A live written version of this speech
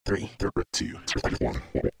Three, two, one.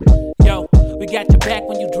 Yo, we got your back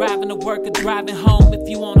when you driving to work or driving home. If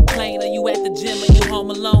you on a plane or you at the gym or you home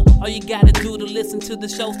alone, all you gotta do to listen to the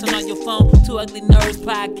shows, turn on your phone. Two Ugly Nerds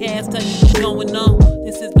podcast, tell you what's going on.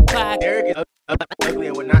 This is the podcast. Eric is ugly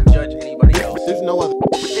and would not judge anybody else. There's no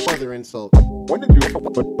other insult. When did you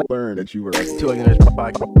learn that you were Two Ugly Nerds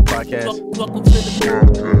podcast. Welcome to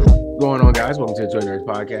the What's going on, guys? Welcome to the Two Ugly Nerds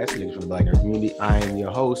podcast. Niggas from the Black Nerd community. I am your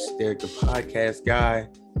host, Derek, the podcast guy,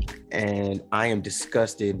 and I am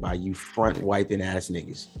disgusted by you front wiping ass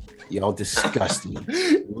niggas. Y'all disgust me,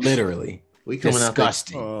 literally. We coming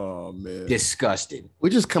Disgusting. Oh man. Disgusted. We're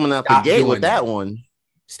just coming out Stop the gate doing with that that. one.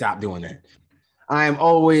 Stop doing that. I am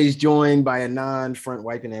always joined by a non-front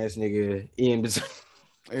wiping ass nigga, Ian.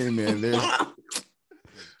 Hey man,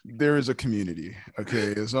 there is a community.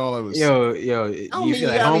 Okay, that's all I was. Yo, mean, you you feel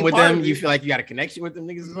at gotta home be with part them? of You it. feel like you got a connection with them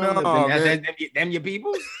niggas? No, man. Them your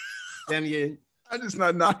people? Them your I'm just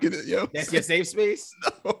not knocking it, yo. that's your safe space?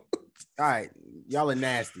 No. All right, y'all are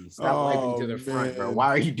nasty. Stop Oh, wiping to the front, bro. man. Why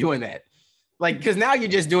are you doing that? Like, because now you're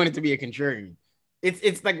just doing it to be a contrarian.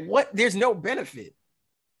 It's like what? There's no benefit.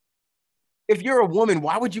 If you're a woman,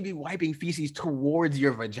 why would you be wiping feces towards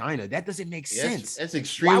your vagina? That doesn't make sense. That's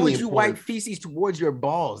extremely Why would you important. wipe feces towards your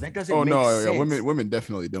balls? That doesn't Oh make no, sense. yeah, women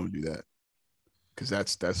definitely don't do that. Because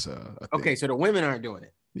that's a thing. Okay, so the women aren't doing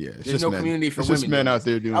it. Yeah, it's there's just no men. community for it's just women men doing out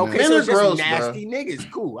there doing Okay, that. so Men it's are just gross, nasty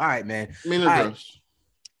niggas. Cool. All right, man. I mean, All right. gross.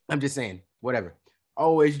 I'm just saying, whatever.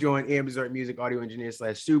 Always join Ian Berserk Music, audio engineer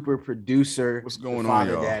 / super producer. What's going the on,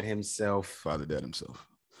 father, y'all? dad himself. Father dad himself.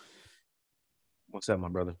 What's up, my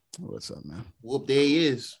brother? What's up, man? Whoop, there he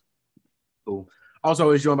is. Cool. Also,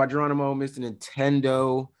 always joined by Geronimo, Mr.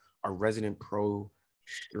 Nintendo, our resident pro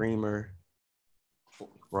streamer.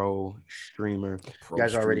 You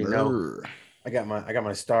guys already know. I got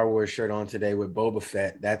my Star Wars shirt on today with Boba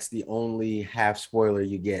Fett. That's the only half spoiler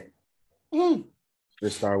you get. The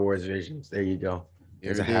Star Wars visions. There you go.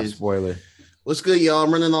 There's a There it half is. spoiler. What's good, y'all?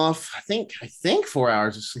 I'm running off. I think 4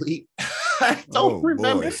 hours of sleep. I don't Oh,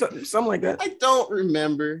 remember. boy. Something like that. I don't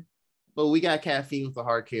remember. But we got caffeine with the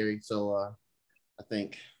hard carry, so I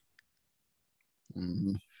think.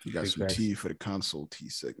 Mhm. You got Big some facts. tea for the console tea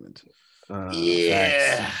segment. Facts.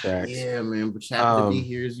 Yeah, man. But you happen to be Um,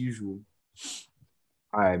 here as usual.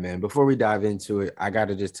 All right, man. Before we dive into it, I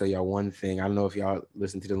gotta just tell y'all one thing. I don't know if y'all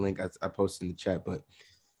listened to the link I posted in the chat, but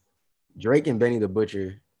Drake and Benny the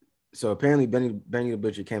Butcher. So apparently Benny the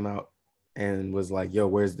Butcher came out and was like, "Yo,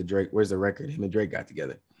 where's the record?" Him and Drake got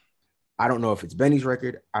together. I don't know if it's Benny's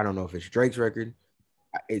record. I don't know if it's Drake's record.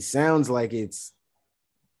 It sounds like it's,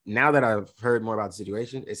 now that I've heard more about the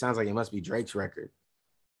situation, it sounds like it must be Drake's record.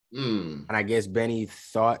 And I guess Benny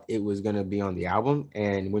thought it was gonna be on the album.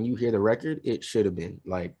 And when you hear the record, it should have been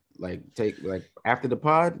take after the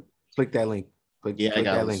pod, click that link. Yeah, I click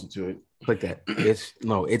gotta that listen link. to it. Click that.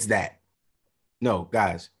 It's that. No,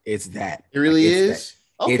 guys, it's that. It really It's is.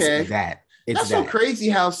 that. Okay. It's that. It's That's that. so crazy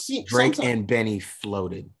how Drake sometimes- and Benny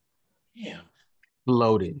floated. Damn.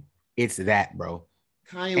 It's that, bro.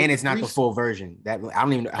 Kanye And with it's not the Grease- full version. That I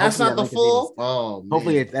don't even. That's hopefully not the that link is full. even- Oh, man.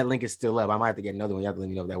 Hopefully that link is still up. I might have to get another one. You have to let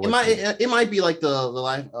me know if that works. It might be like the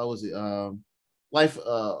life. Was it life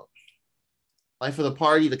of the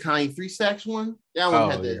party, the Kanye 3 Stacks one? That one Oh,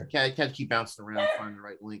 had to had to keep bouncing around to find the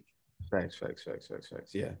right link. Facts.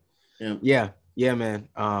 Yeah. Yeah. Yeah, man.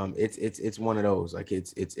 It's one of those. Like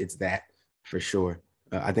it's that for sure.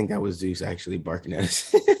 I think that was Zeus actually barking at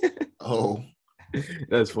us. Oh,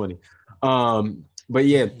 That's funny. But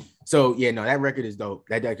yeah. So yeah, no, that record is dope.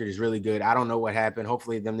 That record is really good. I don't know what happened.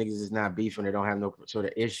 Hopefully, them niggas is not beefing or don't have no sort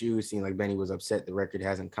of issue. Seeing like Benny was upset the record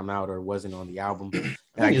hasn't come out or wasn't on the album.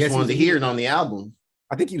 And I just wanted to he- hear it on the album.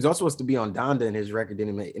 I think he was also supposed to be on Donda, and his record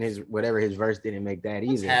didn't make, and his verse didn't make that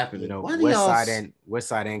What's either. happening? You know, Why do y'all West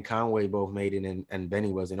Side and Conway both made it, and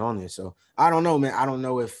Benny wasn't on there. So I don't know, man. I don't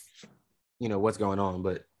know if what's going on,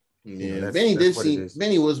 but Yeah, that's- Benny that's did what it seem is.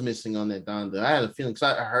 Benny was missing on that Donda. I had a feeling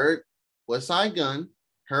because I heard West Side Gun,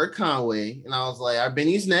 heard Conway, and I was like, "Are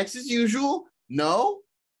Benny's next as usual?" No,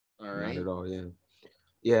 all not right. at all.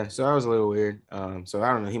 Yeah. So that was a little weird. So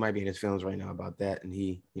I don't know. He might be in his feelings right now about that, and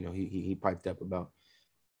he piped up about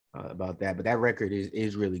that. But that record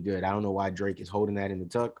is really good. I don't know why Drake is holding that in the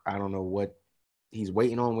tuck. I don't know what he's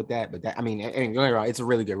waiting on with that. But that, I mean, and don't get me wrong, it's a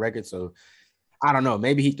really good record. So I don't know.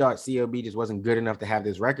 Maybe he thought CLB just wasn't good enough to have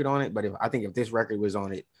this record on it. But if this record was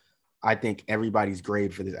on it, I think everybody's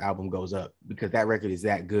grade for this album goes up because that record is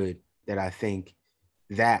that good that I think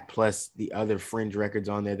that plus the other fringe records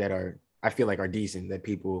on there that I feel like are decent, that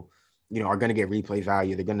people, are going to get replay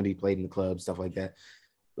value. They're going to be played in the club, stuff like that.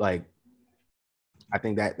 Like, I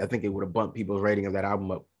think it would have bumped people's rating of that album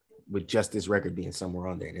up with just this record being somewhere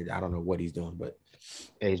on there. And I don't know what he's doing, but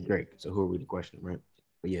hey, it's Drake. So who are we to question him, right?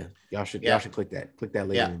 But yeah, y'all should click that. Click that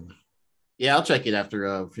later. Yeah, I'll check it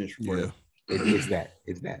after finish recording. Yeah.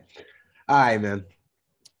 It's that. All right, man.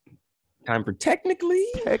 Time for technically.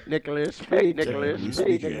 Technically.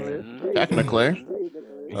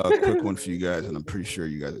 Quick one for you guys, and I'm pretty sure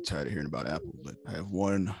you guys are tired of hearing about Apple, but I have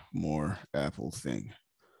one more Apple thing.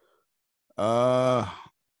 Well,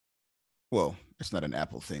 it's not an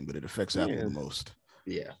Apple thing, but it affects Apple the most.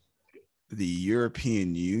 Yeah. The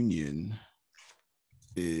European Union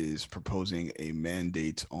is proposing a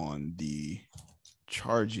mandate on the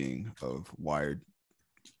charging of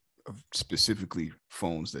specifically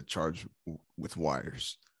phones that charge with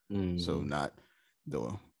wires. So not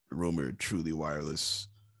the rumored truly wireless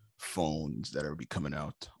phones that are be coming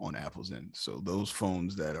out on Apple's end. So those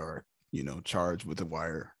phones that are, charged with a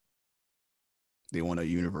wire, they want a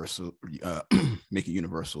universal, make it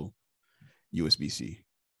universal USB-C.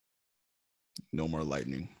 No more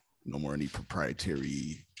Lightning, no more any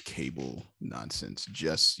proprietary cable nonsense,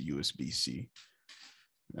 just USB-C.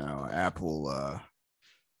 Now, Apple,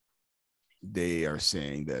 they are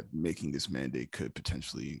saying that making this mandate could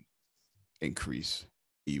potentially increase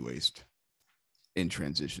e-waste in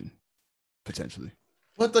transition, potentially.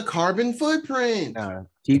 But the carbon footprint.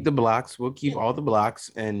 Keep the blocks. We'll keep all the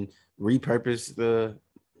blocks and repurpose the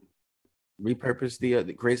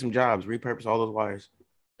create some jobs. Repurpose all those wires.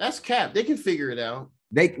 That's cap. They can figure it out.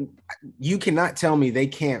 You cannot tell me they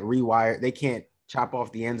can't rewire. They can't chop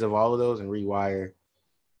off the ends of all of those and rewire.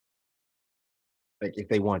 Like if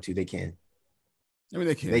they want to, they can. I mean,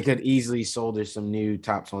 they can. They could easily solder some new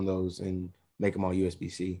tops on those and make them all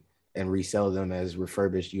USB-C and resell them as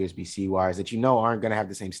refurbished USB-C wires that aren't going to have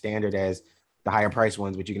the same standard as the higher price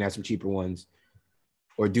ones, but you can have some cheaper ones.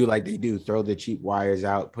 Or do like they do, throw the cheap wires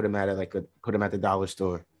out, put them at the dollar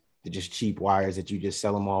store. They're just cheap wires that you just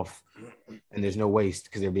sell them off, and there's no waste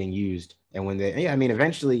because they're being used. And when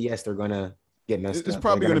eventually, yes, they're gonna get messed up. It's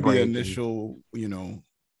probably going to be an initial,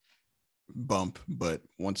 bump, but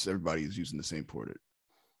once everybody is using the same port,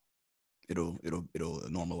 it'll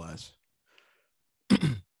normalize.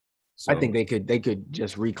 So, I think they could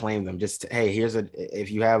just reclaim them. Just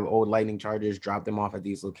if you have old Lightning chargers, drop them off at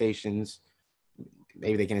these locations.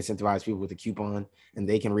 Maybe they can incentivize people with a coupon, and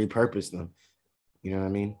they can repurpose them. You know what I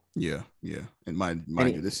mean? Yeah. And mind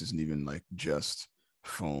you, this isn't even like just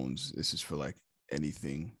phones. This is for like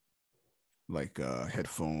anything, like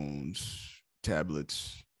headphones,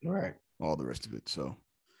 tablets, right? All the rest of it. So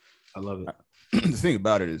I love it. The thing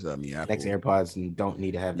about it is, Apple, next AirPods don't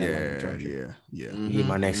need to have that charger. Yeah. I need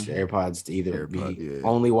my next AirPods to either be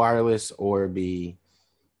only wireless or be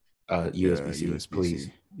USB-C. Please.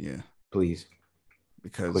 Yeah. Please.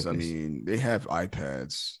 Because they have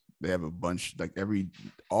iPads. They have a bunch, like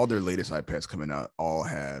all their latest iPads coming out all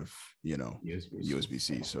have,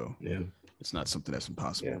 USB-C. So it's not something that's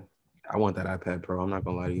impossible. Yeah. I want that iPad Pro. I'm not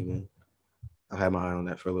gonna lie to you, man. I've had my eye on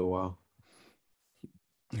that for a little while.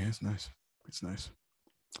 Yeah, it's nice.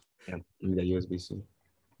 Yeah, need that USB-C.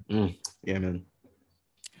 Yeah, man.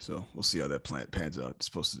 So we'll see how that pans out. It's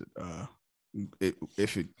supposed to,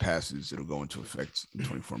 if it passes, it'll go into effect in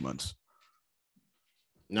 24 months.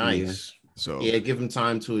 Nice. So give them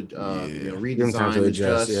time to redesign, to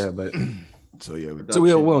adjust. Yeah, but so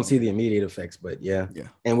we won't see the immediate effects, but yeah.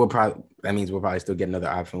 And that means we'll probably still get another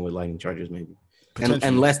iPhone with Lightning chargers, maybe,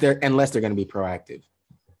 unless they're going to be proactive.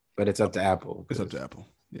 But it's up to Apple. It's up to Apple.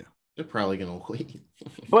 Yeah, they're probably going to wait.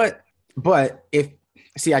 but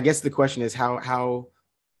I guess the question is how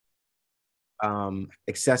not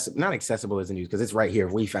accessible is the news, because it's right here.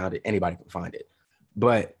 If we found it, anybody can find it.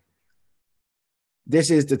 But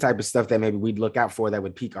this is the type of stuff that maybe we'd look out for that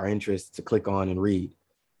would pique our interest to click on and read.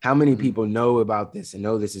 How many people know about this and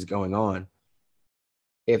know this is going on?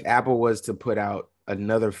 If Apple was to put out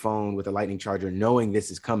another phone with a Lightning charger, knowing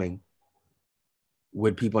this is coming,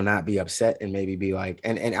 would people not be upset and maybe be like,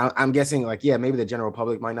 and I'm guessing like, yeah, maybe the general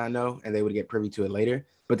public might not know and they would get privy to it later,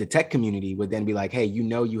 but the tech community would then be like, hey,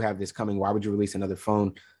 you have this coming. Why would you release another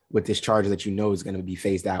phone with this charger that is going to be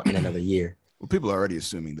phased out in another year? Well, people are already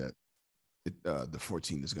assuming that the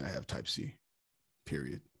 14 is going to have Type-C,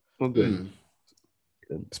 period. Well, good.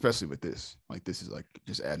 Especially with this. Like, this is like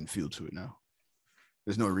just adding fuel to it now.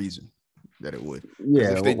 There's no reason that it would.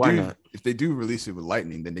 Yeah, why not? If they do release it with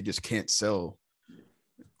Lightning, then they just can't sell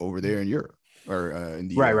over there in Europe or in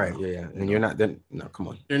the right. Yeah. And you're not then. No, come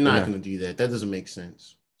on. They're not going to do that. That doesn't make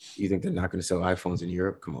sense. You think they're not going to sell iPhones in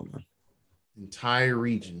Europe? Come on, man. Entire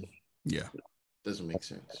region. Yeah. Doesn't make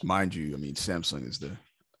sense. Mind you, Samsung is the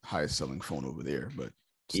highest selling phone over there, but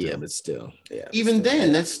Yeah, but still, Even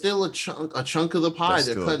then, that's still a chunk of the pie That's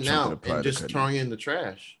they're still a cutting chunk of out the pie and they're just cutting throwing it in the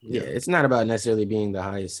trash. Yeah, it's not about necessarily being the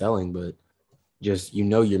highest selling, but just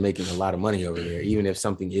you're making a lot of money over there, even if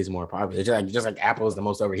something is more popular. It's just like Apple is the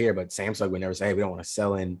most over here, but Samsung would never say, hey, we don't want to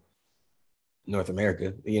sell in North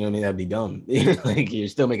America. You know what I mean? That'd be dumb. Like you're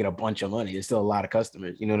still making a bunch of money. There's still a lot of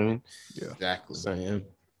customers. You know what I mean? Yeah, exactly. So, yeah.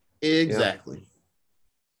 Exactly.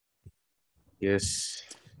 Yes.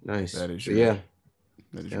 Nice. that is So,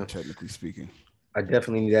 your technically speaking. I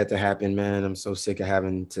definitely need that to happen, man. I'm so sick of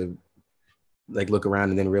having to like look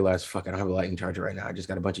around and then realize, fuck, I don't have a lightning charger right now. I just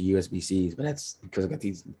got a bunch of USB-Cs, but that's because I got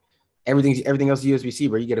these. Everything else is USB-C,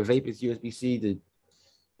 bro. You get a vape, it's USB-C. The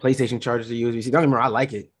PlayStation chargers are USB-C. Don't get me wrong, I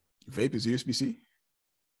like it. Vape is USB-C.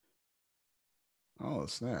 Oh,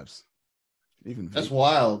 snaps! Even vape. That's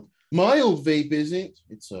wild. My old vape isn't.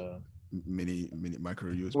 It's a mini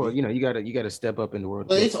micro USB. Well, you gotta step up in the world.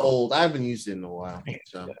 But it's old. I haven't used it in a while.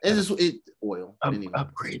 So it's just oil. Anyway.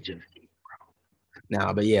 Upgrade your vape, bro.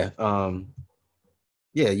 Nah, but yeah,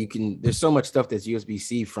 yeah, you can. There's so much stuff that's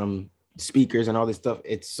USB-C from speakers and all this stuff.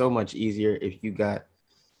 It's so much easier if you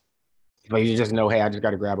just know, hey, I just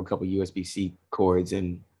got to grab a couple USB-C cords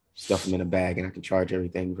and stuff them in a bag, and I can charge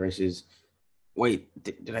everything. Versus, wait,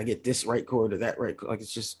 did I get this right cord or that right cord? Like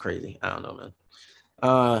it's just crazy. I don't know,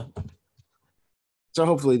 man. So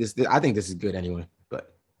hopefully I think this is good anyway.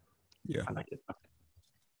 But yeah, I like it.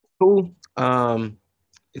 Cool.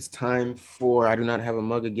 It's time for I do not have a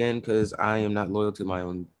mug again because I am not loyal to my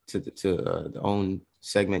own the own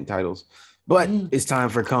segment titles. But it's time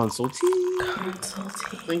for console tea. Clink,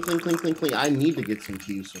 clink, clink, clink, clink. I need to get some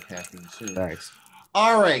tea so caffeine soon. Thanks.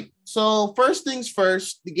 All right. So first things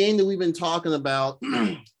first, the game that we've been talking about,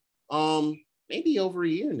 maybe over a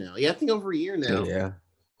year now. Yeah, I think over a year now. Yeah.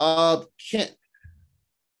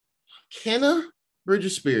 Kena Bridge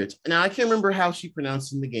of Spirits. Now I can't remember how she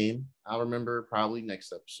pronounced in the game. I'll remember probably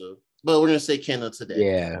next episode. But we're gonna say Kena today.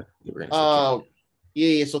 Yeah.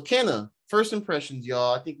 Yeah. So Kena, first impressions,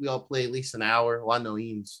 y'all. I think we all played at least an hour. Well, I know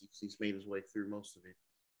Ian's he's made his way through most of it.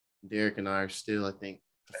 Derek and I are still, I think,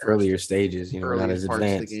 earlier stages, not as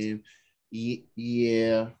advanced. Of the game.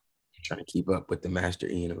 Yeah. Trying to keep up with the master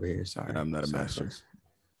Ian over here. Sorry. I'm not a master. Folks.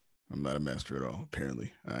 I'm not a master at all,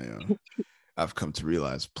 apparently. I've come to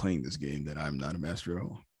realize playing this game that I'm not a master at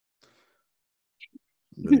all.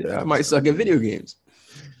 Really I might suck at video games.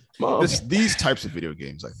 These types of video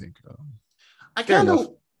games, I think.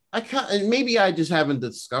 Maybe I just haven't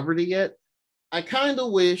discovered it yet. I kind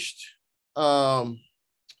of wished there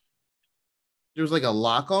was like a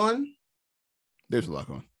lock on. There's a lock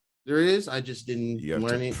on. There is. I just didn't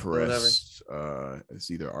learn it. Press,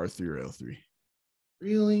 it's either R3 or L3.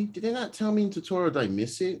 Really? Did they not tell me in tutorial? Did I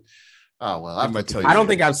miss it? Oh well, I don't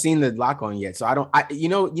think I've seen the lock on yet. So I don't. You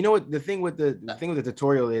know what the thing with the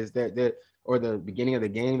tutorial is that or the beginning of the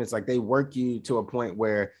game. It's like they work you to a point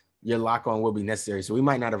where your lock on will be necessary. So we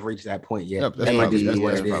might not have reached that point yet. Yep, that's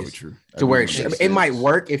probably true. To where it might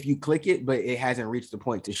work if you click it, but it hasn't reached the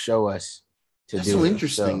point to show us. That's so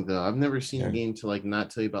interesting, though. I've never seen a game to like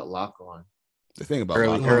not tell you about lock on. The thing about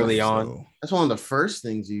early on, that's one of the first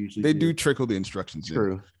things you usually they do trickle the instructions.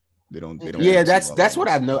 True. They don't. Yeah, that's what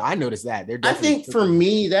I noticed that. I think for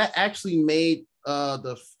me that actually made I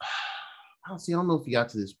don't know if you got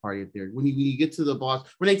to this part yet. There when you get to the boss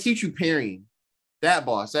when they teach you parrying. That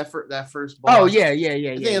boss, that first boss. Oh yeah. I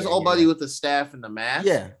think it's old buddy with the staff and the mask.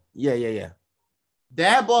 Yeah.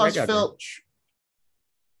 That boss felt.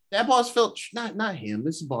 That boss felt not him.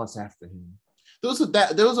 This is boss after him.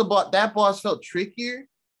 That boss felt trickier,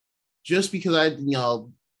 just because I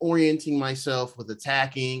orienting myself with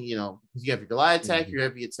attacking. Because you have your Goliath attack, your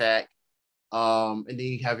heavy attack, and then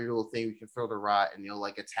you have your little thing you can throw the rod and you'll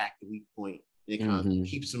like attack the weak point. It kind of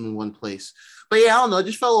keeps them in one place. But yeah, I don't know. It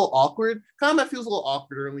just felt a little awkward. Combat feels a little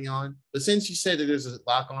awkward early on. But since you said that there's a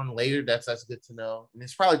lock on later, that's good to know. And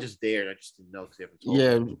it's probably just there. And I just didn't know because they haven't told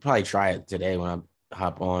me. We'll probably try it today when I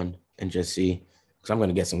hop on and just see. Because I'm going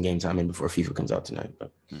to get some game time in before FIFA comes out tonight.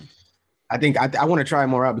 But I think I want to try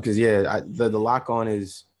more out because, the lock on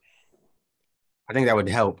is, I think that would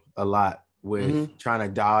help a lot with trying to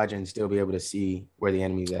dodge and still be able to see where the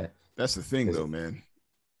enemy's at. That's the thing, though, man.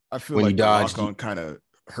 I feel like the lock on kind of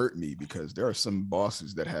hurt me because there are some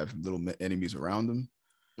bosses that have little enemies around them.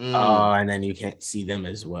 And then you can't see them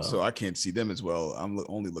as well. So I can't see them as well. I'm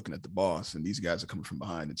only looking at the boss, and these guys are coming from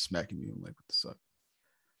behind and smacking me. I'm like, what the fuck?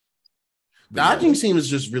 Dodging seems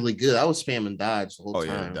just really good. I was spamming dodge the whole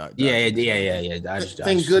time. Yeah. Dodge.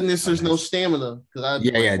 Thank goodness there's no stamina.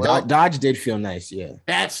 Dodge did feel nice. Yeah.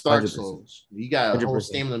 That's Dark Souls. You got a 100%. Whole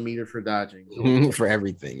stamina meter for dodging. For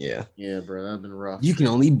everything. Yeah. Yeah, bro. That'd been rough. You can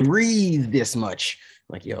only breathe this much.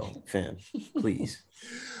 Like, yo, fam, please.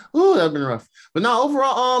 Ooh, that'd been rough. But no,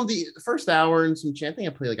 overall, the first hour and some chat, I think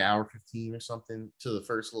I played like an hour 15 or something to the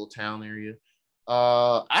first little town area.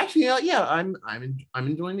 Actually, yeah, I'm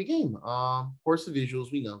enjoying the game. Of course, the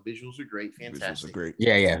visuals, we know visuals are great, fantastic. Visuals are great.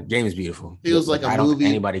 Yeah, game is beautiful. Feels like I a don't movie. think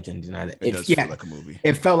anybody can deny that. It does feel like a movie.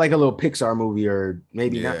 It felt like a little Pixar movie, or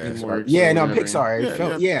maybe not Pixar. Pixar. It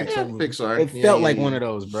felt Pixar. It felt like one of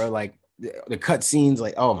those, bro. Like the cut scenes,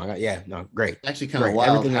 like, oh my god, yeah, no, great. Actually, kind of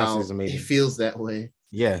wild. Everything else is amazing. It feels that way.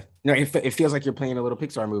 Yeah, no, it feels like you're playing a little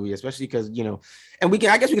Pixar movie, especially because, you know, and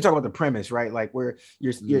I guess we can talk about the premise, right? Like, where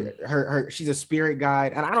she's a spirit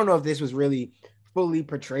guide, and I don't know if this was really fully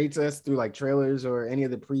portrayed to us through like trailers or any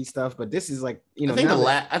of the pre stuff, but this is like, you know,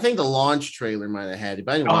 I think the launch trailer might have had it,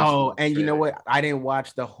 but I didn't watch and you know what? I didn't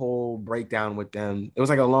watch the whole breakdown with them. It was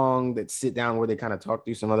like a long sit down where they kind of talk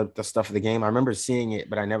through some other stuff of the game. I remember seeing it,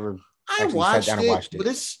 but I never watched it. But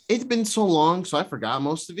it's been so long, so I forgot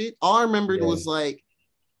most of it. All I remembered was like,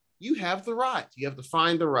 you have the ride. You have to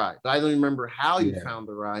find the ride. But I don't remember how you found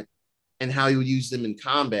the ride and how you would use them in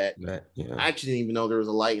combat. I actually didn't even know there was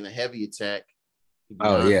a light and a heavy attack.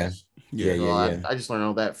 Oh, yeah. I just learned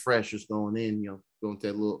all that fresh just going in, you know, going to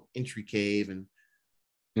that little entry cave, and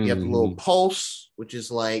you have the little pulse, which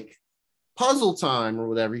is like puzzle time or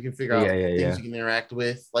whatever. You can figure out things you can interact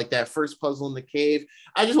with, like that first puzzle in the cave.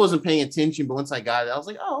 I just wasn't paying attention, but once I got it, I was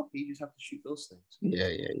like, oh, okay, you just have to shoot those things.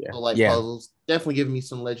 So like puzzles, definitely giving me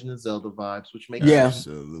some Legend of Zelda vibes, which makes sense.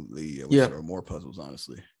 Absolutely. There are more puzzles,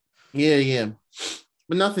 honestly. Yeah.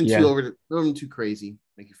 But nothing too crazy,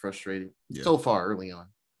 make you frustrated. So far early on.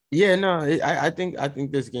 Yeah, no, I think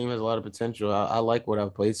this game has a lot of potential. I like what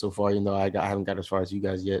I've played so far, even though I haven't got as far as you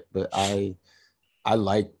guys yet. But I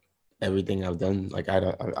like everything I've done. Like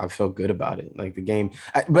I felt good about it. Like the game,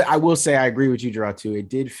 but I will say I agree with you, Gerard, too. It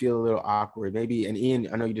did feel a little awkward, maybe. And Ian,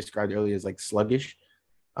 I know you described it earlier as like sluggish.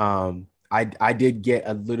 I did get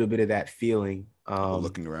a little bit of that feeling.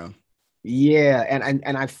 Looking around. Yeah,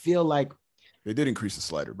 and I feel like they did increase the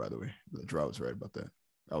slider, by the way. Draw was right about that.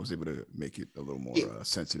 I was able to make it a little more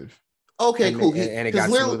sensitive. Okay, cool. And it got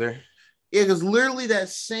smoother. Yeah, because literally that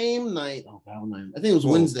same night, I think it was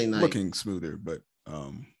Wednesday night. Looking smoother, but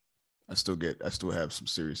I still have some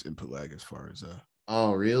serious input lag as far as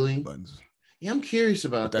oh, really? Buttons. Yeah, I'm curious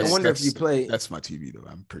about that. I wonder if you play. That's my TV though.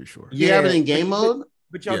 I'm pretty sure. You have it in game mode.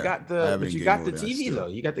 But y'all got the TV though.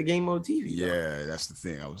 You got the game mode TV. Yeah, that's the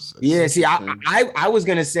thing. See, I was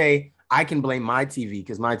gonna say I can blame my TV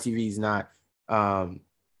because my TV is not.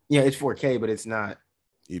 It's 4K, but it's not.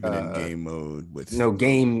 Even in game mode with no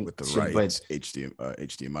game with the right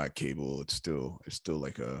HDMI cable, it's still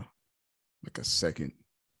like a second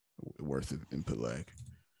worth of input lag.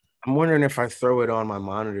 I'm wondering if I throw it on my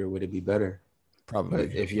monitor, would it be better? Probably.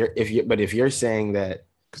 But if you're saying that.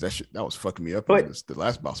 Because that was fucking me up. But the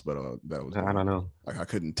last boss battle that was. I don't know. Like I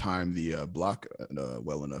couldn't time the block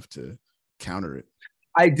well enough to counter it.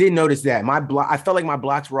 I did notice that I felt like my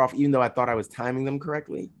blocks were off, even though I thought I was timing them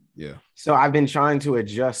correctly. Yeah. So I've been trying to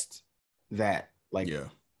adjust that,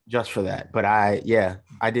 just for that. But I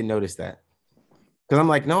did notice that because I'm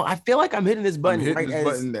like, no, I feel like I'm hitting this button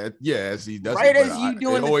as he does right as you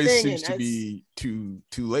doing. It always seems to be too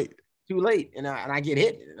late. Too late, and I get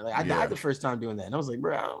hit. Like I died the first time doing that, and I was like,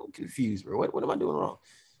 bro, I'm confused, bro. What am I doing wrong?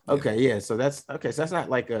 Okay, so that's okay. So that's not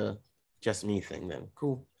like a just me thing then.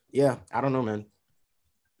 Cool. Yeah, I don't know, man.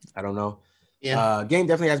 I don't know. Yeah. Game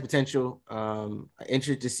definitely has potential.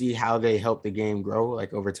 Interested to see how they help the game grow,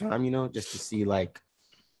 like over time, just to see like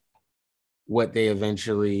what they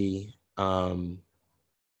eventually I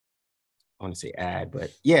want to say add,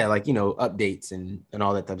 but updates and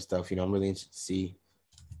all that type of stuff. I'm really interested to see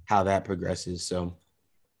how that progresses. So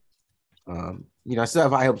I still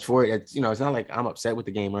have high hopes for it. It's it's not like I'm upset with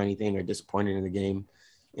the game or anything or disappointed in the game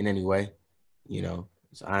in any way.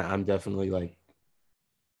 So I'm definitely like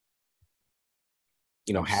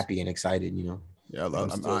happy and excited, Yeah,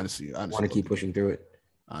 I'm honestly want to keep pushing through it.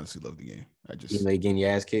 Honestly love the game. Even though you're getting your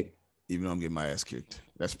ass kicked? Even though I'm getting my ass kicked.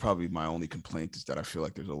 That's probably my only complaint is that I feel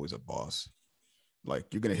like there's always a boss. Like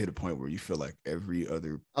you're going to hit a point where you feel like every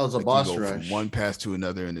other... it's a boss you go rush. From one pass to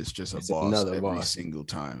another and it's just a boss every single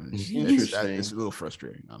time. It's a little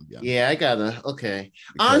frustrating. Yeah, I gotta... Okay.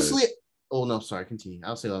 Honestly... Oh, no, sorry. Continue.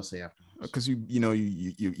 I'll say after. Because you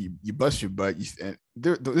bust your butt.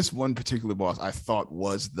 This one particular boss I thought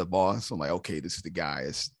was the boss. I'm like, okay, this is the guy.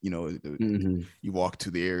 It's you walk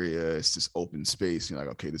to the area. It's this open space. You're like,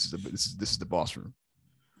 okay, this is the boss room.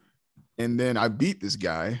 And then I beat this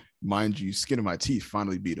guy, mind you, skin of my teeth.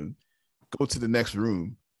 Finally beat him. Go to the next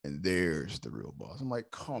room, and there's the real boss. I'm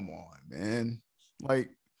like, come on, man.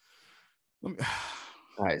 Like,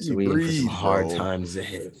 All right, so we in for some hard times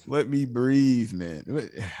ahead. Let me breathe, man.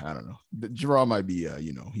 I don't know. The Gerard might be,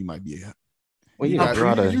 he might be. Well, you know,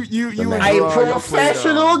 a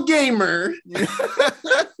professional gamer.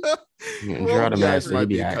 Gerard might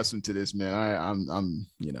be accustomed to this, man. I'm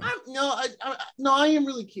I am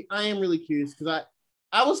really curious because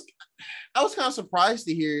I was kind of surprised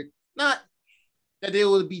to hear not that it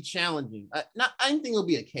would be challenging. I didn't think it would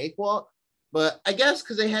be a cakewalk, but I guess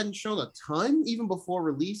because they hadn't shown a ton even before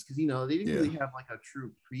release, because they didn't really have like a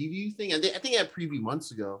true preview thing. I think they had preview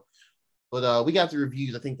months ago, but we got the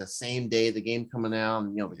reviews I think the same day the game coming out,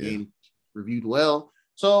 and the game reviewed well.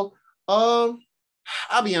 So I'll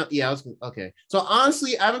be on. Yeah, okay. So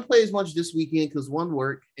honestly, I haven't played as much this weekend because one,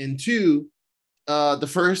 work, and two, the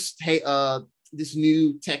first this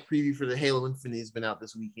new tech preview for the Halo Infinite has been out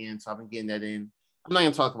this weekend, so I've been getting that in. I'm not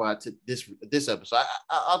gonna talk about it this episode.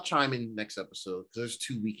 I'll chime in next episode because there's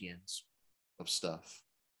 2 weekends of stuff,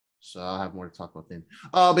 so I'll have more to talk about then.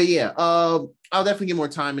 But yeah, I'll definitely get more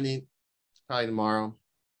time in it. Probably tomorrow,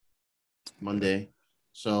 Monday.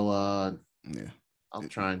 So yeah. I'll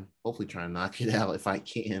hopefully try and knock it out if I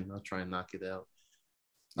can. I'll try and knock it out.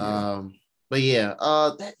 Yeah. But yeah,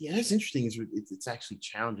 that's interesting. It's actually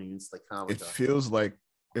challenging. It's like kind of it feels like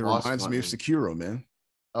it reminds me of Sekiro, man.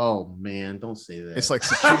 Oh man, don't say that. It's like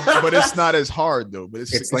Sekiro, but it's not as hard though. But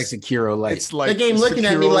it's like Sekiro light. It's like that game looking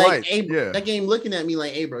at me like, hey, yeah. That game looking at me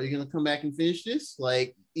like, hey, bro, you're gonna come back and finish this?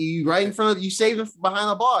 Like you right in front of you, saved it behind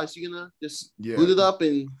a boss. You're gonna just boot it up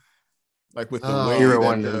and. Like with the way that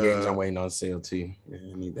one of the games I'm waiting on sale too. Yeah,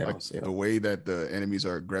 I need that on sale. The way that the enemies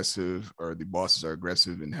are aggressive or the bosses are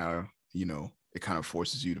aggressive, and how it kind of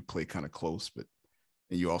forces you to play kind of close,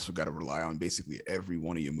 and you also got to rely on basically every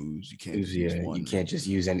one of your moves. You can't use one. You can't just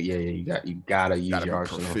use any. Yeah, you gotta use your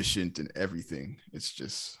arsenal. Proficient in everything.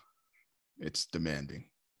 It's demanding.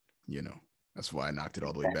 That's why I knocked it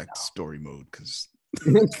all the way back to story mode, because.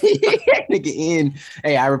 Hey,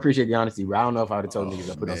 I appreciate the honesty, bro. I don't know if I would have told niggas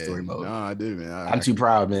I put on story mode. No, I did, man. I'm too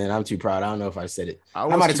proud, man. I'm too proud. I don't know if I said it. I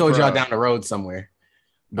might have told y'all down the road somewhere.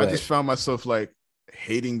 But I just found myself like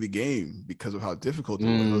hating the game because of how difficult it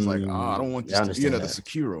was. I was like, I don't want this to be another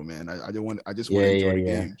Sekiro, man. I just want to enjoy the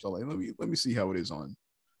game. So like, let me see how it is on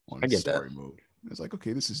story mode. It's like,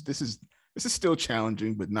 okay, this is still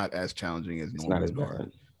challenging, but not as challenging as normal. It's not as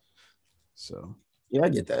bad. So yeah, I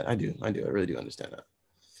get that. I do. I really do understand that.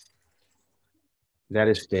 That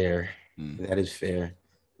is fair. That is fair.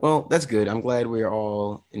 Well, that's good. I'm glad we're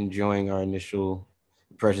all enjoying our initial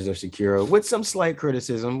impressions of Sekiro with some slight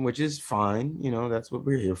criticism, which is fine. That's what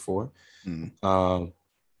we're here for. I'm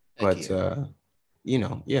excited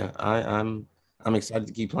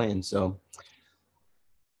to keep playing. So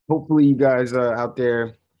hopefully you guys out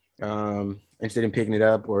there interested in picking it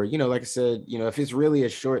up, or like I said, if it's really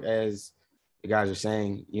as short as the guys are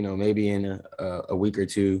saying, maybe in a week or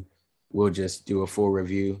two, we'll just do a full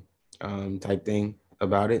review type thing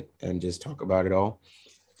about it and just talk about it all.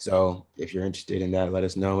 So if you're interested in that, let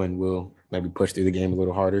us know, and we'll maybe push through the game a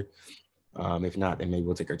little harder. If not, then maybe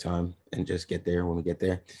we'll take our time and just get there when we get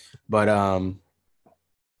there. But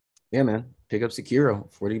yeah, man, pick up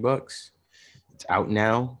Sekiro, $40. It's out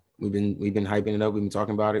now. We've been hyping it up. We've been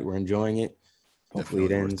talking about it. We're enjoying it. Hopefully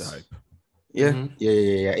it ends. Yeah.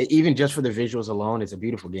 Even just for the visuals alone, it's a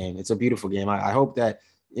beautiful game. I hope that,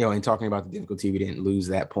 in talking about the difficulty, we didn't lose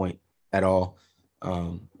that point at all.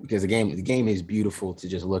 Because the game is beautiful to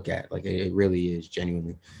just look at. Like it really is,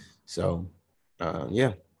 genuinely. So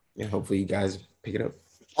yeah, hopefully you guys pick it up.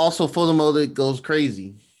 Also, photo mode goes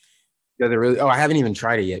crazy. Does it really? Oh, I haven't even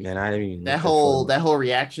tried it yet, man. I haven't even that whole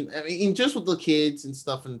reaction. I mean, just with the kids and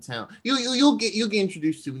stuff in the town, you'll get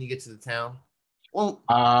introduced to when you get to the town. Well,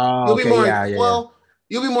 you'll be more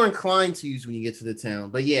you'll be more inclined to use when you get to the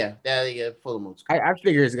town. But yeah, photo mode's cool. I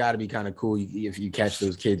figure it's got to be kind of cool if you catch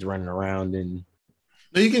those kids running around and.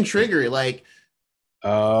 No, you can trigger it like.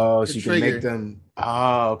 Oh, so you can make them.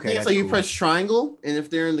 Oh, okay. Yeah, so you press triangle, and if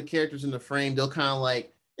they're in the characters in the frame, they'll kind of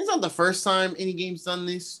like. It's not the first time any game's done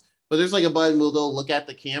this, but there's like a button where they'll look at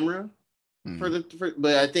the camera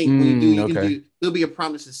but I think when you do, there'll be a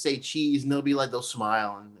prompt to say cheese, and they'll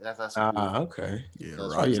smile, and that's cool. Okay. Yeah,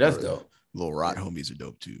 that's dope. Little rot homies are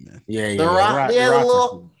dope too, man. Yeah. They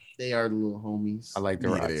are the little homies. I like the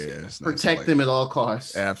rots. Yeah, protect them at all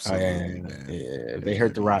costs. Absolutely, man. Yeah, if they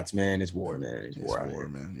hurt the rots, man, it's war, man. It's war,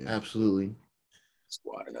 man. Yeah. Absolutely.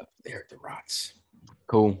 Squad enough. They hurt the rots.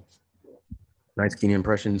 Cool. Nice keen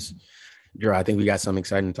impressions. Drew, I think we got something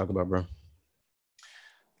exciting to talk about, bro.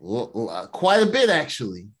 Quite a bit,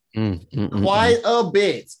 actually. Quite a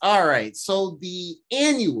bit. All right. So the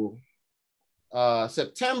annual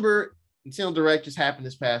September Nintendo Direct just happened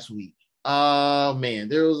this past week. Man,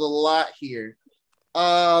 there was a lot here.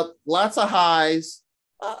 Lots of highs,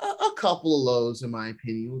 a couple of lows, in my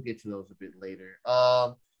opinion. We'll get to those a bit later.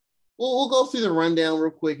 We'll go through the rundown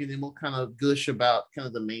real quick, and then we'll kind of gush about kind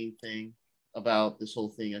of the main thing about this whole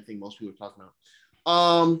thing. I think most people are talking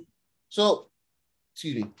about. So,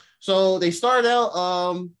 excuse me. So they started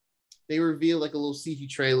out. They revealed like a little CG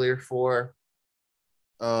trailer for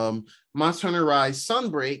Monster Hunter Rise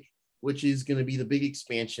Sunbreak, which is going to be the big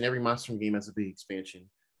expansion. Every Monster Hunter game has a big expansion.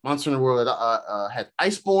 Monster Hunter World had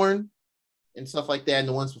Iceborne and stuff like that, and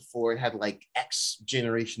the ones before it had like X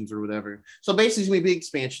generations or whatever. So basically, it's going to be a big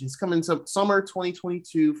expansion. It's coming to summer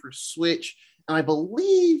 2022 for Switch, and I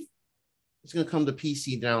believe it's going to come to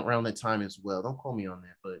PC down around that time as well. Don't quote me on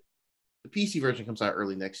that, but the PC version comes out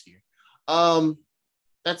early next year.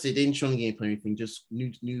 That's it. They didn't show any gameplay or anything, just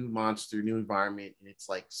new monster, new environment, and it's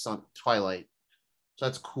like Twilight. So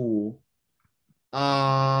that's cool.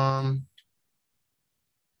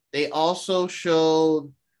 They also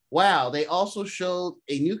showed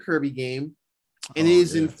a new Kirby game, and it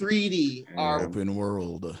is in 3D. Open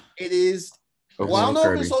world. It is. Well, I don't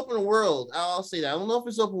know if it's open world. I'll say that. I don't know if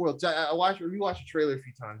it's open world. I rewatched the trailer a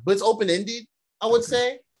few times, but it's open ended. I would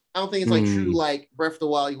say. I don't think it's like true like Breath of the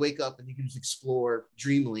Wild. You wake up and you can just explore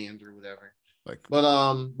Dreamland or whatever. But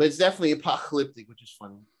it's definitely apocalyptic, which is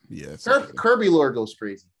funny. Yeah, Kirby lore goes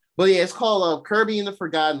crazy. But yeah, it's called Kirby in the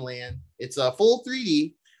Forgotten Land. It's a full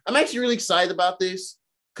 3D. I'm actually really excited about this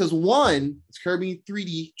because one, it's Kirby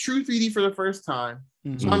 3D, true 3D for the first time.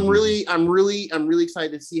 Mm-hmm. So I'm really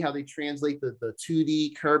excited to see how they translate the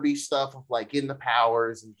 2D Kirby stuff of like getting the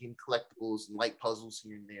powers and getting collectibles and light puzzles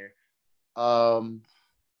here and there.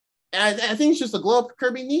 And I think it's just a glow up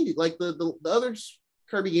Kirby needed. Like the other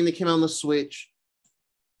Kirby game that came out on the Switch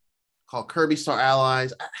called Kirby Star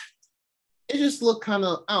Allies. It just looked kind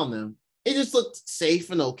of, I don't know. It just looked safe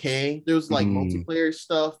and okay. There was like multiplayer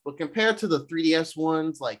stuff, but compared to the 3DS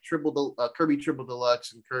ones, like Kirby Triple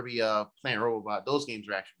Deluxe and Kirby Planet Robobot, those games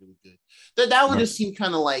are actually really good. That would just seem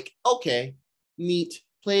kind of like, okay, neat.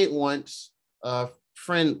 Play it once.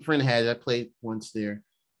 Friend had it. I played once there.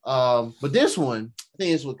 But this one, I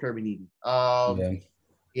think is what Kirby needed. Yeah,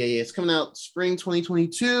 it's coming out spring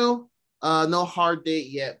 2022. No hard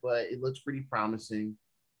date yet, but it looks pretty promising.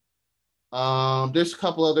 There's a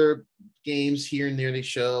couple other games here and there they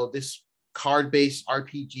show. This card-based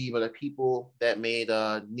RPG by the people that made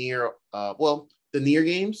Nier, the Nier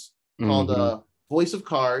games called Voice of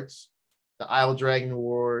Cards, the Isle Dragon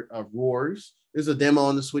Roars. There's a demo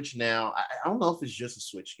on the Switch now. I don't know if it's just a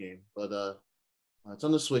Switch game, but it's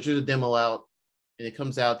on the Switch. There's a demo out, and it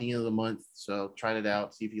comes out at the end of the month. So try it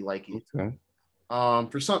out, see if you like it. Okay.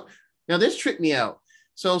 Now this tricked me out.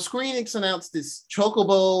 So Square Enix announced this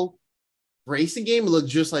Chocobo racing game. It looked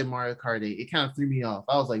just like Mario Kart 8. It kind of threw me off.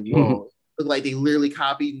 I was like, whoa. It looked like they literally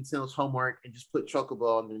copied Nintendo's homework and just put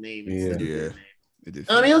Chocobo on their name. Yeah. It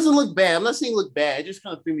doesn't look bad. I'm not saying it looked bad. It just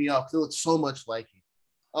kind of threw me off because it looked so much like it.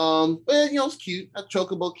 But it's cute.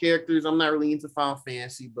 Chocobo characters. I'm not really into Final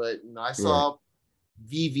Fantasy, but I saw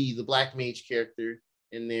Vivi, the Black Mage character,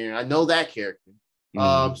 in there. I know that character.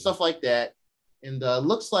 Stuff like that. And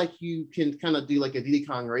looks like you can kind of do like a Diddy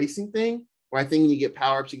Kong racing thing, where I think when you get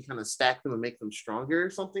power-ups, you can kind of stack them and make them stronger or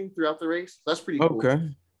something throughout the race. So that's pretty cool. Okay.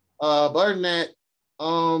 But other than that,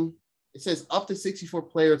 it says up to 64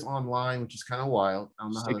 players online, which is kind of wild. I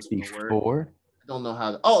don't know how that's going to work. I don't know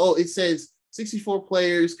how. It says 64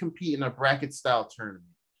 players compete in a bracket-style tournament.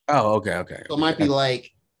 Oh, okay. So it might be like,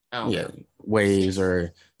 I don't know. Waves,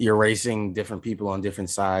 or you're racing different people on different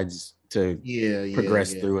sides to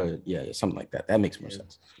progress through something like that. That makes more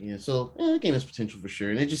sense. Yeah, so the game has potential for sure.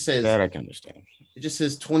 And it just says that I can understand. It just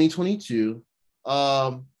says 2022.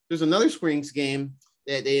 There's another Square Enix game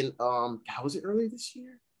that they was it early this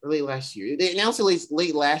year or late last year? They announced it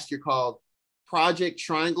late last year called Project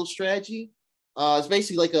Triangle Strategy. It's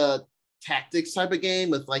basically like a tactics type of game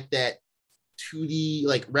with like that 2D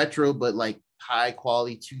like retro but like high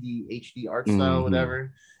quality 2D HD art style, whatever.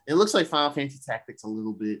 And it looks like Final Fantasy Tactics a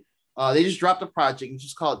little bit. They just dropped a project. It's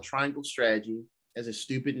just called Triangle Strategy, as a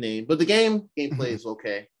stupid name, but the gameplay is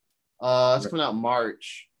okay. It's coming out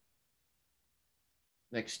March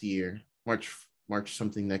next year, March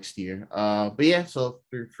something next year. But yeah, so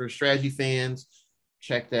for strategy fans,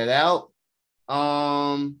 check that out.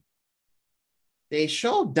 They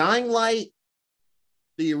showed Dying Light,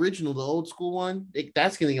 the original, the old school one.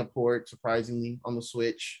 That's getting a port, surprisingly, on the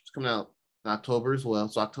Switch. It's coming out in October as well.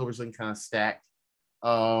 So October's looking kind of stacked.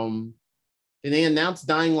 And they announced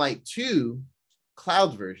Dying Light 2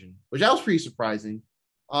 cloud version, which that was pretty surprising.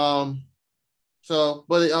 But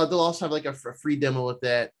they'll also have like a free demo with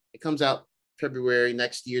that. It comes out February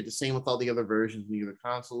next year. The same with all the other versions of the other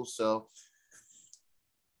consoles. So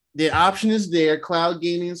the option is there. Cloud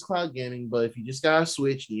gaming is cloud gaming, but if you just got a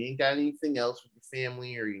Switch, you ain't got anything else with your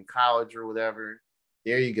family or you're in college or whatever,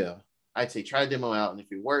 there you go. I'd say try a demo out, and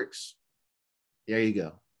if it works, there you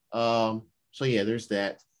go. So yeah, there's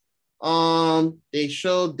that. They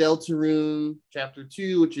showed Deltarune Chapter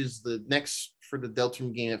 2, which is the next for the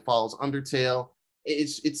Deltarune game that follows Undertale.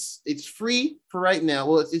 It's free for right now.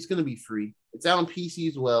 Well, it's going to be free. It's out on PC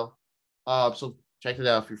as well. So check it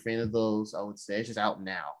out if you're a fan of those. I would say it's just out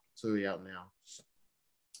now. It's really out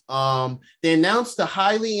now. They announced the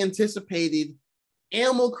highly anticipated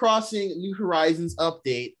Animal Crossing New Horizons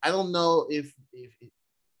update. I don't know if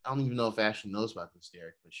I don't even know if Ashley knows about this,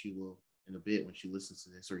 Derek, but she will in a bit when she listens to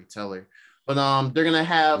this, or you tell her. But they're gonna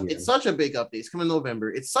have it's such a big update. It's coming in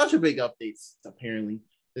November. It's such a big update, apparently,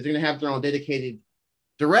 that they're gonna have their own dedicated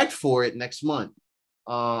direct for it next month.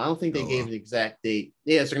 I don't think they gave an exact date.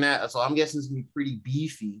 Yeah, so I'm guessing it's gonna be pretty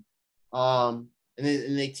beefy. And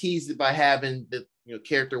they teased it by having the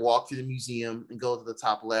character walk through the museum and go to the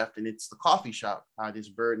top left, and it's the coffee shop by this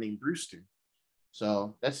bird named Brewster.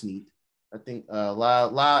 So that's neat. I think a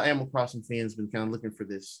lot of Animal Crossing fans have been kind of looking for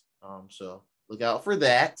this. So look out for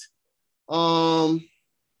that. What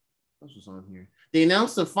was on here? They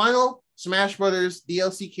announced the final Smash Brothers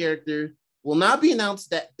DLC character will not be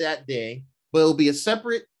announced that day, but it'll be a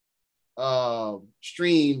separate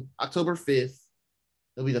stream October 5th.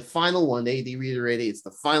 It'll be the final one. They reiterated it's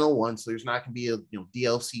the final one, so there's not gonna be a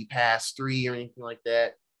DLC Pass 3 or anything like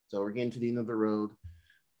that. So we're getting to the end of the road.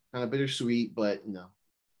 Kind of bittersweet, but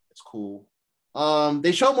it's cool.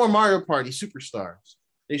 They showed more Mario Party Superstars.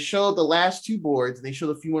 They showed the last 2 boards, and they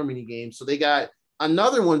showed a few more mini games. So they got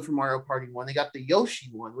another one from Mario Party 1. They got the Yoshi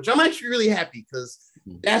one, which I'm actually really happy because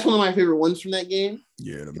that's one of my favorite ones from that game.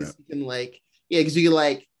 Yeah, because you can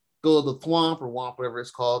go to the Thwomp or Womp, whatever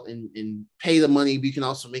it's called, and pay the money. But you can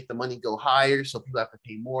also make the money go higher, so people have to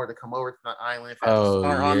pay more to come over to the island.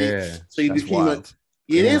 On it. So you become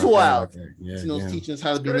it is wild. Teaching us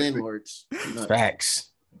how to be landlords. Facts.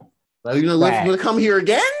 Like, we're gonna come here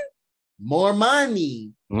again. More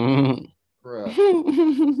money, bro.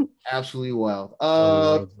 Absolutely wild.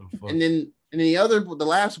 And then the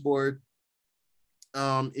last board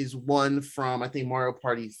is one from I think Mario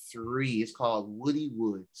Party 3. It's called Woody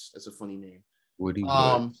Woods. That's a funny name. Woody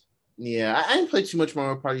Woods. Yeah, I didn't play too much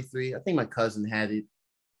Mario Party 3. I think my cousin had it,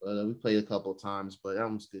 but we played a couple of times. But that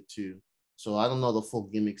one's good too. So I don't know the full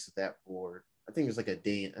gimmicks of that board. I think it's like a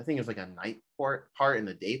day. I think it's like a night part and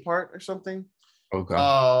a day part or something.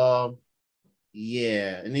 Okay.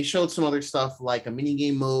 Yeah, and they showed some other stuff like a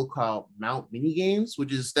minigame mode called Mount Minigames,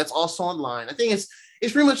 that's also online. I think it's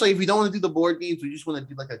pretty much like if you don't want to do the board games, we just want to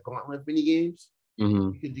do like a gauntlet minigames.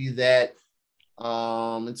 You can do that,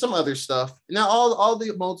 and some other stuff. And now all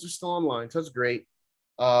the modes are still online, so that's great.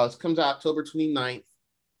 It comes out October 29th.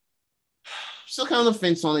 Still kind of on the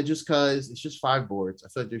fence on it just because it's just 5 boards. I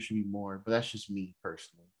feel like there should be more, but that's just me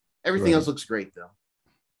personally. Everything else looks great though.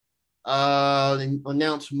 They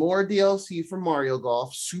announced more DLC for Mario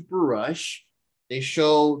Golf Super Rush. They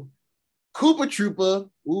showed Koopa Troopa.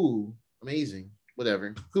 Ooh, amazing.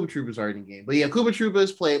 Whatever. Koopa Troopa's already in game. But yeah, Koopa Troopa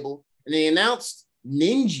is playable. And they announced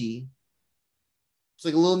Ninja. It's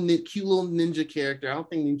like a cute little ninja character. I don't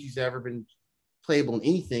think Ninja's ever been playable in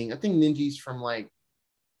anything. I think Ninja's from I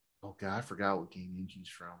forgot what game Ninja's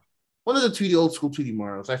from. One of the old school 2D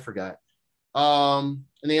Marios. I forgot. And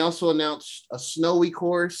they also announced a snowy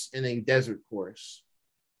course and a desert course.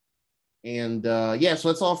 And so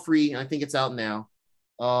it's all free. I think it's out now.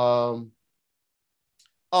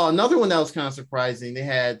 Another one that was kind of surprising. They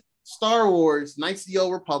had Star Wars Knights of the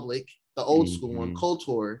Old Republic, the old school one,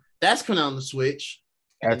 KOTOR. That's coming out on the Switch.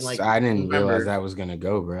 I didn't realize that was gonna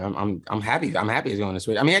go, bro. I'm happy. I'm happy it's going to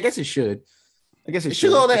Switch. I mean, I guess it should. It should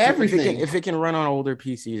go to everything. If it can run on older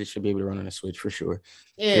PCs, it should be able to run on a Switch for sure.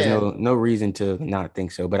 Yeah. There's no reason to not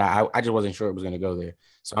think so. But I just wasn't sure it was going to go there.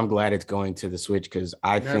 So I'm glad it's going to the Switch because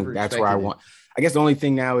I think that's where I want. I guess the only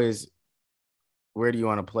thing now is where do you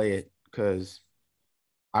want to play it? Because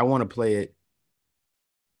I want to play it.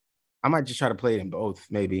 I might just try to play it in both,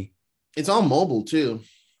 maybe. It's on mobile too,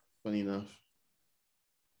 funny enough.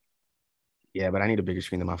 Yeah, but I need a bigger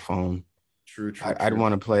screen than my phone. True. I'd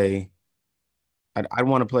want to play. I'd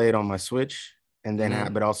want to play it on my Switch and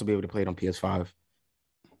then, but also be able to play it on PS5.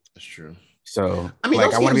 That's true. So I mean,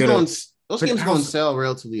 I want to be able to. Those games don't sell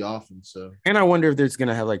relatively often. So, and I wonder if there's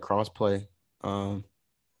gonna have like crossplay. I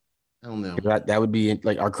don't know. That would be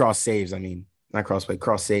like our cross saves. I mean, not crossplay,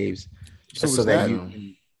 cross saves. Was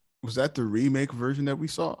that the remake version that we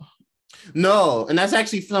saw? No, and that's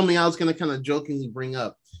actually something I was gonna kind of jokingly bring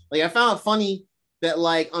up. Like I found it funny that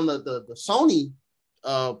like on the Sony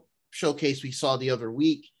showcase we saw the other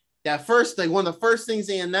week, that first thing, one of the first things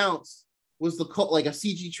they announced was like a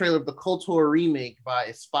CG trailer of the KOTOR remake by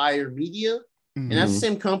Aspire Media. And that's the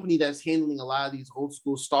same company that's handling a lot of these old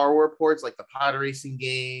school Star Wars ports, like the pod racing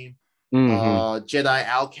game, Jedi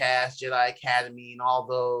Outcast, Jedi Academy, and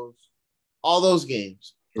all those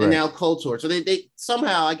games. Right. And now KOTOR. So they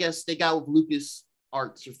somehow, I guess, they got with Lucas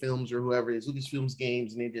Arts or Films or whoever it is, Lucasfilms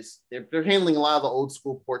Games, and they're handling a lot of the old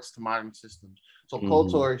school ports to modern systems. So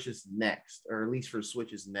KOTOR is just next, or at least for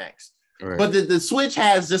Switch is next. Right. But the Switch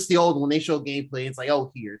has just the old one. They show gameplay. It's like,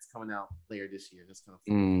 oh, here, it's coming out later this year. That's kind of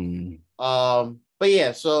fun. But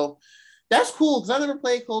yeah, so that's cool because I never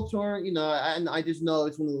played KOTOR, you know, and I just know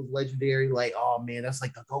it's one of those legendary, like, oh man, that's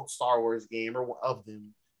like the GOAT Star Wars game or of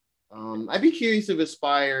them. I'd be curious if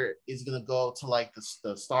Aspire is gonna go to like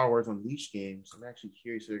the Star Wars Unleashed games. I'm actually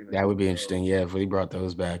curious if they're gonna. That would be interesting. Yeah, if we brought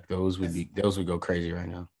those back, those would go crazy right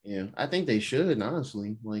now. Yeah, I think they should,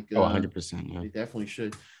 honestly. Like, 100%. Yeah, they definitely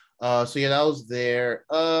should. So yeah, that was there.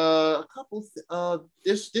 A couple.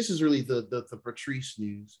 This is really the Patrice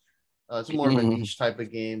news. It's more of a niche type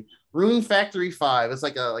of game. Rune Factory 5. It's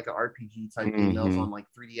like a RPG type game that was on like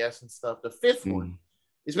 3DS and stuff. The fifth one.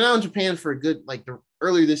 It's been out in Japan for a good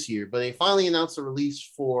earlier this year, but they finally announced a release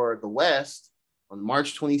for the West on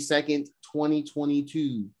March 22nd,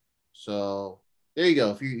 2022. So there you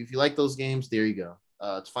go. If you like those games, there you go.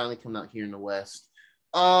 It's finally coming out here in the West.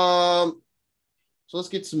 So let's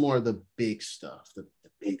get some more of the big stuff. The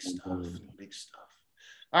big stuff.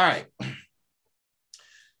 All right.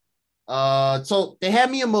 So they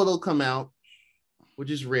had Miyamoto come out,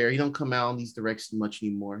 which is rare. He don't come out on these directs much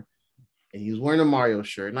anymore. And he was wearing a Mario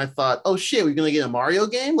shirt. And I thought, oh shit, we're gonna get a Mario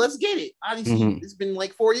game? Let's get it. Odyssey. It's been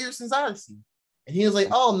like 4 years since Odyssey. And he was like,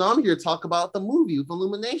 oh no, I'm here to talk about the movie with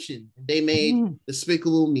Illumination. And they made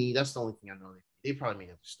Despicable Me. That's the only thing I know. They probably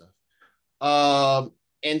made other stuff.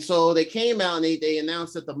 And so they came out and they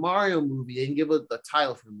announced that the Mario movie, they didn't give the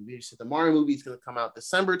title for the movie. They said the Mario movie is going to come out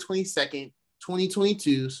December 22nd,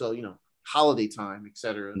 2022. So, you know, holiday time,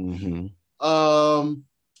 etc.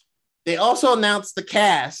 They also announced the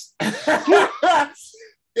cast. They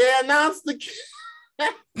announced the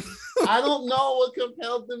cast. I don't know what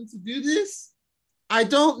compelled them to do this. I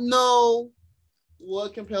don't know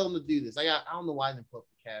what compelled them to do this. I don't know why they put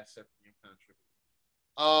the cast separately. I'm kind of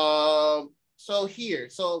tripping.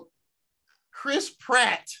 So Chris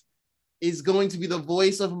Pratt is going to be the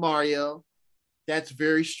voice of Mario. That's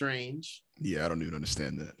very strange. Yeah, I don't even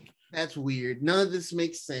understand that. That's weird. None of this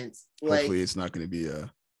makes sense. Hopefully, it's not going to be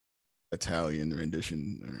a Italian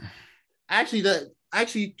rendition. Actually, that's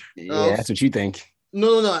what you think.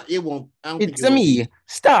 No, it won't. I don't it's me,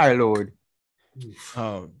 Star-Lord.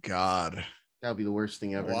 Oh God, that would be the worst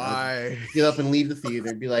thing ever. Why? Get up and leave the theater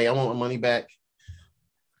and be like, I want my money back,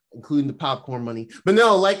 including the popcorn money. But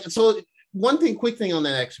no, so quick thing on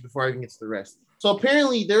that actually before I even get to the rest. So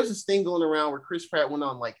apparently there's this thing going around where Chris Pratt went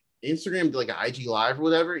on like Instagram, did like an IG live or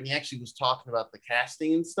whatever, and he actually was talking about the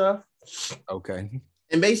casting and stuff. Okay.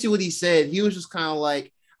 And basically what he said, he was just kind of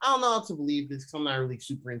like, I don't know how to believe this because I'm not really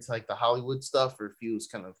super into like the Hollywood stuff or if he was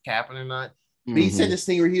kind of capping or not. But he said this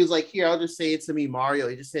thing where he was like, here, I'll just say it to me, Mario.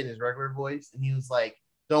 He just said in his regular voice. And he was like,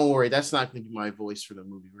 don't worry, that's not going to be my voice for the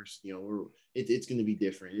movie. It's going to be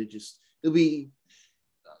different. It'll be,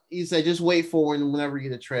 he said, just wait for whenever you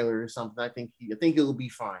get a trailer or something. I think it'll be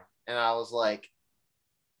fine. And I was like,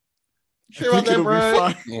 sure about that,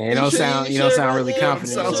 bro? Yeah, you don't sound really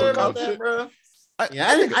confident. About that, bro? I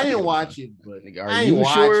didn't watch it, but nigga, are you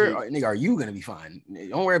sure? Nigga, are you gonna be fine?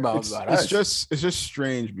 Don't worry about us. It's just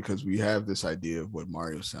strange because we have this idea of what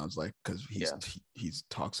Mario sounds like because he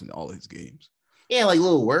talks in all his games. Yeah, like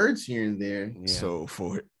little words here and there. Yeah. So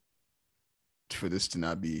for this to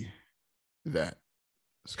not be that,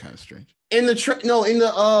 it's kind of strange. In the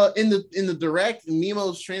direct,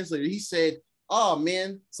 Nemo's translator, he said, "Oh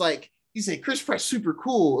man, it's like." He said, Chris Pratt's super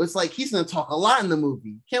cool. It's like he's gonna talk a lot in the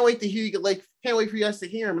movie. Can't wait to hear you. Can't wait for you guys to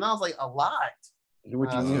hear him. And I was like, a lot.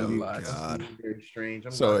 What you mean, a lot? God. Very strange.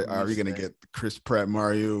 So, are we gonna get Chris Pratt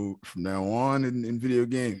Mario from now on in video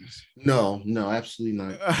games? No, absolutely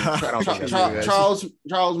not. Charles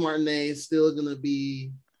Martinet is still gonna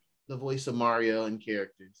be the voice of Mario and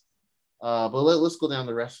characters. But let's go down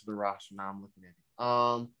the rest of the roster. Now I'm looking at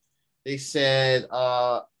it. They said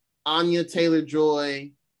Anya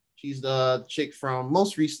Taylor-Joy. She's the chick from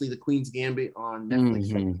most recently The Queen's Gambit on Netflix,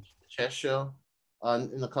 the chess show,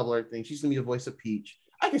 and a couple other things. She's gonna be the voice of Peach.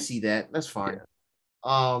 I can see that. That's fine.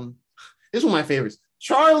 Yeah. This is one of my favorites.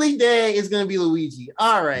 Charlie Day is gonna be Luigi.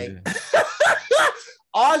 All right. Yeah.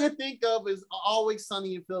 All I can think of is Always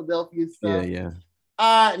Sunny in Philadelphia stuff. Yeah.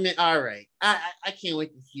 Man, all right. I can't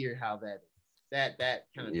wait to hear how that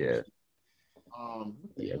kind of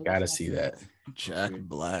gotta see that. Jack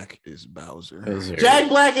Black is Bowser. Jack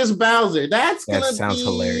Black is Bowser. That sounds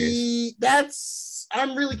hilarious.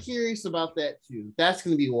 I'm really curious about that too. That's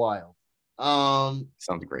gonna be wild.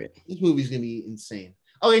 Sounds great. This movie's gonna be insane.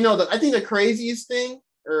 Okay, no, I think the craziest thing,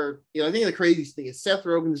 is Seth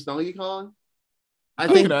Rogen's Donkey Kong. I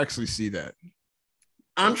can actually see that.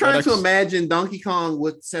 I'm trying to imagine Donkey Kong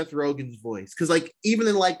with Seth Rogen's voice, because like even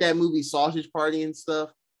in like that movie Sausage Party and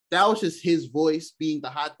stuff, that was just his voice being the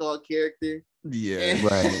hot dog character. Yeah,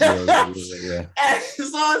 right. Yeah. So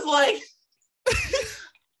it's like,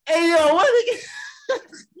 hey yo,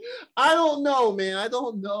 I don't know, man. I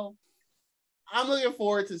don't know. I'm looking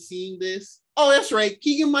forward to seeing this. Oh, that's right.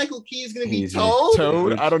 Keegan-Michael Key is going to be Toad.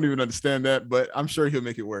 Toad. I don't even understand that, but I'm sure he'll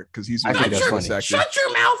make it work because he's a voice actor. Shut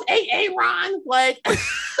your mouth, Ron. Like,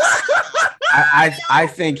 I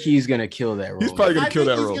think he's going to kill that role. He's probably going to kill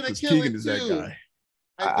that role because Keegan is that guy.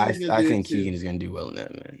 I think Keegan is going to do well in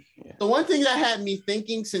that, man. Yeah. The one thing that had me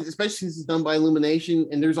thinking, especially since it's done by Illumination,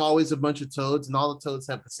 and there's always a bunch of Toads, and all the Toads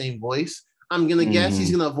have the same voice, I'm going to guess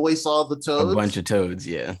he's going to voice all the Toads. A bunch of Toads,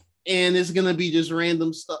 yeah. And it's gonna be just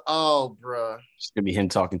random stuff. Oh, bro, it's gonna be him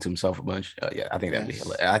talking to himself a bunch. Yeah, I think that'd be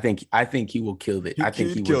hilarious. I think he will kill it. I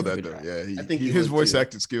think he killed that though. Yeah, I think his voice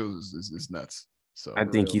acting skills is nuts. So I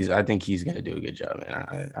think he's gonna do a good job,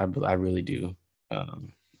 man. I really do.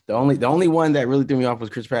 The only one that really threw me off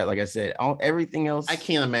was Chris Pratt. Like I said, everything else I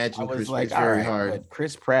can't imagine. Chris Pratt's very hard. But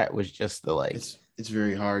Chris Pratt was just the like. It's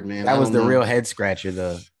very hard, man. That was the real head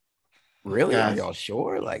scratcher. Really, are y'all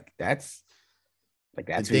sure? Like that's. Like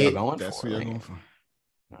that's what you're going for.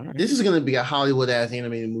 Right. This is gonna be a Hollywood ass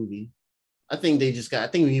animated movie. I think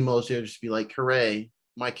Nemo should just be like, hooray,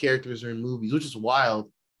 my characters are in movies, which is wild.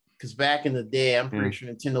 Because back in the day, I'm pretty sure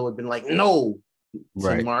Nintendo would have been like, no,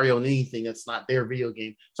 Mario and anything that's not their video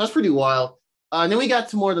game. So that's pretty wild. And then we got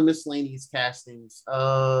to more of the miscellaneous castings.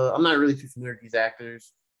 I'm not really too familiar with these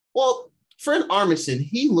actors. Well, Fred Armisen,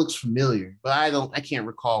 he looks familiar, but I can't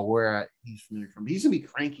recall where he's familiar from. He's gonna be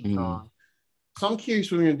Cranky Kong. So I'm curious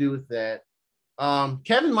what we're going to do with that.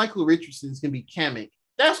 Kevin Michael Richardson is going to be Kamek.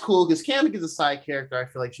 That's cool because Kamek is a side character I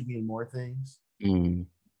feel like should be in more things.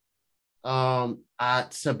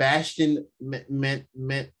 Sebastian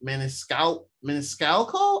Maniscalco?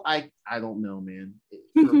 I don't know, man.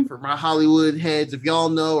 For my Hollywood heads, if y'all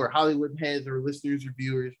know, or Hollywood heads or listeners or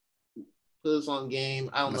viewers, put us on game.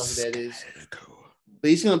 I don't know who that is. But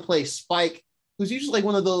he's going to play Spike, who's usually like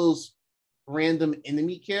one of those random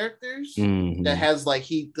enemy characters that has like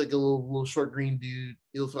a little short green dude.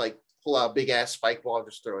 He'll like pull out a big ass spike ball,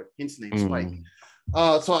 just throw it. Hence the name Spike.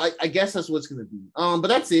 So I guess that's what it's gonna be. But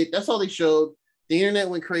that's it. That's all they showed. The internet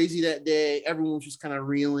went crazy that day. Everyone was just kind of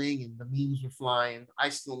reeling, and the memes were flying. I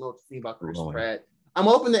still know what to think about Chris Pratt. I'm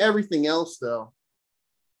open to everything else though.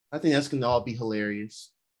 I think that's gonna all be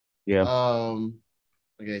hilarious. Yeah.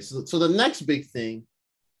 Okay. So the next big thing.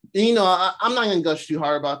 I'm not gonna gush too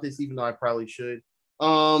hard about this, even though I probably should.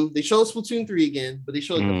 They showed Splatoon 3 again, but they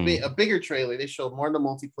showed a bigger trailer. They showed more of the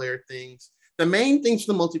multiplayer things. The main things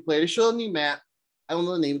for the multiplayer, they showed a new map. I don't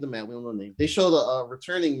know the name of the map. We don't know the name. They showed a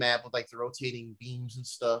returning map with like the rotating beams and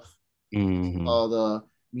stuff. The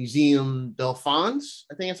Museum Delphins,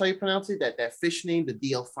 I think that's how you pronounce it. That fish name, the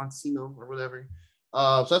D'Alfonsino or whatever.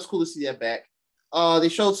 So that's cool to see that back. They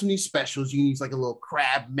showed some new specials. You can use like a little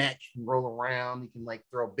crab mech and roll around. You can like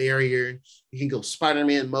throw a barrier. You can go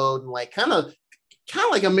Spider-Man mode and like kind of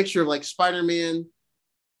like a mixture of like Spider-Man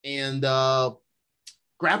and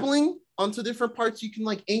grappling onto different parts you can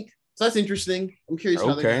like ink. So that's interesting. I'm curious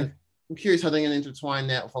how they're gonna intertwine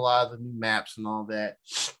that with a lot of the new maps and all that.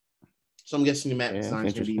 So I'm guessing the map design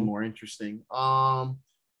is gonna be more interesting.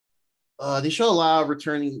 They show a lot of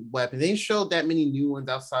returning weapons. They didn't show that many new ones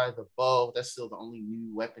outside of the bow. That's still the only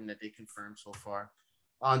new weapon that they confirmed so far.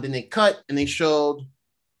 Then they cut and they showed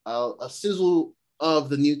a sizzle of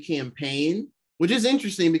the new campaign, which is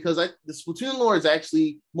interesting because the Splatoon lore is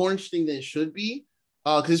actually more interesting than it should be.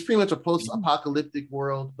 Because it's pretty much a post-apocalyptic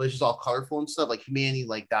world, but it's just all colorful and stuff. Like humanity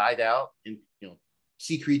like died out, and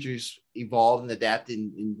sea creatures evolved and adapted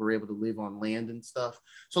and were able to live on land and stuff.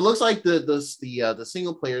 So it looks like the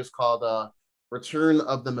single player is called Return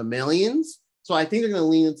of the Mammalians. So I think they're going to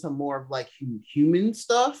lean into more of like human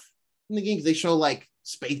stuff in the game because they show like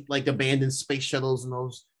space, like abandoned space shuttles and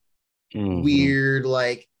those weird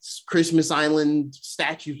like Christmas Island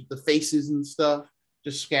statues with the faces and stuff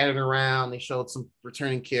just scattered around. They showed some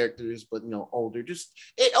returning characters, but older.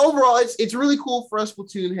 Overall, it's really cool for us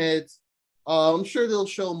Splatoon heads. I'm sure they'll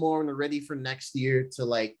show more when they're ready for next year to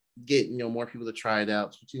like get more people to try it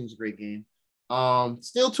out. Splatoon's a great game.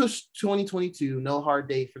 Still to 2022. No hard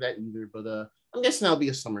date for that either, but I'm guessing that'll be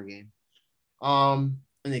a summer game. And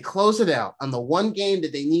they close it out on the one game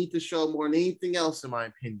that they need to show more than anything else, in my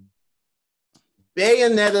opinion.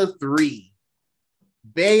 Bayonetta 3.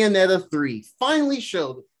 Bayonetta 3 finally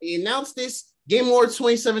showed. They announced this. Game Awards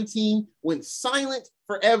 2017 went silent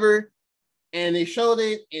forever, and they showed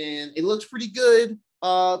it, and it looks pretty good.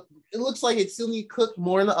 It looks like it still needs cooked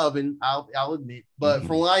more in the oven, I'll admit. But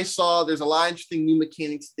from what I saw, there's a lot of interesting new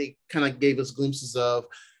mechanics they kind of gave us glimpses of.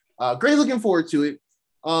 Great looking forward to it.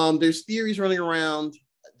 There's theories running around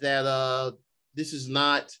that this is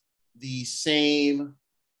not the same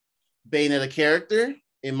Bayonetta character.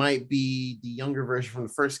 It might be the younger version from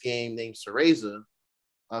the first game named Cereza,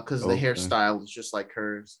 because the hairstyle is just like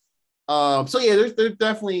hers. So yeah, there's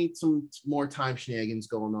definitely some more time shenanigans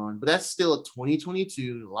going on, but that's still a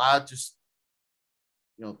 2022. A lot of just,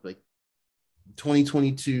 like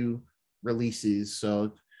 2022 releases.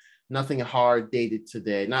 So nothing hard dated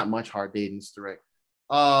today. Not much hard dated in this direct.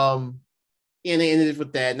 And they ended it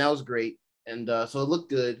with that, and that was great. And so it looked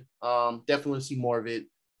good. Definitely want to see more of it.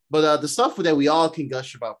 But the stuff that we all can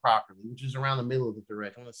gush about properly, which is around the middle of the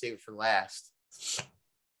direct, I'm gonna save it for last.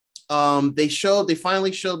 They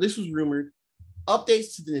finally showed, this was rumored,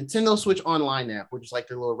 updates to the Nintendo Switch Online app, which is like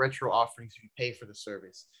their little retro offerings if you pay for the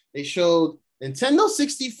service. They showed Nintendo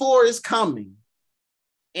 64 is coming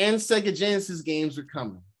and Sega Genesis games are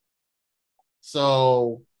coming.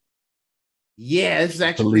 So yeah, this is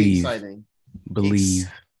actually pretty exciting.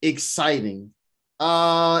 Exciting.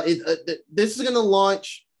 This is gonna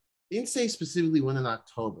launch. They didn't say specifically when in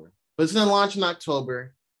October, but it's gonna launch in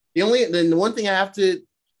October. The one thing I have to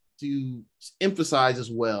emphasize as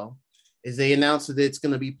well is they announced that it's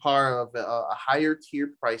going to be part of a higher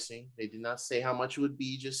tier pricing. They did not say how much it would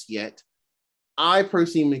be just yet. I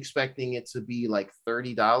personally am expecting it to be like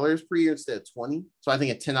 $30 per year instead of $20. So I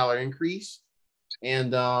think a $10 increase.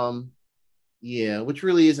 And yeah, which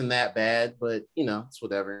really isn't that bad, but it's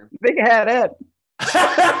whatever. They can have that.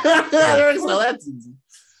 So that's easy.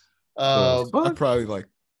 I'd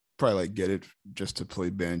probably get it just to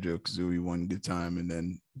play Banjo-Kazooie one good time and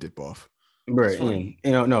then dip off. Right.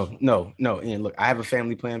 No. And look, I have a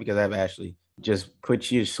family plan because I have Ashley. Just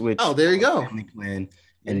put your Switch. Oh, there you go. Family plan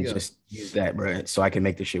and just use that, bro. So I can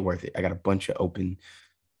make this shit worth it. I got a bunch of open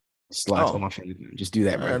slots on my family plan. Just do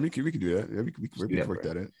that, bro. We can do that. Yeah, we can work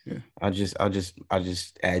that in. Yeah. I'll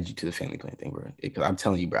just add you to the family plan thing, bro. Because I'm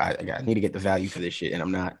telling you, bro, I need to get the value for this shit, and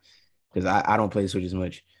I'm not, because I don't play the Switch as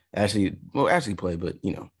much. Ashley play, but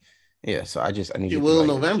yeah. So I need. It will in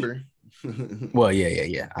November. Well,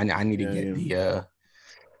 yeah. I need to get the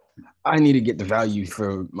I need to get the value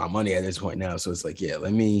for my money at this point now. So it's like, yeah,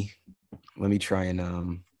 let me try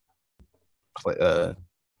and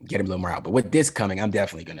get a little more out. But with this coming, I'm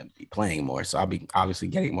definitely gonna be playing more. So I'll be obviously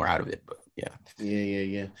getting more out of it. But yeah.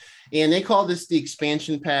 And they call this the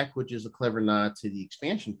expansion pack, which is a clever nod to the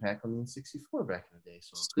expansion pack on the N64 back in the day.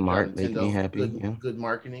 So smart, make me happy. Good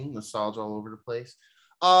marketing, nostalgia all over the place.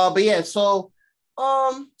 But yeah, so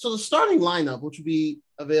the starting lineup, which will be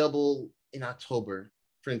available in October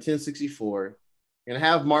for Nintendo 64, you're gonna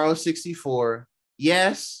have Mario 64.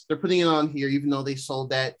 Yes, they're putting it on here, even though they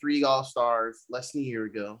sold that 3 All-Stars less than a year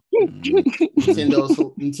ago. Nintendo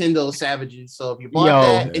savages. So if you bought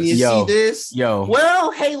that and you see this,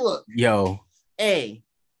 well, hey, look. Hey,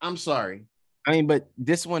 I'm sorry. I mean, but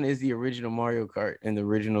this one is the original Mario Kart and the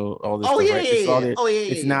original all this stuff.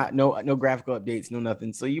 It's not no graphical updates, no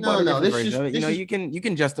nothing. So you bought a different version of it. You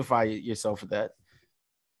can justify yourself with that.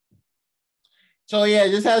 So yeah,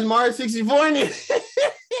 this has Mario 64 in it.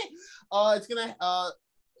 It's gonna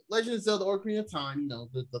Legend of Zelda: Ocarina of Time,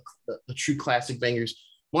 the true classic bangers.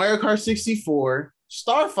 Mario Kart 64,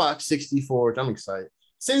 Star Fox 64, which I'm excited.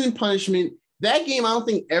 Sin and Punishment. That game I don't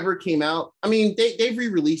think ever came out. I mean, they've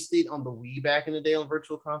re-released it on the Wii back in the day on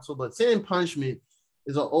Virtual Console, but Sin and Punishment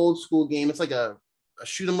is an old school game. It's like a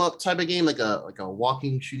shoot 'em up type of game, like a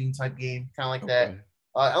walking shooting type game, kind of like that.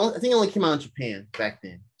 I think it only came out in Japan back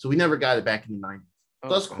then, so we never got it back in the 90s. So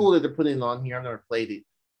that's cool that they're putting it on here. I've never played it.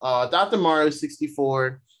 Dr. Mario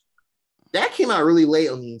 64. That came out really late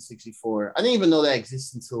on the N64. I didn't even know that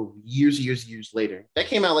existed until years later. That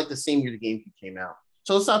came out like the same year the GameCube came out.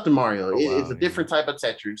 So it's Dr. Mario. It's a different type of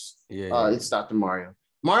Tetris. It's Dr. Mario.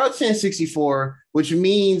 Mario 10 64, which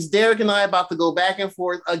means Derek and I are about to go back and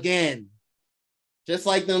forth again. Just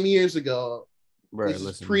like them years ago. Bro, this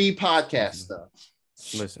is pre-podcast stuff.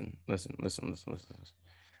 Listen.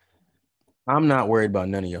 I'm not worried about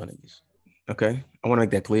none of y'all niggas. Okay? I want to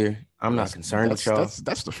make that clear. I'm not concerned with y'all.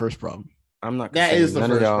 That's the first problem. I'm not. That is the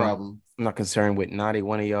first problem. I'm not concerned with not a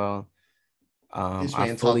one of y'all.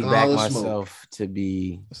 I fully back myself to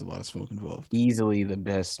be. There's a lot of smoke involved. Easily the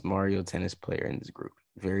best Mario Tennis player in this group.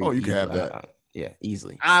 Very. You can have that. Yeah,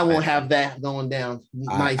 easily. I won't have that going down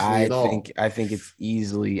nicely at all. I think it's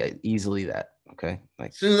easily that. Okay,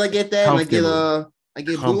 like as soon as I get that, and I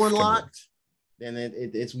get Blue unlocked, then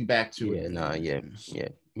it's we back to it. Yeah.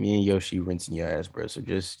 Me and Yoshi rinsing your ass, bro. So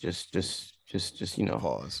just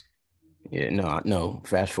pause. Yeah, no.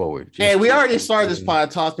 Fast forward. We already started this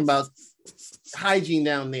pod talking about hygiene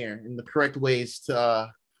down there and the correct ways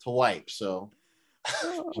to wipe. So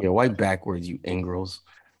wipe backwards, you ingrals.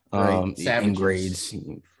 Right. Ingrades,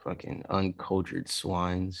 you fucking uncultured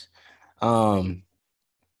swines.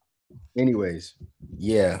 Anyways,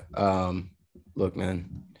 yeah. Look,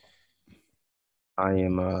 man, I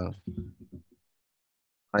am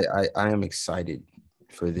I am excited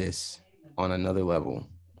for this on another level.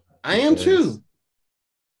 I am too.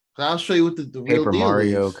 I'll show you what the real Paper deal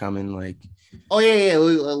Mario is. coming like. Oh yeah.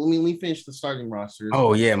 Let me finish the starting roster.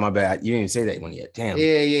 Oh yeah, my bad. You didn't even say that one yet. Damn.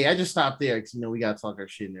 Yeah. I just stopped there because we gotta talk our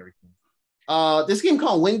shit and everything. This game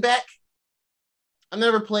called Wingback. I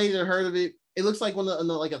never played or heard of it. It looks like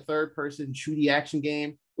like a third-person shooty action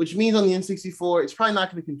game, which means on the N64 it's probably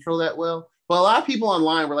not going to control that well. But a lot of people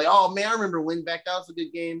online were like, "Oh man, I remember Wingback. That was a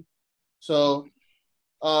good game." So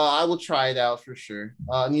I will try it out for sure.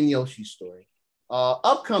 Nin Yoshi's Story.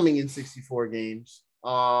 Upcoming N64 games.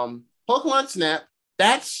 Pokemon Snap.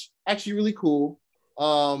 That's actually really cool.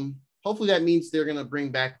 Hopefully that means they're gonna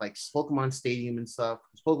bring back like Pokemon Stadium and stuff.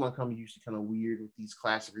 Because Pokemon come usually kind of weird with these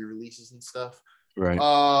classic re-releases and stuff. Right.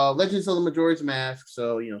 Legends of the Majora's Mask.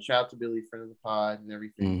 So shout out to Billy, friend of the pod, and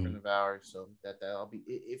everything, friend of ours. So that'll be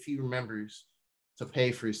if he remembers to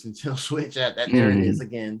pay for his Nintendo Switch. There it is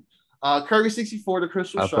again. Kirby 64, the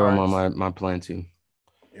Crystal Shards. I'll throw him on my plan too.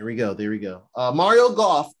 There we go. Mario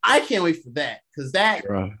Golf. I can't wait for that because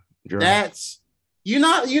that's you're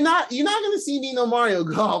not gonna see me no Mario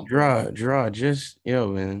Golf. Draw. Just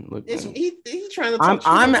man. Look, he's trying to.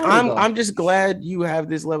 I'm just glad you have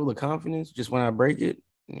this level of confidence. Just when I break it,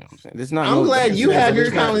 you know what I'm saying. This not. I'm glad you have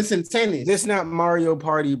your confidence in tennis. This not Mario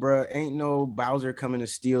Party, bro. Ain't no Bowser coming to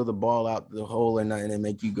steal the ball out the hole or nothing and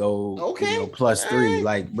make you go +3. Right.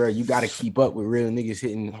 Like, bro, you got to keep up with real niggas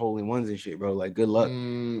hitting hole in ones and shit, bro. Like, good luck.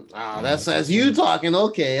 That's you talking.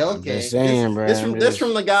 Okay. I'm just saying, bro. This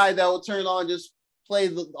from the guy that will turn on just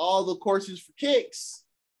play all the courses for kicks.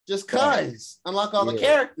 Just cause unlock all the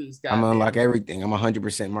characters. I'm gonna unlock everything. I'm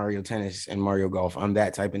 100% Mario Tennis and Mario Golf. I'm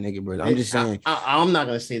that type of nigga, bro. I'm just saying. I'm not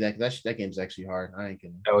gonna say that because that game's actually hard. I ain't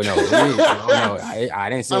gonna. Oh no, I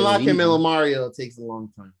didn't say unlocking Middle Mario takes a long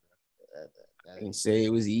time. I didn't say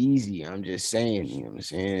it was easy. I'm just saying. You know what I'm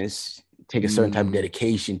saying? It's take a certain type of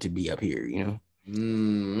dedication to be up here. You know.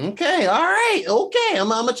 Okay. All right. Okay. I'm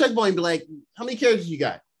gonna check point and be like, how many characters you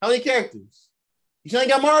got? How many characters? You still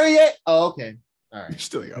ain't got Mario yet? Oh, okay. All right. You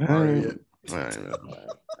still ain't got Mario yet. All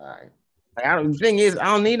right. The thing is, I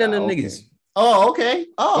don't need them niggas. Oh, okay.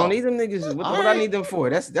 I don't need them niggas. What I need them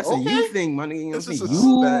for? That's a you thing, my nigga. You know what I'm saying?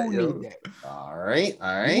 You need that. All right.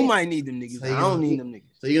 You might need them niggas. So I don't need them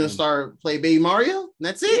niggas. So you're gonna start play Baby Mario? And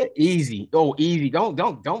that's it? Yeah, easy. Oh, easy. Don't,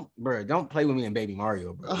 bro. Don't play with me and Baby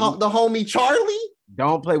Mario, bro. The homie Charlie?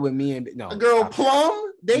 Don't play with me and a girl Plum.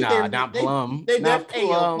 Not Plum.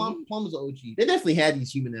 Plum is OG. They definitely had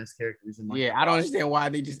these human ass characters in I don't understand why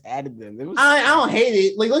they just added them. I don't hate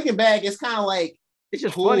it. Like looking back, it's kind of like it's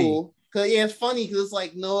just cool. Funny. Cause it's funny because it's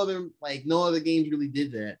like no other games really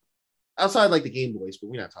did that outside like the Game Boys, but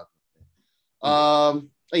we're not talking about that.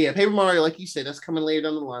 But Paper Mario, like you said, that's coming later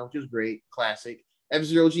down the line, which is great, classic.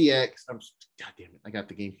 F-Zero GX. God damn it, I got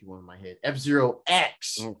the GameCube one in my head. F-Zero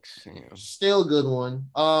X, still a good one.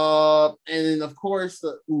 And then of course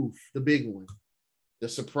the big one, the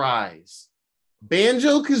surprise,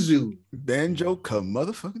 Banjo-Kazooie.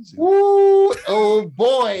 Motherfucking Zoo. Ooh, oh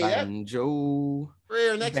boy, Banjo.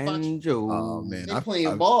 Rare next Banjo. Oh man, they're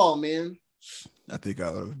playing ball, man. I think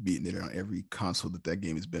I would have beaten it on every console that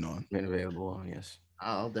game has been on. Been available, yes.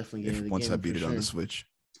 I'll definitely get it once I beat it on the Switch.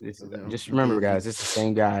 Just remember, guys, it's the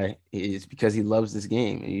same guy. It's because he loves this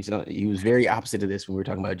game. And he was very opposite of this when we were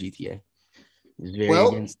talking about GTA. He was very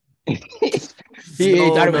against. Very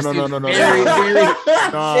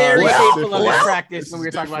capable of practice when we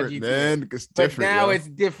were talking about GTA. Man, it's different. But now it's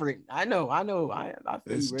different. I know.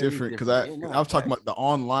 It's different because I was talking about the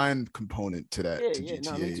online component to that to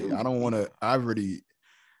GTA. I don't want to.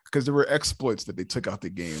 Because there were exploits that they took out the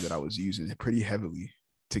game that I was using pretty heavily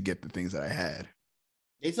to get the things that I had.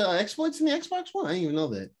 It's exploits in the Xbox One. I didn't even know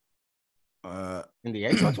that. In the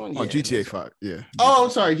Xbox One, on GTA 5, yeah. Oh,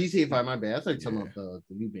 I'm sorry, GTA 5. My bad. I thought you were talking about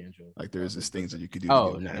the new Banjo. Like there's these things that you could do.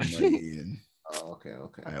 Oh no. Oh, okay.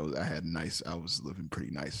 I was living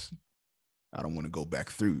pretty nice. I don't want to go back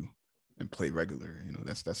through and play regular. You know,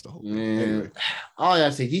 that's the whole thing. Anyway. All I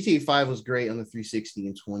gotta say, GTA 5 was great on the 360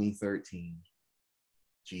 in 2013.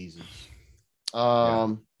 Jesus.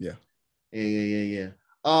 Yeah.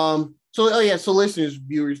 So listeners,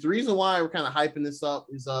 viewers, the reason why we're kind of hyping this up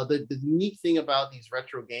is the unique thing about these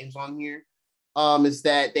retro games on here is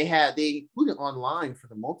that they put it online for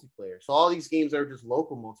the multiplayer. So all these games that are just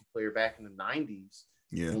local multiplayer back in the 90s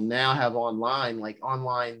will now have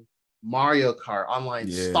online Mario Kart, online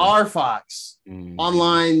Star Fox,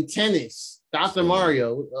 online tennis, Dr.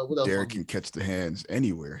 Mario. What else? Derek can catch the hands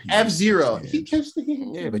anywhere. F-Zero. He catch the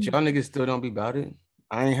hands. Yeah, but y'all niggas still don't be about it.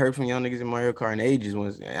 I ain't heard from y'all niggas in Mario Kart in ages.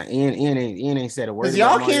 Ian ain't said a word. Because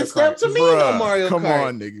y'all can't step to me on Mario Kart. Come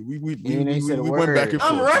on, nigga. We went back and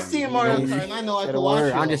forth. I'm rusty in Mario Kart, and I know I can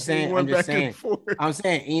watch. I'm just saying.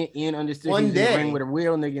 Ian understood one day ring with a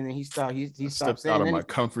real nigga, and he stopped. He stopped out of my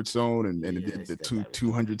comfort zone and did the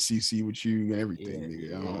 200cc with you and everything,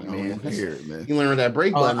 nigga. I don't hear it, man. You learn where that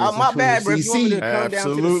brake button is. My bad, bro. If you want me to come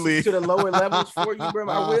down to the lower levels for you, bro,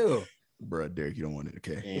 I will. Bro, Derek, you don't want it,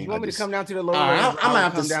 okay? If you want me to come down to the lower levels, I'm gonna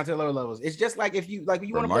have to come down to the lower levels. It's just like if you want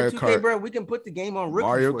to play 2K, bro, we can put the game on rookie.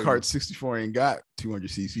 Mario Kart 64 ain't got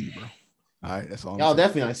 200cc, bro. All right, that's all. Y'all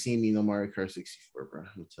definitely not seeing me no Mario Kart 64, bro.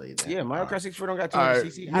 I'll tell you that. Yeah, Mario Kart 64 don't got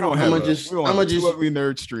 200cc. I'm gonna just ugly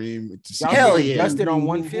nerd stream. Hell yeah, dusted on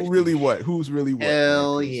 150. Who's really what?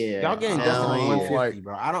 Hell yeah, y'all getting dusted on 150,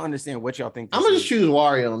 bro. I don't understand what y'all think. I'm gonna just choose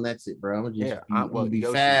Wario and that's it, bro. I'm gonna just be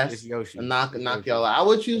fast and knock y'all out. I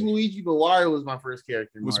would choose Luigi, but Wario was my first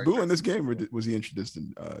character. Was Boo in this game, or was he introduced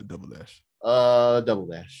in Double Dash? Double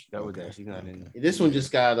Dash. He's not in there. This one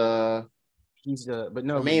just got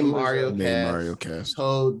main Mario cast.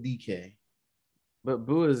 Toad DK. But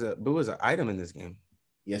Boo is an item in this game.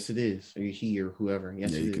 Yes, it is. Or he or whoever.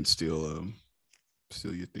 Yes, you can steal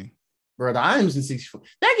your thing. Bro, the items in 64.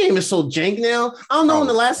 That game is so jank now. I don't know when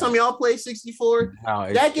the last time y'all played 64.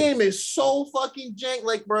 That game is so fucking jank.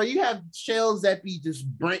 Like, bro, you have shells that be just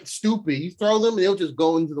stupid. You throw them and they'll just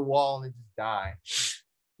go into the wall and just die.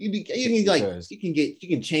 You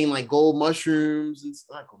can chain like gold mushrooms and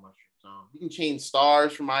not gold mushrooms. You can chain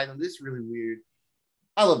stars from items. This is really weird.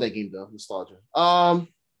 I love that game though. Nostalgia.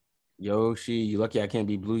 Yoshi, you lucky I can't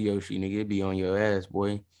be Blue Yoshi, nigga. It'd be on your ass,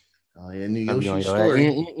 boy. Oh yeah, New Yoshi story.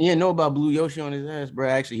 He didn't know about Blue Yoshi on his ass, bro.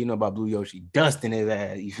 Actually, he know about Blue Yoshi dusting his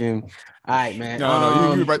ass. You feel me? All right, man.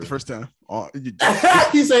 No, you were right the first time.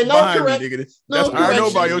 He said no correction. I know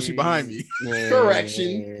about Yoshi behind me.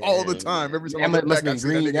 Correction all the time. Every time that must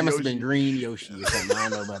have been Green Yoshi or something. I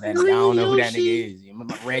don't know about that. I don't know who that nigga is.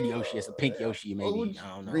 Red Yoshi, it's a pink Yoshi, maybe. I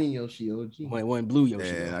don't know. Green Yoshi, OG. One blue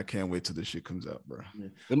Yoshi. Man, I can't wait till this shit comes out, bro.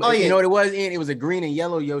 You know what it was? It was a green and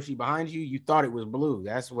yellow Yoshi behind you. You thought it was blue.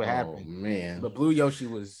 That's what happened. Man, but blue Yoshi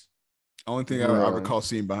was. Only thing I recall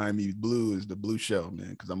seeing behind me blue is the blue shell,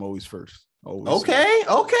 man, because I'm always first. Okay,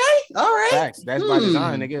 all right. Facts. That's by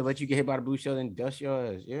design, nigga. Let you get hit by the blue shell and dust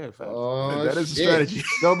your ass. Yeah, facts. That is the strategy.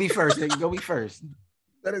 Go be first, nigga. Go be first.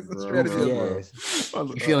 That is the strategy. Yes.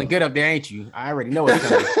 You feeling good up there, ain't you? I already know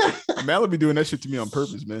it's Mal be doing that shit to me on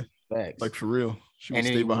purpose, man. Facts. Like for real. She would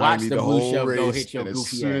stay behind me the whole race. Go hit your and as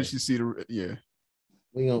soon as she see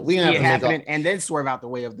we gonna have to and then swerve out the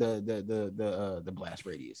way of the blast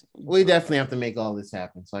radius. We definitely have to make all this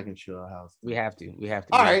happen so I can show how. We have to.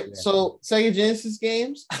 All right. So Sega Genesis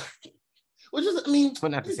games, which is,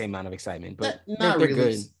 but not the same amount of excitement. But not they're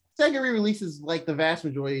really. Good. Sega re-releases like the vast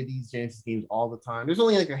majority of these Genesis games all the time. There's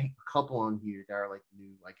only like a couple on here that are like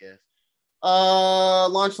new, I guess.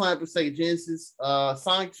 Launch lineup with Sega Genesis,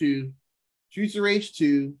 Sonic 2, Streets of Rage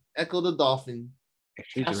 2, Echo the Dolphin,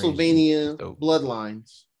 Castlevania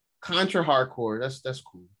Bloodlines, Contra Hardcore. That's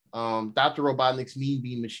cool. Dr. Robotnik's Mean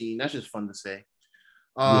Bean Machine. That's just fun to say.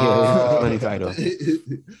 Funny title.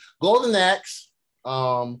 Golden Axe,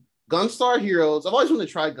 Gunstar Heroes. I've always wanted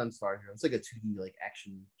to try Gunstar Heroes. It's like a 2D like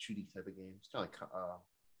action shooting type of game. It's kind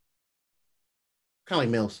of like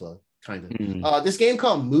Metal Slug, kind of. Mm. This game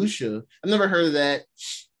called Musha. I've never heard of that.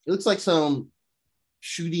 It looks like some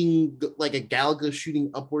shooting, like a Galaga shooting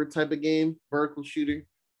upward type of game, vertical shooter.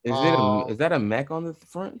 Is that a mech on the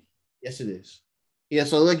front? Yes, it is. Yeah,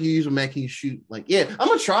 so like you use a mech and you shoot. Like, yeah, I'm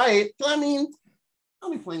gonna try it. I mean, I'll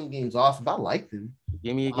be playing games off if I like them.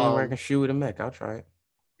 Give me a game where I can shoot with a mech. I'll try it.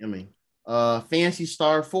 I mean, Fantasy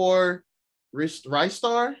Star 4, Rise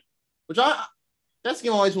Star, which that's the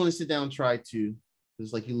game I always want to sit down and try too.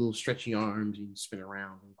 There's like your little stretchy arms, you can spin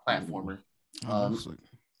around and platformer.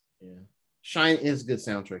 Yeah. Shine is a good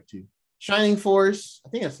soundtrack too. Shining Force, I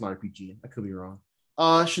think that's an RPG. I could be wrong.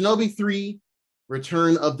 Shinobi 3,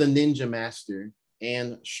 Return of the Ninja Master,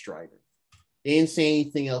 and Strider. They didn't say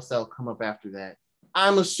anything else that'll come up after that.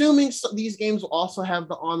 I'm assuming these games will also have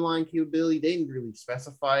the online capability. They didn't really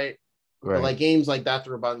specify it. Right. But like games like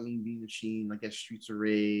Dr. Robotnik Mean Bean Machine, like that Streets of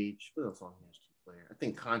Rage. What else on here is 2-player? I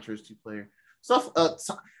think Contra is 2-player. Stuff.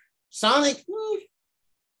 Sonic.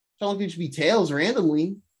 Sonic could be Tails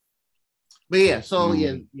randomly. But yeah, so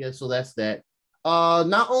so that's that.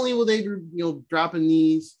 Not only will they dropping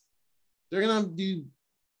these, they're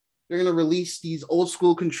gonna release these old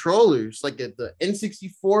school controllers, like the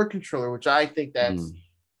N64 controller, which I think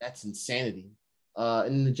that's insanity.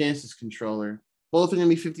 And the Genesis controller. Both are gonna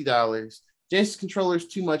be $50. Genesis controller is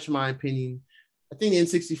too much in my opinion. I think the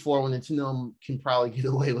N64 one, Nintendo can probably get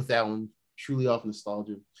away with that one, truly off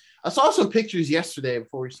nostalgia. I saw some pictures yesterday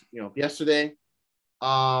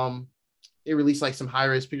they released like some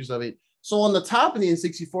high-res pictures of it. So on the top of the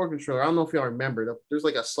N64 controller, I don't know if y'all remember, there's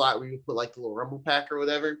like a slot where you put like the little rumble pack or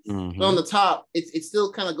whatever. Mm-hmm. But on the top, it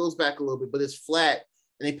still kind of goes back a little bit, but it's flat.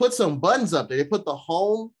 And they put some buttons up there. They put the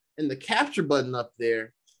home and the capture button up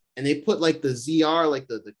there. And they put like the ZR, like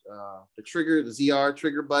the trigger, the ZR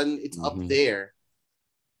trigger button. It's up there.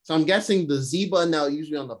 So I'm guessing the Z button now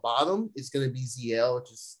usually on the bottom is going to be ZL,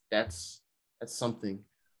 which is that's something.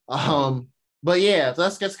 But yeah, so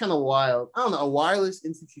that's kind of wild. I don't know, a wireless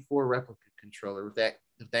N64 replica controller with that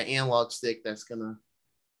analog stick that's gonna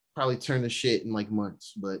probably turn the shit in like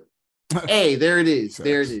months. But hey, there it is.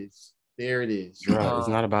 There it is. Bro, it's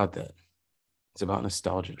not about that. It's about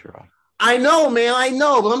nostalgia, Draw. I know, man. I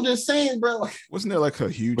know, but I'm just saying, bro. Wasn't there like a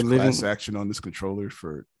huge class action on this controller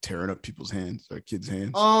for tearing up people's hands, or kids'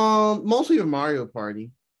 hands? Mostly with Mario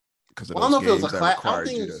Party. Because I don't know if it was a class. I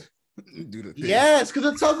think do the thing. Yes,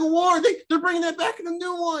 because it's tug of war. They're bringing that back in the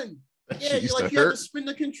new one. Yeah, you have to spin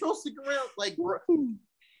the control stick around. Like,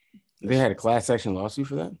 they had a class action lawsuit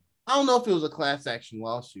for that. I don't know if it was a class action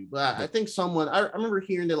lawsuit, but I think someone. I remember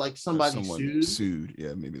hearing that like someone sued.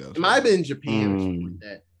 Yeah, maybe that was. It might have been in Japan or something like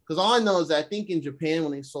that. Because all I know is that I think in Japan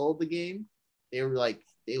when they sold the game, they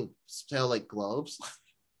would sell like gloves.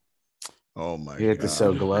 Oh my! You had to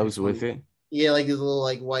sell gloves with it. Yeah, like his little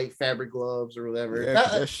like white fabric gloves or whatever. Yeah,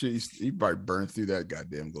 that shit, he probably burned through that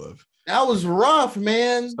goddamn glove. That was rough,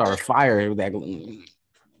 man. Start a fire with that glove.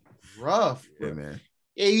 Rough. Yeah, man.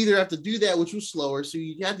 Yeah, you either have to do that, which was slower, so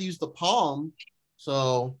you had to use the palm.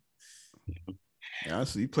 So, yeah,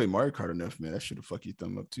 honestly, you play Mario Kart enough, man. That should have fucked your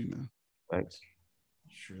thumb up too, man. Thanks.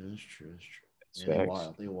 That's true. Yeah,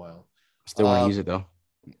 they wild. Still want to use it though.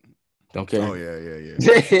 Don't care. Oh yeah.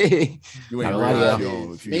 You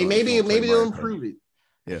ain't maybe they'll improve it.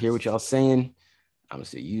 Yeah. Hear what y'all saying? I'm gonna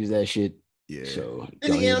say use that shit. Yeah. So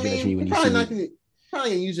probably not gonna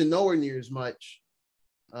use it nowhere near as much.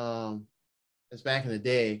 As back in the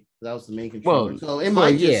day. That was the main controller. So it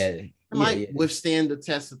might withstand the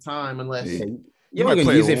test of time unless. Yeah. You're only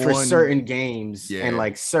gonna use it for certain games and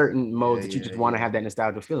like certain modes that you just want to have that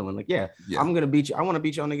nostalgia feeling. When I'm gonna beat you. I want to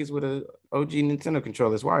beat y'all niggas with a OG Nintendo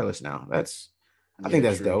controller that's wireless now. I think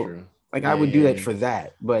that's dope. True. Like I would do that for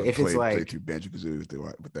that. But if it's like play through Banjo-Kazooie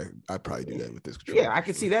with that, I'd probably do that with this controller. Yeah, I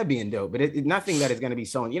could see that being dope. But nothing that is gonna be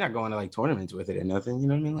so. You're not going to like tournaments with it or nothing. You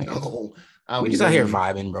know what I mean? Like we just out here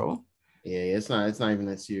vibing, bro. Yeah, it's not even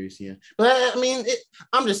that serious, yeah. But I mean,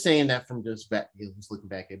 I'm just saying that from just looking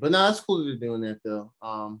back at it. But no, that's cool that they're doing that though.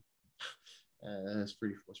 That's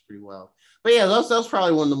pretty wild. But yeah, that's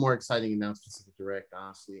probably one of the more exciting announcements of the Direct,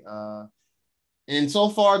 honestly. And so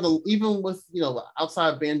far, even with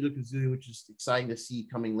outside of Banjo-Kazooie, which is exciting to see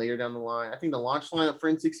coming later down the line, I think the launch lineup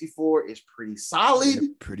for N64 is pretty solid. Yeah,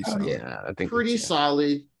 pretty solid. Yeah, I think pretty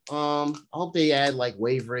solid. I hope they add like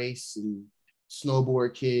Wave Race and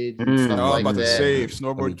Snowboard Kids. And stuff like about that. to say, if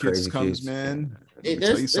Snowboard Kids comes, man, let me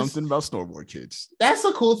tell you something about Snowboard Kids. That's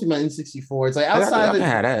the cool thing about N64. It's like outside of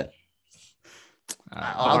that.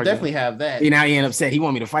 I'll definitely have that. Now he ain't upset. He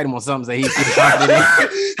want me to fight him on something that he's confident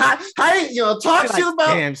in. Talk shit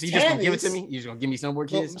about. Damn, so you just gonna give it to me? You just gonna give me Snowboard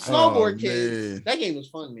Kids? Snowboard Kids. Man. That game was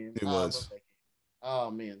fun, man. It was. Oh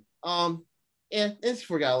man. Yeah,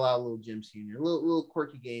 N64 got a lot of little gems here, little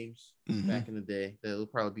quirky games back in the day that will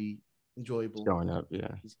probably be enjoyable. Showing up,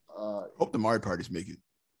 yeah. Hope the Mario Parties make it.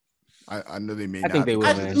 I know they may. I think they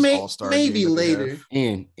will, man. Maybe later.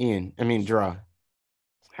 Ian. I mean, Draw.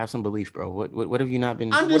 Have some belief, bro. What have you not been?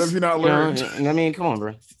 What have you not learned? I mean, come on,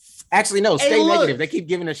 bro. Actually, no. Stay negative. They keep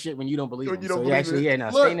giving us shit when you don't believe them. Stay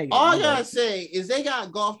negative. All I gotta say is they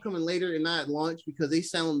got golf coming later and not at launch because they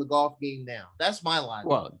selling the golf game now. That's my line.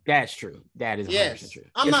 Well, that's true. That is 100% true.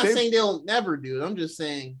 I'm not saying they'll never do it. I'm just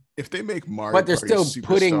saying if they make Mario, but they're still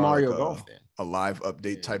putting Mario Golf in a live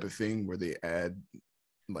update type of thing where they add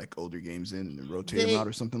like older games in and rotate them out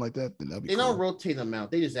or something like that, then that'd be They cool. don't rotate them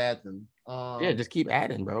out. They just add them. Yeah, just keep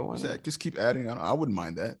adding, bro. Just keep adding. I wouldn't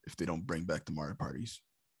mind that if they don't bring back the Mario parties.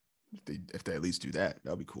 If they at least do that,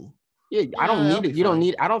 that'd be cool. Yeah, I don't need it. You don't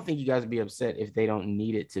need. I don't think you guys would be upset if they don't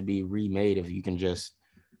need it to be remade. If you can just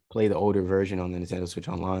play the older version on the Nintendo Switch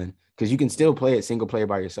Online, because you can still play it single player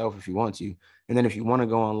by yourself if you want to, and then if you want to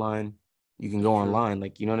go online, you can go online.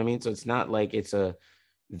 Like, you know what I mean? So it's not like it's a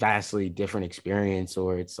vastly different experience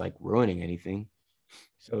or it's like ruining anything.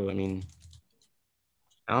 So I mean,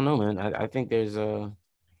 I don't know, man. I think there's a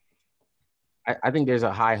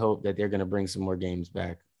high hope that they're gonna bring some more games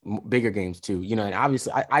back, bigger games too. You know, and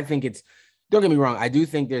obviously, I think it's. Don't get me wrong. I do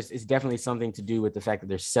think it's definitely something to do with the fact that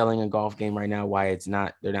they're selling a golf game right now. Why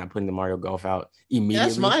they're not putting the Mario Golf out immediately.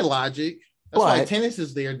 That's my logic. That's why tennis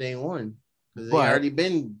is there day one. Because they already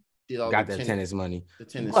got that tennis money. The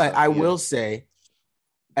tennis but I will say,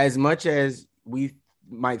 as much as we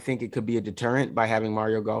might think it could be a deterrent by having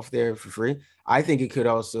Mario Golf there for free, I think it could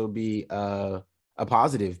also be a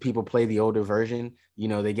positive. People play the older version, you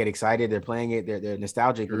know, they get excited, they're playing it, they're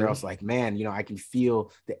nostalgic, but they're also like, man, you know, I can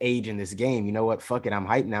feel the age in this game. You know what? Fuck it, I'm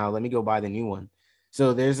hyped now. Let me go buy the new one.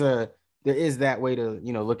 So there is that way to,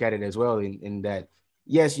 you know, look at it as well. In that,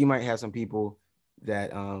 yes, you might have some people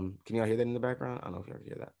that can y'all hear that in the background? I don't know if you ever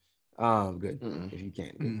hear that. Good. If you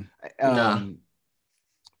can't. Nah.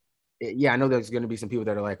 Yeah, I know there's going to be some people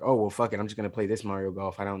that are like, oh, well, fuck it, I'm just going to play this Mario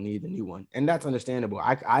Golf. I don't need the new one. And that's understandable.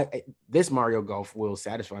 This Mario Golf will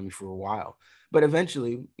satisfy me for a while. But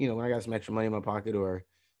eventually, you know, when I got some extra money in my pocket or,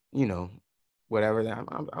 you know, whatever, then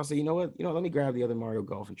I'll say, you know what, let me grab the other Mario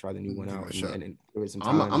Golf and try the new one out. And give it some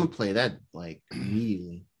time. I'm going to play that, like,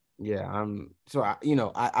 immediately. Yeah,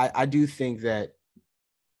 I do think that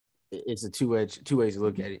it's a two ways to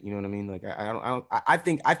look at it. You know what I mean? Like I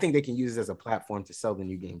think they can use it as a platform to sell the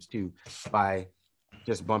new games too by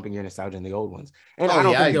just bumping your nostalgia in the old ones. And I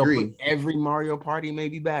don't think they'll put every Mario Party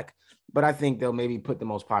maybe back, but I think they'll maybe put the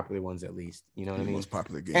most popular ones at least. You know what I mean? Most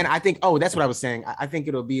popular games. And I think that's what I was saying. I think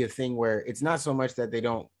it'll be a thing where it's not so much that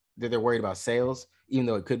they're worried about sales, even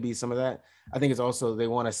though it could be some of that. I think it's also they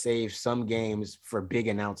want to save some games for big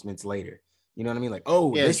announcements later. You know what I mean? Like,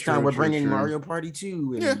 this time we're bringing Mario Party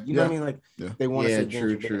 2. And you know what I mean? Like, they want to say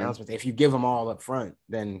games with big announcements. If you give them all up front,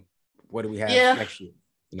 then what do we have next year?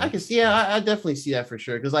 You know? I can see. I definitely see that for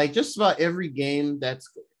sure. Because like just about every game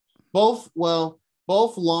that's both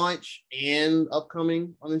launch and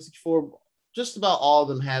upcoming on the 64, just about all of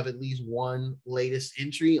them have at least one latest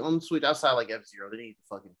entry on the Switch outside like F-Zero. They need to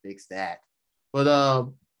fucking fix that. But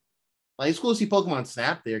like it's cool to see Pokemon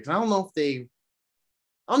Snap there because I don't know if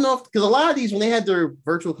because a lot of these when they had their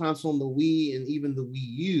virtual console on the Wii and even the Wii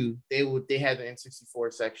U, they had the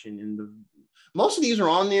N64 section and most of these are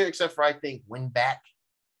on there except for I think Win Back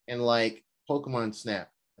and like Pokemon Snap.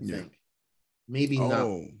 I think maybe not.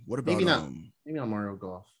 What about maybe not Mario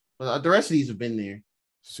Golf, but the rest of these have been there.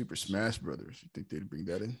 Super Smash Brothers. You think they'd bring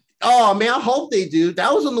that in? Oh man, I hope they do.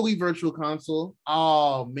 That was on the Wii Virtual Console.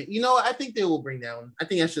 Oh man, you know I think they will bring that one. I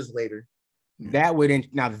think that's just later.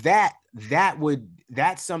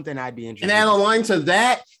 That's something I'd be interested in. And add a line to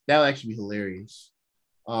that would actually be hilarious.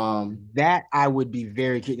 That I would be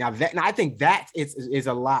very keen. Now I think that is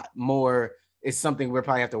a lot more. It's something we'll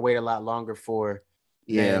probably have to wait a lot longer for.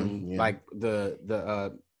 Like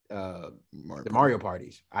the Mario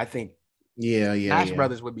parties. I think. Smash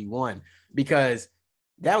Brothers would be one because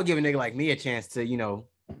that would give a nigga like me a chance to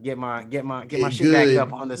get my shit back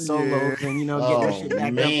up on the solos and get that shit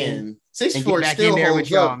back up and 64 still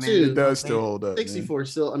holds up too. It does still hold up. 64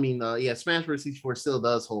 still. I mean, Smash Bros. 64 still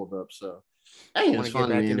does hold up. So that game is fun.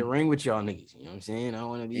 Get back in the ring with y'all niggas. You know what I'm saying? I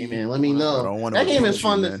want to be. Hey man, let me know. That game is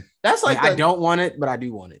fun. That's like I don't want it, but I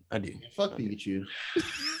do want it. I do. Fuck Pikachu.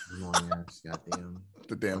 Goddamn.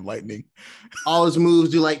 The damn lightning. All his moves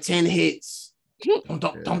do like 10 hits. I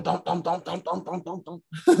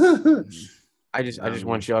just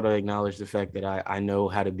want y'all to acknowledge the fact that I know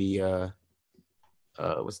how to be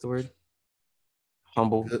what's the word?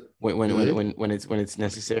 Humble when it's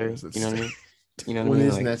necessary. You know what I mean? You know what I mean? When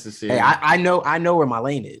it's necessary. Hey, I know where my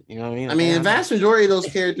lane is. You know what I mean? I mean, the vast majority of those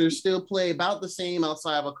characters still play about the same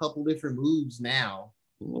outside of a couple different moves now.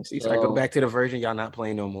 So I go back to the version y'all not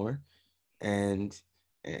playing no more, and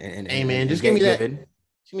hey man, just give me that. Give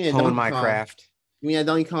me that hone my craft. Give me that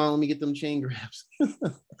Donkey Kong. Let me get them chain grabs.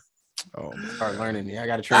 Start learning. Yeah, I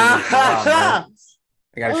got to train against Gerard.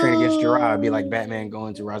 I got to train against Gerard. Be like Batman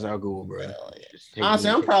going to Ra's al Ghul, bro.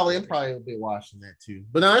 Honestly, I'm probably a bit watching that too.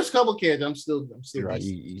 But now there's a couple characters. I'm still.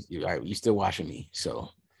 You still watching me, so.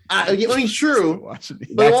 I mean, true, but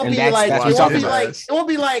it won't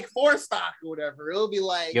be like 4 stock or whatever. It'll be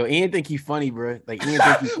like, yo, Ian think he funny, bro. Like Ian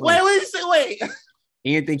think he funny. Wait, what did you say? Wait.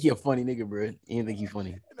 Ian think he a funny nigga, bro. Ian think he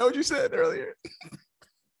funny. I know what you said earlier.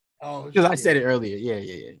 Oh, because I said it earlier.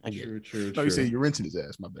 Yeah. I get it. True. No, you said you're rinsing his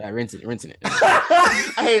ass. My bad. Yeah, rinsing it.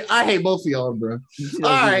 I hate both of y'all, bro. All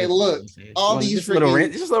right, look, all these just a little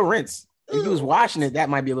rinse. If he was washing it, that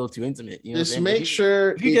might be a little too intimate. You know, just make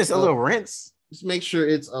sure if you just a little rinse. Just make sure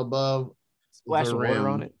it's above. Splash of water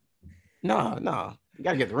on it. No, you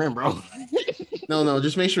gotta get the rim, bro. No,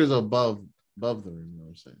 just make sure it's above the rim. You know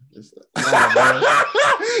what I'm saying? It's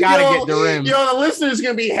gotta get the rim. Yo, the listener's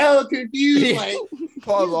gonna be hella confused. Like,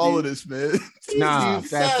 pause all of this, man. Nah,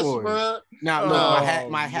 fast forward. Bro. Nah, look,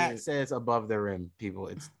 my hat says above the rim. People,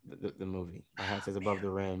 it's the movie. My hat says above the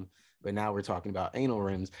rim, but now we're talking about anal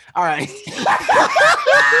rims. All right.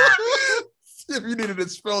 If you needed it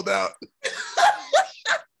spelled out.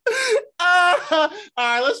 All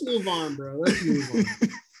right, let's move on, bro. Let's move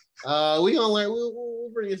on. We gonna learn. We'll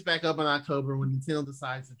bring this back up in October when Nintendo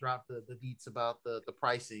decides to drop the beats about the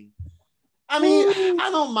pricing. I mean, I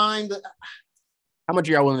don't mind. How much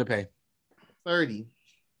are y'all willing to pay? 30.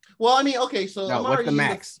 Well, I mean, okay. So no, what's the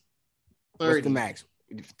max? 30. What's the max?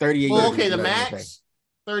 38. Well, okay, the max.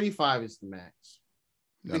 35 is the max.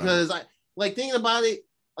 Because I like thinking about it.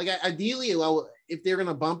 Like ideally, if they're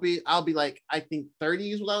gonna bump it, I'll be like, I think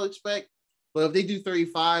 30 is what I would expect. But if they do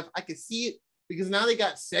 35, I can see it because now they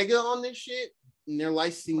got Sega on this shit and they're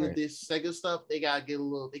licensing this Sega stuff. They gotta give a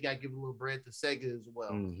little bread to Sega as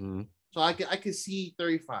well. Mm-hmm. So I could see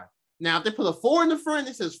 35. Now if they put a 4 in the front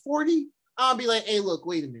that says 40, I'll be like, hey, look,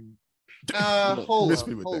 wait a minute. Hold up.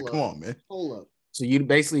 Come on, man. Hold up. So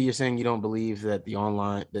you're saying you don't believe that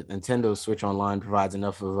that Nintendo Switch Online provides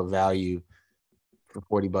enough of a value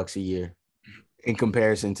for $40 a year in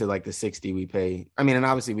comparison to like the 60 we pay. I mean, and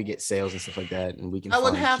obviously we get sales and stuff like that, and we can. I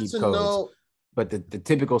would have to know. But the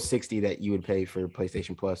typical 60 that you would pay for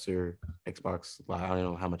PlayStation Plus or Xbox, I don't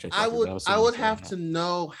know how much I would have to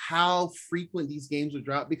know how frequent these games would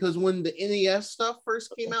drop, because when the NES stuff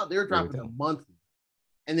first came out, they were dropping them monthly,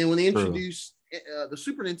 and then when they introduced the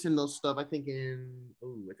Super Nintendo stuff, I think in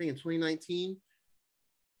 2019.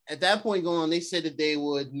 At that point going on, they said that they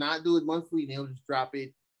would not do it monthly, and they would just drop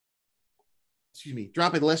it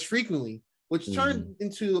less frequently, which turned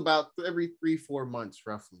into about every 3-4 months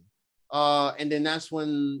roughly. And then that's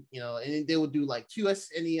when, and they would do like 2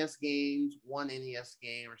 NES games, 1 NES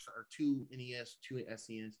game, or 2 NES, 2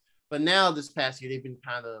 SNES. But now this past year, they've been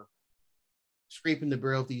kind of scraping the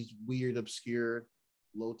barrel of these weird, obscure,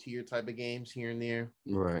 low tier type of games here and there.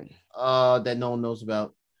 Right. That no one knows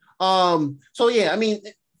about. So yeah, I mean,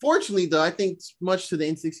 fortunately though, I think much to the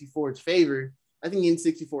N64's favor, I think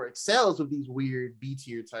N64 excels with these weird B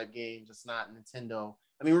tier type games. It's not Nintendo.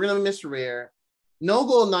 I mean, we're gonna miss Rare. No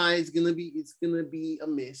GoldenEye is gonna be a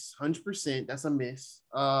miss, 100%. That's a miss.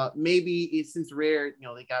 Maybe it's since Rare,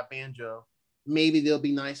 they got Banjo. Maybe they'll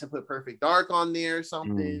be nice and put Perfect Dark on there or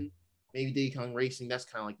something. Maybe Diddy Kong Racing. That's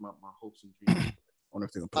kind of like my hopes and dreams. I wonder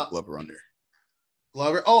if they're gonna put Glover on there.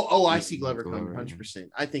 Glover. Oh, I see Glover coming 100%.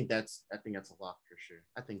 I think that's a lock for sure.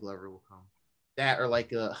 I think Glover will come. That or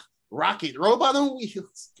like a rocket robot on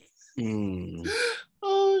wheels.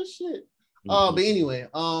 Oh shit. But anyway,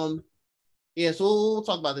 yeah, so we'll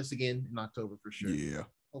talk about this again in October for sure. Yeah.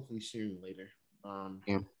 Hopefully sooner than later.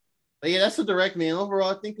 But yeah, that's a direct, man.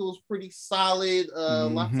 Overall, I think it was pretty solid.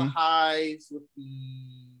 Lots of highs with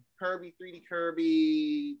the 3D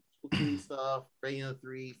Kirby stuff. Bayonetta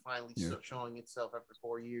 3 finally showing itself after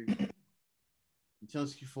 4 years. Nintendo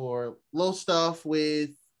 64, low stuff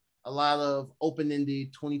with a lot of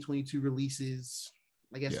open-ended 2022 releases.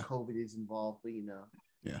 I guess COVID is involved, but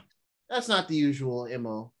that's not the usual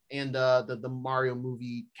MO. And the Mario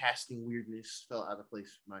movie casting weirdness fell out of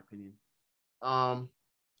place, in my opinion.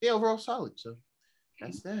 Yeah, overall solid. So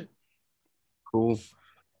that's that. Cool.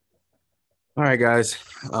 All right, guys.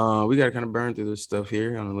 We got to kind of burn through this stuff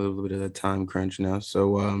here on a little bit of a time crunch now.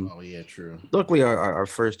 So, true. Luckily, our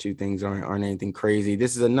first 2 things aren't anything crazy.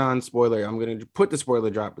 This is a non-spoiler. I'm gonna put the spoiler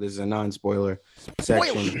drop, but this is a non-spoiler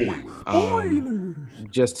section.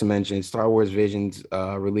 Just to mention, Star Wars Visions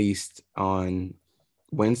released on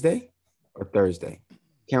Wednesday or Thursday.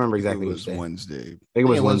 Can't remember exactly which day. Wednesday. I think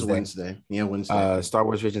it was Wednesday. Yeah, Wednesday. Star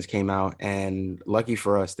Wars Visions came out, and lucky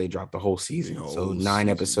for us, they dropped the whole season. So 9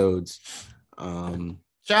 episodes. Shout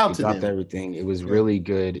out to them. Everything. It was really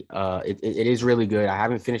good. It is really good. I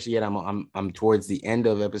haven't finished it yet. I'm towards the end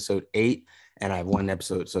of episode 8, and I have 1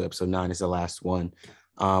 episode. So episode 9 is the last one.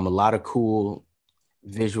 A lot of cool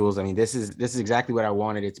visuals. I mean, this is exactly what I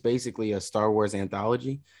wanted. It's basically a Star Wars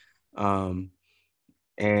anthology.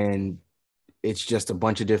 and it's just a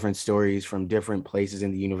bunch of different stories from different places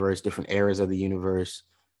in the universe, different eras of the universe.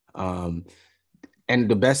 And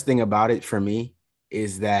the best thing about it for me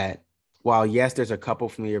is that while, yes, there's a couple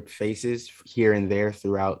familiar faces here and there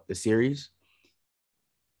throughout the series,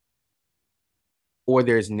 or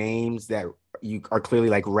there's names that you are clearly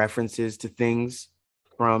like references to things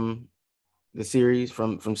from the series,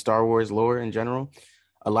 from Star Wars lore in general,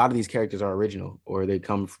 a lot of these characters are original, or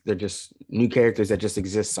they're just new characters that just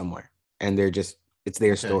exist somewhere, and it's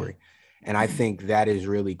their story. And I think that is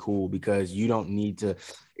really cool because you don't need to.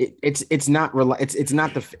 It's not don't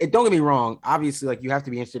get me wrong. Obviously, like, you have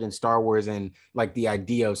to be interested in Star Wars and like the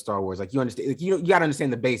idea of Star Wars. Like, you understand, like, you got to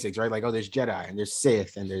understand the basics, right? Like, oh, there's Jedi and there's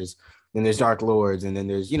Sith and there's Dark Lords, and then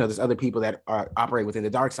there's there's other people that operate within the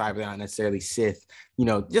dark side, but they're not necessarily Sith.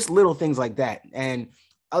 Just little things like that. And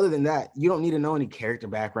other than that, you don't need to know any character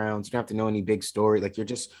backgrounds. You don't have to know any big story. Like, you're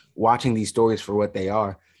just watching these stories for what they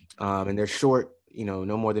are, and they're short. No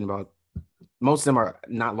more than about. Most of them are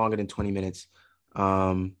not longer than 20 minutes.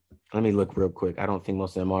 Let me look real quick. I don't think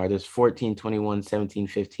most of them are. There's 14, 21, 17,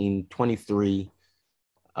 15, 23,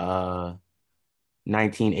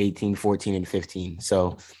 19, 18, 14, and 15.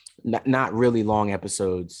 So not really long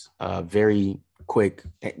episodes. Very quick,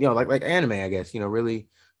 like anime, I guess, really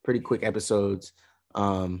pretty quick episodes.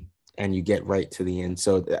 And you get right to the end.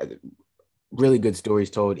 So really good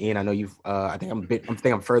stories told. Ian, I know you've, I think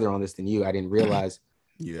I'm further on this than you. I didn't realize.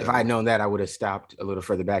 Yeah. If I had known that, I would have stopped a little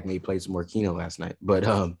further back, maybe played some more Kino last night. But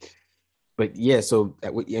yeah, so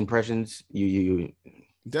with impressions, you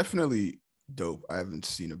definitely dope. I haven't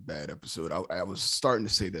seen a bad episode. I was starting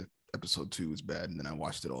to say that episode 2 was bad, and then I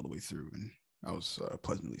watched it all the way through, and I was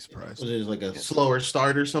pleasantly surprised. Was it like a slower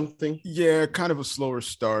start or something? Yeah, kind of a slower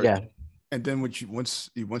start. Yeah. And then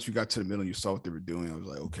once you got to the middle and you saw what they were doing, I was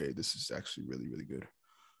like, okay, this is actually really, really good.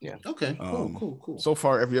 Yeah. Okay. Cool. So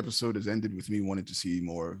far, every episode has ended with me wanting to see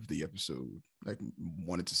more of the episode. Like,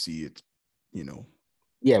 wanted to see it,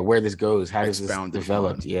 Yeah, where this goes, how does this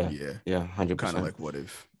develop? Yeah. 100%. Kind of like What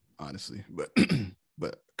If, honestly,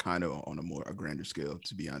 but kind of on a grander scale.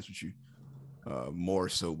 To be honest with you, more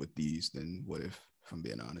so with these than What If I'm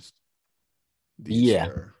being honest. These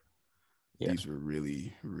were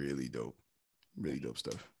really, really dope,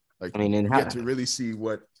 stuff. Like, you get to really see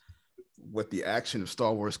what the action of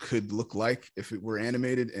Star Wars could look like if it were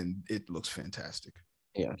animated, and it looks fantastic.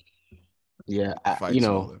 Yeah.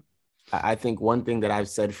 I think one thing that I've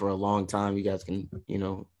said for a long time, you guys can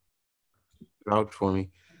vouch for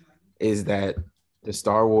me, is that the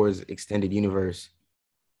Star Wars extended universe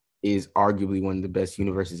is arguably one of the best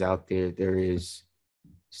universes out there. There is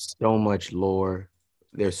so much lore.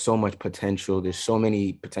 There's so much potential. There's so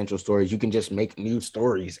many potential stories. You can just make new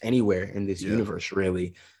stories anywhere in this universe,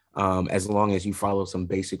 really. As long as you follow some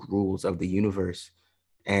basic rules of the universe.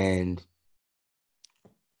 And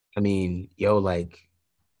I mean, I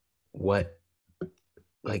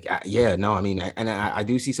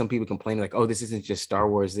do see some people complaining like, oh, this isn't just Star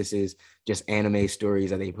Wars, this is just anime stories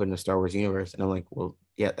that they put in the Star Wars universe. And I'm like, well,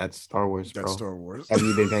 yeah, that's Star Wars, bro. That's Star Wars. Have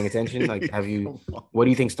you been paying attention? Like, what do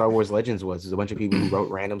you think Star Wars Legends was? There's a bunch of people who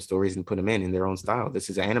wrote random stories and put them in their own style. This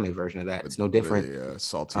is an anime version of that. It's no different.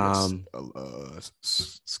 Salty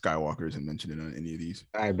Skywalker isn't mentioned in any of these.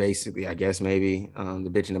 I guess maybe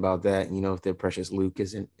the bitching about that, if the precious Luke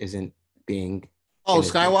isn't being. Oh,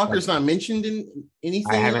 Skywalker's not mentioned in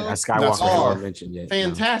anything. I haven't. A Skywalker mentioned yet.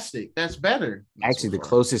 Fantastic. No. That's better. Actually, the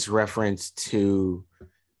closest reference to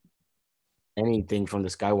anything from the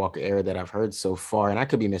Skywalker era that I've heard so far, and I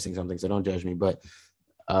could be missing something, so don't judge me, but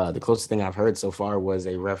the closest thing I've heard so far was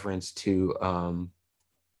a reference to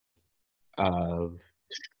Obi-Wan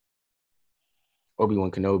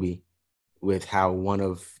Kenobi, with how one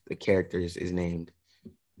of the characters is named.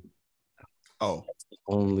 Oh,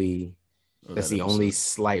 that's the only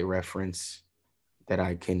slight reference that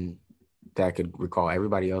I could recall.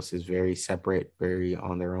 Everybody else is very separate, very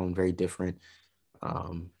on their own, very different.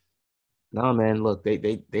 No, man, look, they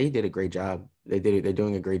did a great job. They did it. They're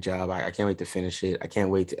doing a great job. I can't wait to finish it. I can't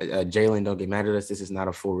wait to Jalen, don't get mad at us. This is not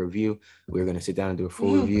a full review. We're going to sit down and do a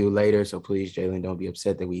full review later. So please, Jalen, don't be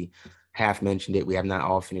upset that we half mentioned it. We have not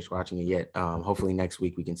all finished watching it yet. Hopefully next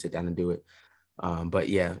week we can sit down and do it. But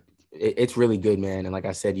yeah, it's really good, man. And like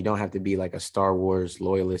I said, you don't have to be like a Star Wars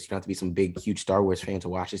loyalist. You don't have to be some big, huge Star Wars fan to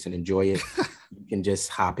watch this and enjoy it. You can just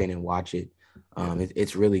hop in and watch it.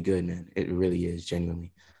 It's really good, man. It really is,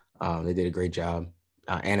 genuinely. They did a great job.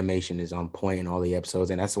 Animation is on point in all the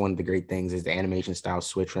episodes. And that's one of the great things is the animation style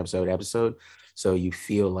switch from episode to episode. So you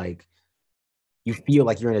feel like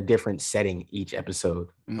you're in a different setting each episode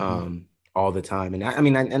all the time. And I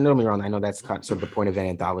mean, don't get me wrong. I know that's sort of the point of an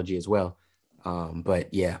anthology as well.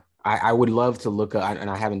 But yeah, I would love to look up, and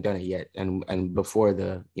I haven't done it yet. And before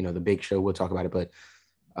the the big show, we'll talk about it. But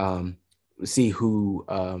see who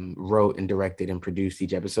wrote and directed and produced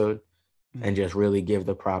each episode, and just really give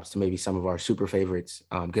the props to maybe some of our super favorites.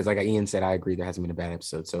 Because like Ian said, I agree there hasn't been a bad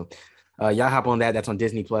episode. So y'all hop on that. That's on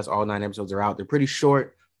Disney Plus. All 9 episodes are out. They're pretty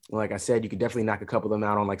short. Like I said, you could definitely knock a couple of them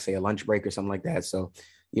out on like say a lunch break or something like that. So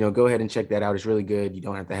go ahead and check that out. It's really good. You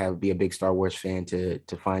don't have to be a big Star Wars fan to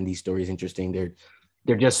find these stories interesting.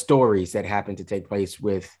 They're just stories that happen to take place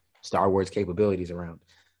with Star Wars capabilities around.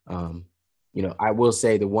 I will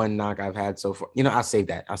say the one knock I've had so far, I'll save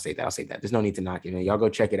that. There's no need to knock it. Y'all go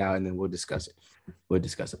check it out and then we'll discuss it.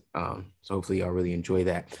 So hopefully y'all really enjoy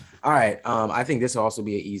that. All right. I think this will also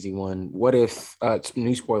be an easy one. What if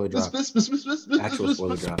new spoiler drop? Actual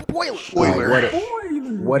spoiler drop.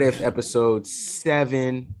 What if episode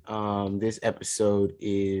 7? This episode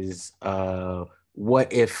is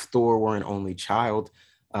what if Thor were an only child?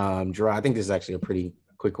 Gerard, I think this is actually a pretty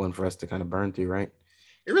quick one for us to kind of burn through, right?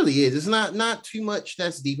 It really is. It's not too much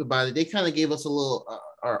that's deep about it. They kind of gave us a little,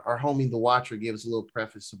 our homie the Watcher gave us a little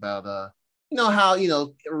preface about how a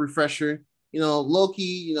refresher.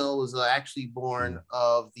 Loki was actually born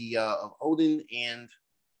of Odin, and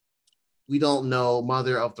we don't know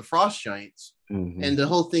mother of the Frost Giants. Mm-hmm. And the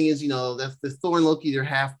whole thing is that's the Thor and Loki, they're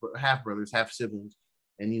half brothers, half siblings,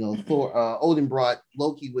 and Thor Odin brought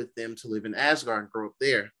Loki with them to live in Asgard and grow up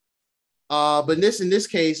there. But in this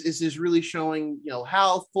case, it's just really showing,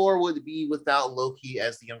 how Thor would be without Loki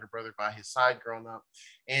as the younger brother by his side growing up.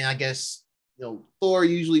 And I guess, Thor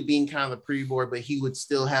usually being kind of a pretty boy, but he would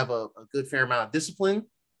still have a good fair amount of discipline.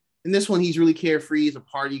 In this one, he's really carefree. He's a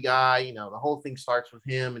party guy. The whole thing starts with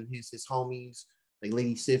him and his homies, like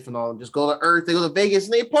Lady Sif and all them, just go to Earth. They go to Vegas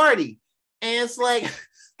and they party. And it's like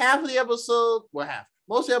half of the episode,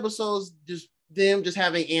 most of the episodes, just them just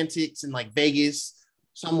having antics in like Vegas.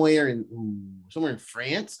 Somewhere in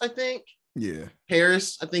France, I think. Yeah.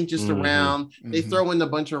 Paris, I think, just around. They throw in a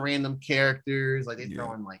bunch of random characters, like they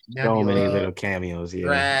throw in like Nebula, so many little cameos. Yeah,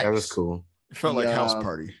 Drax, that was cool. It felt like House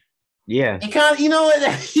Party. Yeah. It kind of,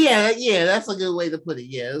 yeah, that's a good way to put it.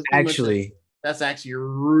 Yeah, actually, that's actually a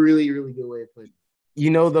really, really good way to put it.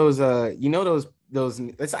 Those.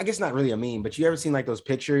 It's, I guess not really a meme, but you ever seen like those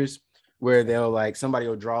pictures where they'll like somebody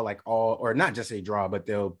will draw like all, or not just a draw, but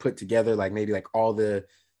they'll put together like maybe like all the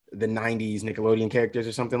 90s Nickelodeon characters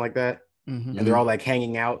or something like that. Mm-hmm. And they're all like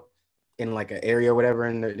hanging out in like an area or whatever.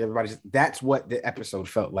 And everybody's, that's what the episode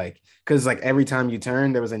felt like. Cause like every time you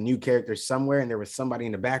turn, there was a new character somewhere and there was somebody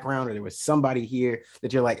in the background or there was somebody here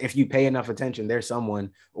that you're like, if you pay enough attention, there's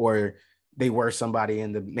someone, or they were somebody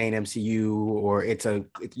in the main MCU, or it's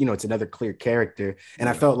another clear character. And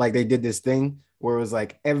I felt like they did this thing where it was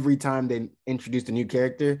like every time they introduced a new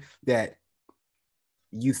character that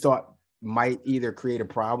you thought might either create a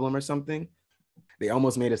problem or something, they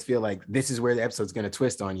almost made us feel like this is where the episode's going to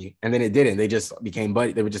twist on you. And then it didn't. They just became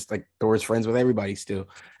buddy. They were just like Thor's friends with everybody still.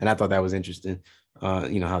 And I thought that was interesting. How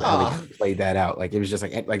they played that out. Like it was just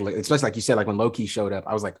like especially like you said, like when Loki showed up,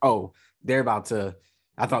 I was like, oh, they're about to.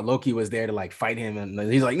 I thought Loki was there to like fight him, and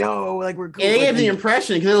he's like, no, like we're cool. And they gave the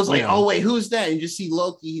impression because it was like, oh wait, who's that? And you just see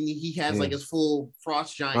Loki, and he has like his full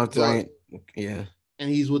Frost Giant. Yeah. And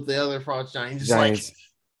he's with the other Frost Giants. Like,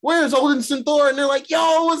 where's Odin and Thor? And they're like,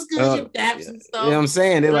 yo, what's good? Daps and stuff. You know what I'm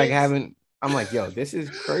saying? They're like I'm like, yo, this is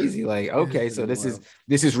crazy. Like, okay, so this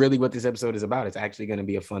is really what this episode is about. It's actually going to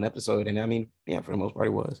be a fun episode. And I mean, yeah, for the most part,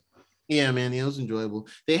 it was. Yeah, man, it was enjoyable.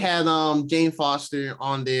 They had Jane Foster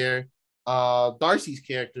on there. Darcy's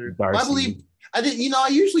character. I believe I did. I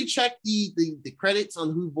usually check the credits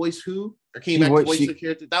on who voiced who or came back to voice the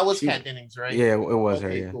character. That was Kat Dennings, right? Yeah, it was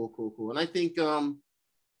her. Yeah. Cool. And I think the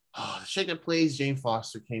chick that plays Jane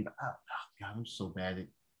Foster came back. Oh God, I'm so bad at.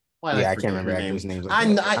 I can't remember actors' names.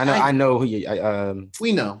 I know who you.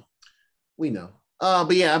 We know.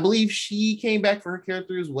 But yeah, I believe she came back for her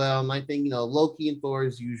character as well, and I think Loki and Thor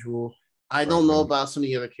as usual. I don't know about some of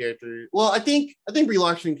the other characters. Well, I think Brie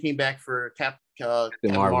Larson came back for Captain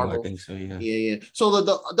Marvel. I think so, yeah. Yeah. So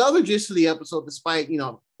the other gist of the episode, despite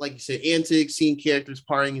like you said, antics, seeing characters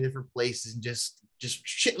partying in different places, and just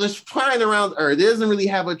shit, just flying around Earth, it doesn't really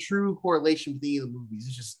have a true correlation with any of the movies.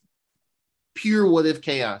 It's just pure what if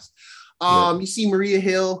chaos. You see Maria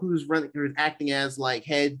Hill, who's acting as like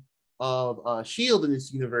head of S.H.I.E.L.D. in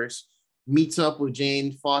this universe, meets up with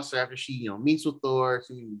Jane Foster after she meets with Thor.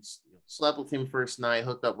 She slept with him first night,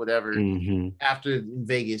 hooked up, whatever, after in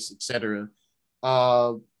Vegas, etc.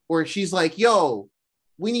 Where she's like, yo,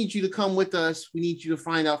 we need you to come with us. We need you to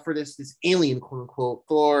find out for this alien, quote unquote,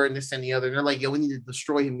 Thor and this and the other. And they're like, yo, we need to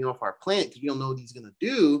destroy him off our planet because we don't know what he's gonna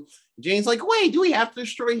do. And Jane's like, wait, do we have to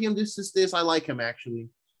destroy him? This. I like him actually.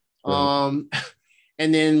 Right.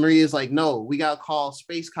 And then Maria's like, no, we gotta call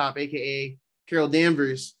Space Cop, aka Carol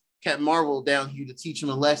Danvers, Captain Marvel down here to teach him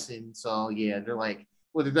a lesson. So yeah, they're like,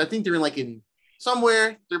 I think they're in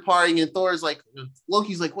somewhere, they're partying, and Thor's like,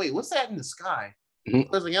 Loki's like, wait, what's that in the sky?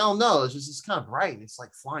 Thor's like, I don't know. It's kind of bright. And it's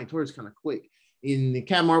like flying towards kind of quick. And the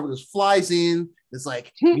Captain Marvel just flies in. It's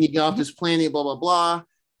like, we need to get off this planet, blah, blah, blah.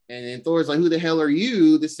 And then Thor's like, who the hell are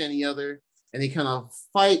you? This and the other. And they kind of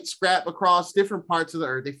scrap across different parts of the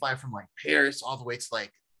earth. They fly from like Paris all the way to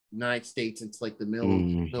like United States into like the middle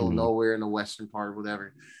of nowhere in the western part or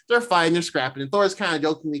whatever. They're fighting, they're scrapping. And Thor's kind of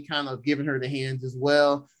jokingly kind of giving her the hands as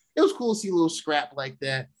well. It was cool to see a little scrap like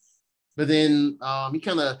that. But then he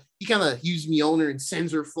kind of used Mjolnir and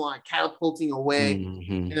sends her flying, catapulting away.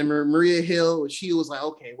 And then Maria Hill, she was like,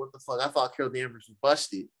 okay, what the fuck? I thought Carol Danvers was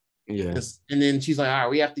busted. Yeah. And then she's like, all right,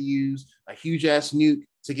 we have to use a huge ass nuke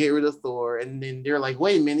to get rid of Thor. And then they're like,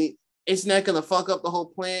 wait a minute, it's not gonna fuck up the whole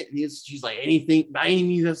planet. And she's like, anything by any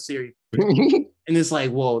means necessary. And it's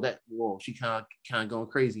like, whoa, she kind of going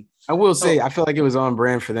crazy. I will say, I feel like it was on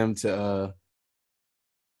brand for them to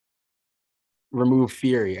remove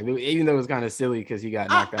Fury. I mean, even though it was kind of silly because he got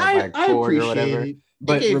knocked out by Korg or whatever.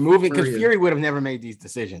 But removing, because Fury would have never made these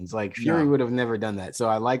decisions. Like Fury would have never done that. So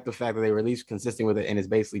I like the fact that they were at least consistent with it. And it's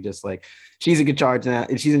basically just like she's in charge now,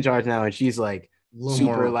 and she's like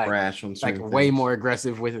super like way more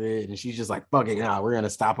aggressive with it. And she's just like, fuck it, nah, we're gonna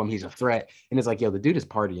stop him. He's a threat. And it's like, yo, the dude is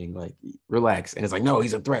partying. Like, relax. And it's like, no,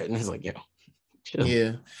 he's a threat. And it's like, yo, chill.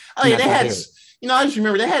 Yeah. I mean, they had, I just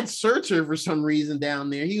remember they had Surtur for some reason down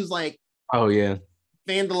there. He was like, oh yeah,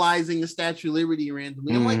 vandalizing the Statue of Liberty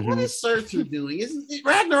randomly. I'm like, what is Surtur doing? Isn't it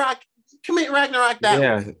Ragnarok? Commit Ragnarok that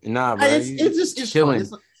way. Nah, bro. It's chilling.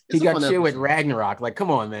 Fun. He got chill with Ragnarok. Like,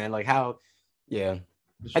 come on, man. Like, how? Yeah,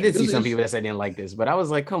 I did see some people that said they didn't like this, but I was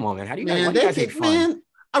like, come on, man. How do you guys take fun?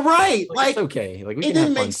 Man, right? Like, it's okay. Like, it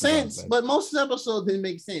didn't make sense, but most of the episodes didn't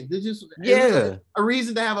make sense. There's just a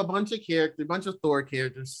reason to have a bunch of characters, a bunch of Thor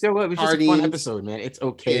characters. So it was just a fun episode, man. It's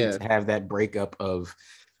okay to have that breakup of.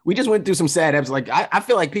 We just went through some sad episodes. Like I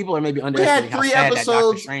feel like people are maybe underestimating how sad that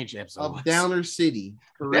Doctor Strange episode of Downer City.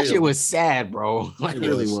 That shit was sad, bro. Like, it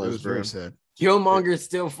really was. It was very sad. Killmonger is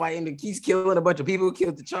still fighting. He's killing a bunch of people who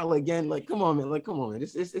killed T'Challa again. Like, come on, man.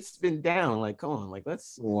 It's been down. Like, come on. Like,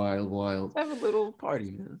 let's wild. Have a little party,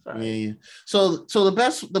 man. Right. Yeah. So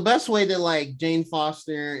the best way that like Jane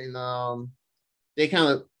Foster and they kind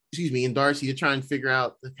of and Darcy to try and figure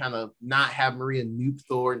out to kind of not have Maria nuke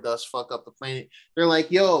Thor and thus fuck up the planet. They're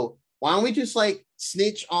like, yo, why don't we just like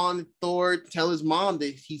snitch on Thor, tell his mom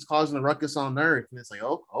that he's causing a ruckus on Earth? And it's like,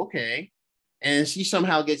 oh, okay. And she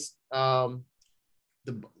somehow gets the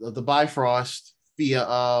Bifrost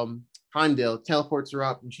via Heimdall, teleports her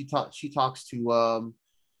up, and she talks to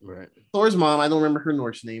Thor's mom. I don't remember her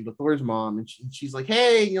Norse name, but Thor's mom, and she's like,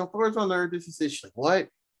 hey, Thor's on Earth. This is this. She's like, what?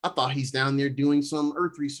 I thought he's down there doing some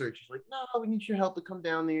Earth research. She's like, no, we need your help to come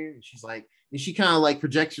down there. And she's like, and she kind of like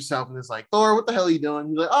projects herself and is like, Thor, what the hell are you doing?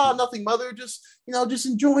 He's like, oh, nothing, mother. Just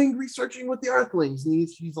enjoying researching with the Earthlings. And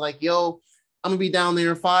she's like, yo, I'm gonna be down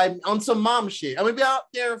there on some mom shit. I'm gonna be out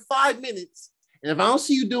there in 5 minutes. And if I don't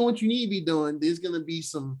see you doing what you need to be doing, there's gonna be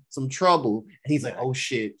some trouble. And he's like, oh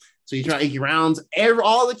shit. So he rounds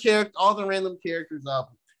all the random characters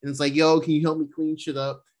up. And it's like, yo, can you help me clean shit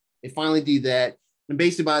up? They finally do that. And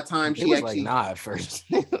basically, by the time she was actually like, nah, at first.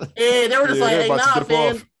 Yeah, they were just like, hey, nah,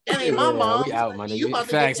 fam. That ain't my mom. We out, my nigga.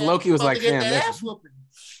 Facts. Loki was like, fam.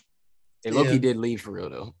 Loki did leave for real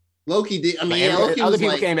though. Loki did. I mean, Loki other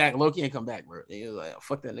people came back. Loki ain't come back, bro. He was like, oh,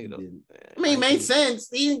 fuck that nigga though. I mean, it made sense.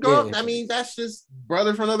 He didn't grow up. I mean, that's just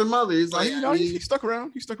brother from another mother. It's like, he stuck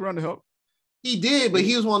around. He stuck around to help. He did, but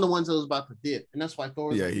he was one of the ones that was about to dip, and that's why Thor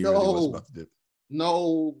was really was about to dip.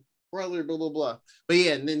 No, brother, blah blah blah. But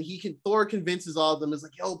yeah, and then Thor convinces all of them. Is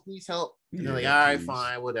like, yo, please help. And they're like, all right,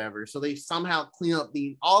 fine, whatever. So they somehow clean up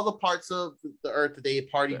all the parts of the Earth that they had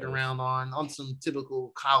partied around on some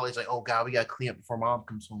typical college, like, oh god, we gotta clean up before mom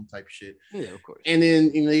comes home type shit. Yeah, of course. And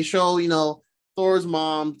then they show Thor's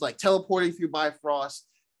mom like teleporting through Bifrost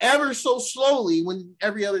ever so slowly when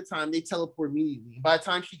every other time they teleport immediately. By the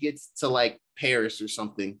time she gets to like Paris or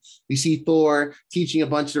something, you see Thor teaching a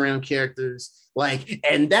bunch of random characters.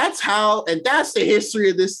 And that's the history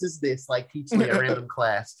of this, like teaching a random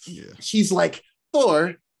class. Yeah. She's like,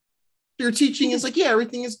 Thor, your teaching is like, yeah,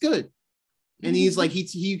 everything is good. And he's like,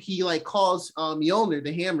 he like calls Mjolnir,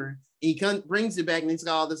 the hammer, and he brings it back and it's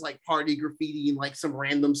got all this like party graffiti and like some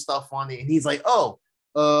random stuff on it. And he's like, oh,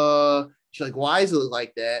 She's like, why does it look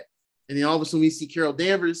like that? And then all of a sudden we see Carol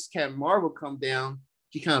Danvers, Captain Marvel, come down.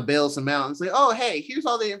 She kind of bails him out and say, oh, hey, here's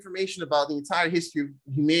all the information about the entire history of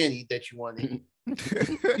humanity that you wanted.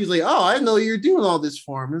 He's like, oh, I didn't know you were doing all this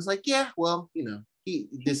for him. And it's like, yeah, well, you know, he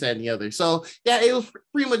this, that, and the other. So yeah, it was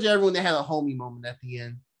pretty much everyone that had a homie moment at the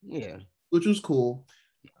end. Yeah. Which was cool.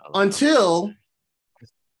 Until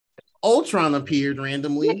Ultron appeared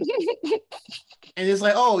randomly. And it's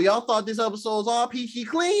like, oh, y'all thought this episode was all peachy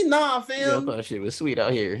clean? Nah, fam. Y'all thought shit was sweet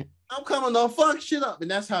out here. I'm coming to fuck shit up. And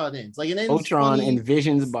that's how it ends. Like, it ends Ultron and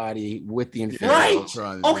Vision's body with the Infinity. Right.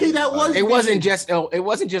 Ultron okay, that was it wasn't just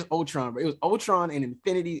Ultron, but it was Ultron and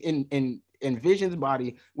Infinity in Vision's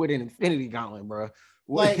body with an Infinity Gauntlet, bro.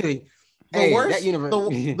 Like, hey, worst, that universe.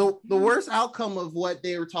 the worst outcome of what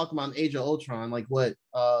they were talking about in Age of Ultron, like what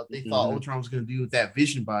they thought Ultron was going to do with that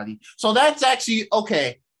Vision body. So that's actually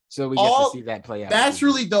okay. So we get to see that play out. That's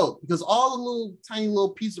really dope because all the little tiny little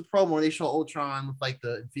piece of promo they show Ultron with like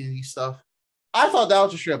the Infinity stuff. I thought that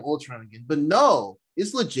was just straight up Ultron again, but no,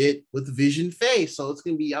 it's legit with Vision face. So it's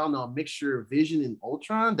gonna be, I don't know, a mixture of Vision and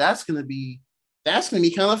Ultron. That's gonna be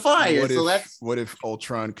kind of fire. What if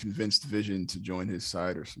Ultron convinced Vision to join his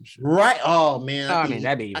side or some shit? Right. Oh man. I mean,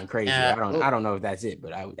 that'd be even crazy. I don't know if that's it,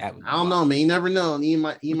 but I don't know, man. You never know.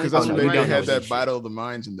 Because that's when they had that battle of the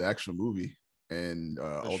minds in the actual movie. And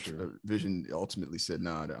Vision ultimately said,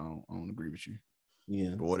 "Nah, I don't agree with you."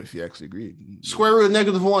 Yeah. But what if he actually agreed? Square root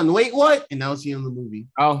of -1. Wait, what? And now it's the end of the movie.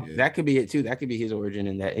 Oh, yeah. That could be it too. That could be his origin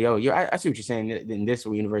in that. I see what you're saying. In this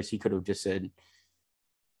universe, he could have just said,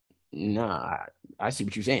 "Nah, I see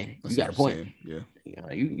what you're saying. You got a point. Yeah.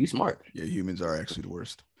 You smart. Yeah, humans are actually the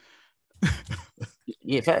worst."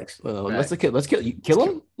 Yeah, facts. Let's kill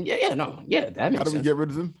him. Yeah, no, yeah. That makes sense. How do we get rid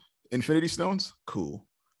of them? Infinity Stones? Cool.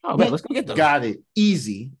 Oh man, let's go get them. Got it.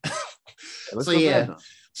 Easy.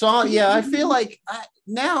 So I feel like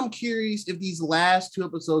now I'm curious if these last 2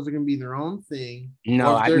 episodes are gonna be their own thing.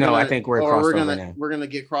 I think we're gonna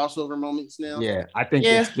get crossover moments now. Yeah, I think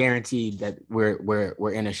it's guaranteed that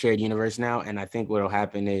we're in a shared universe now, and I think what'll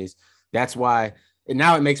happen is that's why. And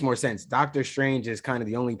now it makes more sense. Doctor Strange is kind of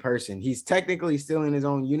the only person. He's technically still in his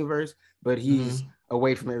own universe, but he's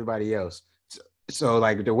away from everybody else. So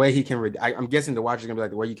like the way he can, I'm guessing the watcher's gonna be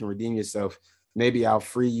like, the way you can redeem yourself. Maybe I'll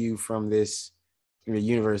free you from the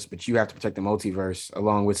universe, but you have to protect the multiverse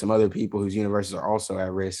along with some other people whose universes are also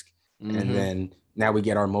at risk. And then now we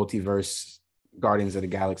get our multiverse Guardians of the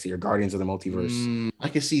Galaxy or Guardians of the Multiverse. I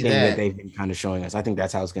can see that they've been kind of showing us. I think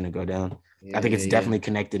that's how it's gonna go down. I think it's definitely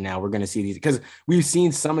connected now. We're gonna see these because we've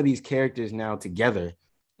seen some of these characters now together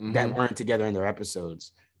that weren't together in their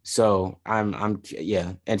episodes. So I'm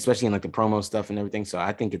and especially in like the promo stuff and everything. So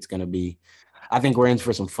I think it's gonna be, I think we're in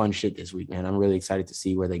for some fun shit this week, man. I'm really excited to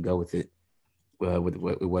see where they go with it, with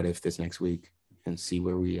what if this next week, and see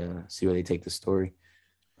where they take the story.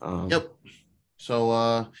 Yep.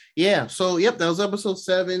 So that was episode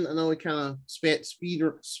 7. I know we kind of sped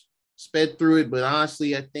through it, but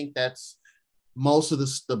honestly, I think that's most of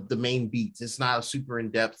the main beats. It's not a super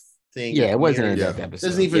in-depth thing. Yeah, it wasn't an in-depth episode. It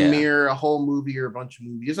doesn't even mirror a whole movie or a bunch of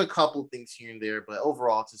movies. There's a couple things here and there, but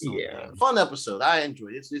overall, it's just a fun episode. I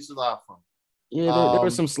enjoyed it. It's a lot of fun. Yeah, there were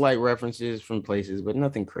some slight references from places, but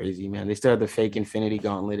nothing crazy, man. They still had the fake Infinity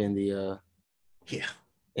Gauntlet in the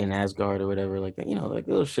in Asgard or whatever, like that, like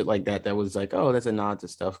little shit like that. That was like, oh, that's a nod to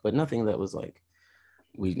stuff, but nothing that was like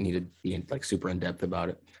we needed to be like super in depth about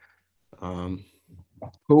it.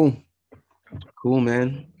 Cool,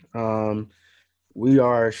 man. We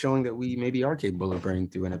are showing that we maybe are capable of burning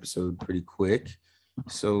through an episode pretty quick.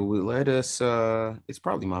 So let us. It's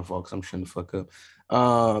probably my fault because I'm shutting the fuck up.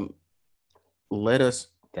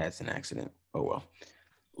 That's an accident. Oh well.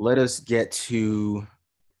 Let us get to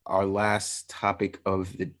our last topic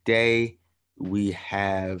of the day. We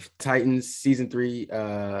have Titans season 3,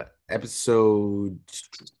 episode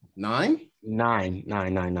 9.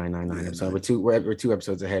 So we're 2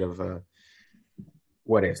 episodes ahead of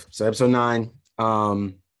What If. So episode 9.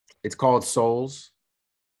 It's called Souls,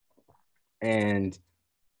 and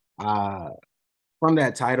from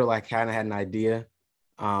that title, I kind of had an idea.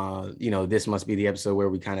 This must be the episode where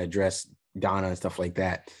we kind of address Donna and stuff like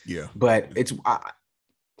that. Yeah. But it's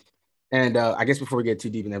I guess before we get too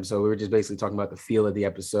deep in the episode, we were just basically talking about the feel of the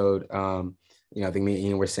episode. I think me and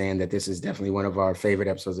Ian were saying that this is definitely one of our favorite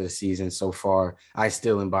episodes of the season so far. I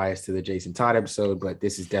still am biased to the Jason Todd episode, but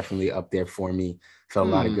this is definitely up there for me. Felt a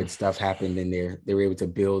lot of good stuff happened in there. They were able to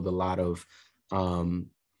build a lot of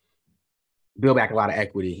build back a lot of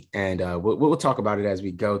equity, and we'll talk about it as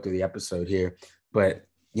we go through the episode here. But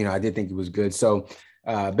I did think it was good. So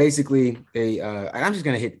Basically, and I'm just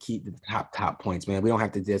gonna keep the top points, man. We don't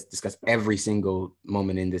have to discuss every single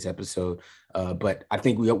moment in this episode, but I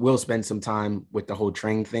think we will spend some time with the whole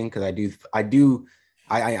train thing because I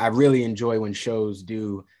really enjoy when shows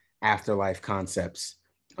do afterlife concepts.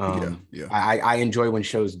 I enjoy when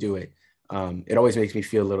shows do it. It always makes me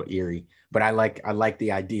feel a little eerie, but I like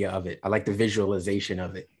the idea of it. I like the visualization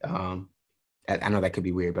of it. I know that could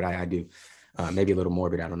be weird, but I do. Maybe a little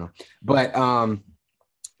morbid, I don't know. But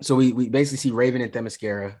so we basically see Raven and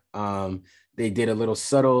Themyscira. They did a little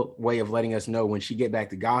subtle way of letting us know when she get back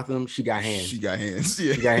to Gotham, she got hands. She got hands.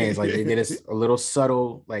 Yeah. She got hands. Like they did a little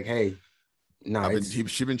subtle, like, hey, no,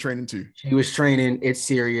 she been training too. She was training. It's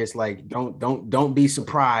serious. Like, don't be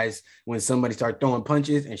surprised when somebody starts throwing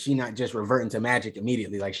punches and she not just reverting to magic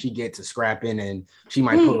immediately. Like she gets to scrapping and she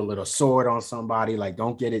might put a little sword on somebody. Like,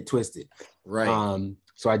 don't get it twisted. Right.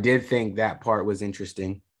 So I did think that part was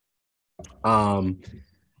interesting.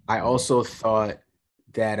 I also thought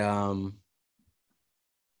that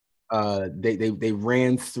they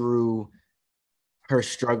ran through her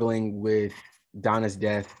struggling with Donna's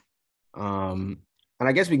death. And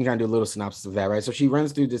I guess we can kind of do a little synopsis of that, right? So she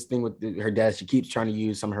runs through this thing with her death. She keeps trying to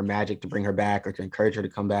use some of her magic to bring her back or to encourage her to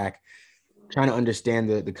come back. Trying to understand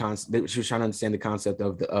the concept. She was trying to understand the concept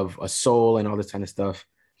of a soul and all this kind of stuff.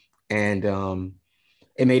 And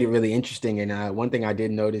it made it really interesting. And one thing I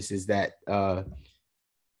did notice is that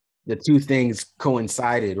the two things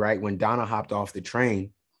coincided, right? When Donna hopped off the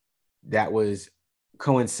train, that was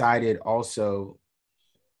coincided also.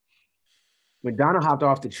 When Donna hopped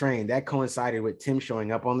off the train, that coincided with Tim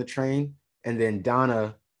showing up on the train and then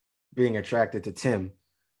Donna being attracted to Tim.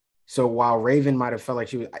 So while Raven might have felt like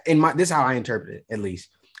she was, this is how I interpret it, at least.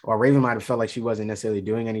 While Raven might have felt like she wasn't necessarily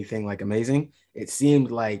doing anything like amazing, it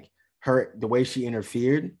seemed like the way she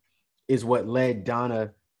interfered is what led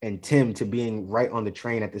Donna and Tim to being right on the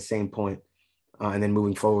train at the same point, and then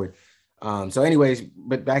moving forward. So anyways,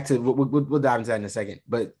 but back to, we'll dive into that in a second.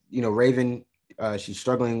 But, Raven, she's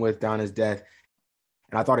struggling with Donna's death.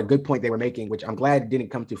 And I thought a good point they were making, which I'm glad didn't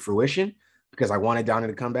come to fruition because I wanted Donna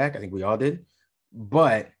to come back. I think we all did.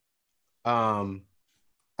 But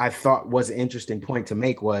I thought was an interesting point to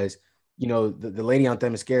make was, the lady on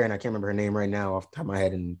Themyscira, and I can't remember her name right now off the top of my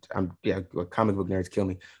head, and comic book nerds kill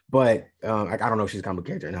me. But I don't know if she's a comic book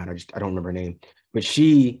character or not. I don't remember her name. But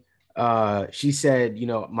she said,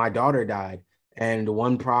 my daughter died. And the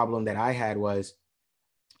one problem that I had was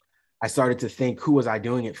I started to think, who was I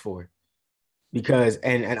doing it for? Because,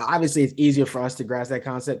 and obviously it's easier for us to grasp that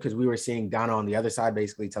concept because we were seeing Donna on the other side,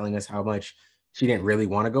 basically telling us how much she didn't really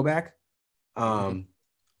want to go back. I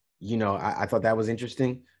thought that was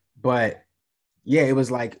interesting, but yeah, it was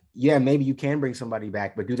like, yeah, maybe you can bring somebody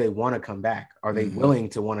back, but do they want to come back? Are they willing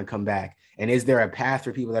to want to come back? And is there a path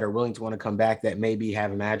for people that are willing to want to come back that maybe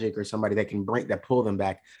have magic or somebody that can pull them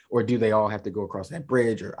back? Or do they all have to go across that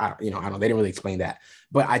bridge? Or I don't know. They didn't really explain that,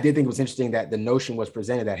 but I did think it was interesting that the notion was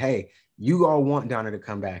presented that, hey, you all want Donna to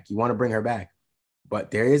come back. You want to bring her back,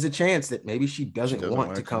 but there is a chance that maybe she doesn't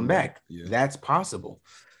want to come back. Yeah. That's possible.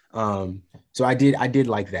 So I did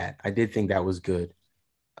like that. I did think that was good.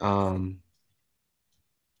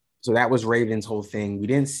 So that was Raven's whole thing. We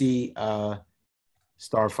didn't see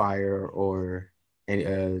Starfire or any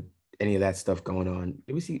of that stuff going on.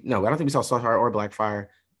 Did we see? No, I don't think we saw Starfire or Blackfire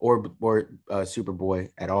or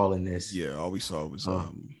Superboy at all in this. Yeah, all we saw was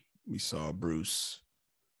we saw Bruce.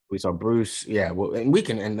 We saw Bruce. Yeah, well, and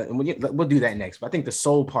we'll do that next. But I think the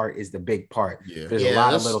soul part is the big part. Yeah, there's a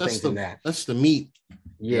lot of little things in that. That's the meat.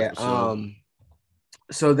 Yeah.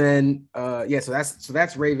 So then, so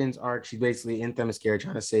that's Raven's arc. She's basically in Themyscira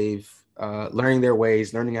trying to save, learning their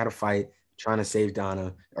ways, learning how to fight, trying to save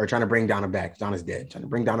Donna, or trying to bring Donna back. Donna's dead. Trying to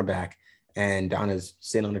bring Donna back, and Donna's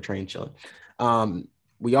sitting on the train chilling.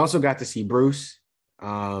 We also got to see Bruce.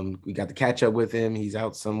 We got to catch up with him. He's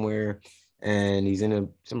out somewhere, and he's in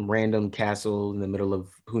some random castle in the middle of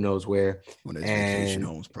who knows where. One of his vacation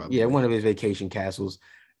homes, probably. Yeah, one of his vacation castles,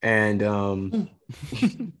 and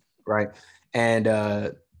right.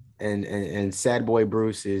 And sad boy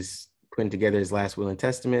Bruce is putting together his last will and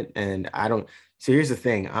testament. And so here's the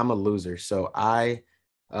thing, I'm a loser. So I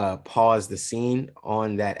paused the scene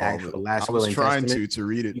on that actual last will and testament. I was trying to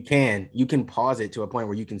read it. You can pause it to a point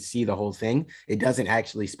where you can see the whole thing. It doesn't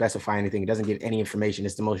actually specify anything. It doesn't give any information.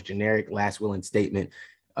 It's the most generic last will and statement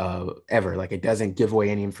ever. Like, it doesn't give away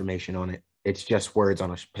any information on it. It's just words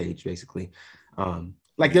on a page, basically.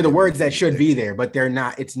 Like, they're the words that should be there, but they're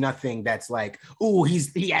not. It's nothing that's like, oh,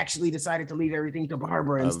 he actually decided to leave everything to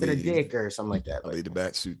Barbara instead of Dick or something like that. I leave the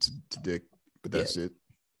bat suit to Dick, but that's it.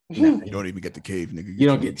 You don't even get the cave, nigga. You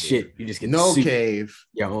don't get shit. You just get no cave.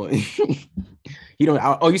 Yeah, you He don't.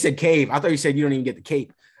 Oh, you said cave. I thought you said you don't even get the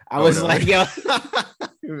cape. I was like, yo,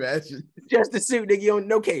 imagine just the suit, nigga. You don't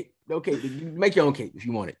no cape, no cape. You make your own cape if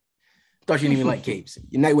you want it. Thought you didn't even like capes.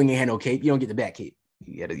 Your Nightwing ain't had no cape. You don't get the back cape.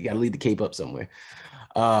 You gotta leave the cape up somewhere.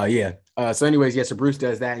 Yeah. So anyways, yeah. So Bruce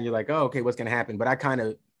does that, and you're like, oh, okay, what's gonna happen? But I kind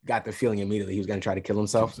of got the feeling immediately he was gonna try to kill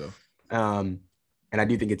himself. And I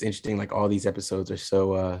do think it's interesting. Like all these episodes are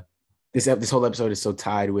so. This whole episode is so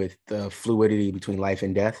tied with the fluidity between life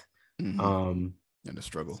and death. And the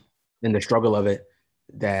struggle. And the struggle of it.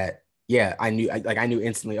 That I knew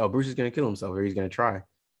instantly. Oh, Bruce is gonna kill himself, or he's gonna try.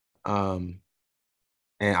 And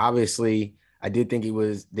obviously, I did think it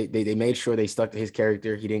was they made sure they stuck to his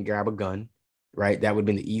character. He didn't grab a gun, right? That would have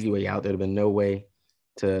been the easy way out. There'd have been no way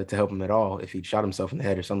to help him at all if he'd shot himself in the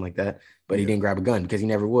head or something like that. But he didn't grab a gun because he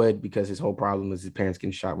never would, because his whole problem was his parents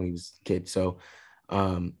getting shot when he was a kid. So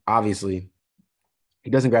obviously, he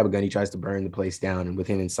doesn't grab a gun. He tries to burn the place down, and with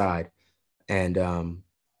him inside, and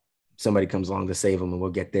somebody comes along to save him, and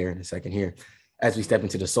we'll get there in a second here as we step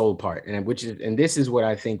into the soul part, and this is what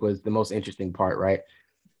I think was the most interesting part, right?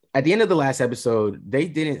 At the end of the last episode, they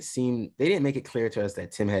didn't make it clear to us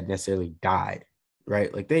that Tim had necessarily died,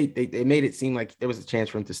 right? Like they made it seem like there was a chance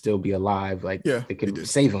for him to still be alive, like they could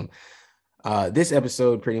save him. This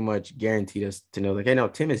episode pretty much guaranteed us to know, like, hey, no,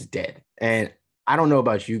 Tim is dead. And I don't know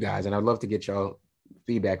about you guys, and I'd love to get y'all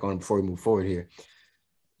feedback on it before we move forward here.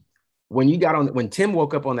 When Tim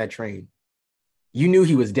woke up on that train, you knew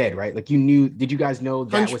he was dead, right? Like did you guys know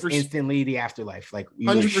that 100%. Was instantly the afterlife? Like you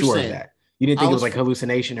were sure of that. You didn't think it was like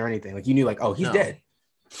hallucination or anything. Like you knew, like, oh, he's dead.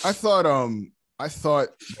 I thought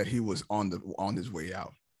that he was on his way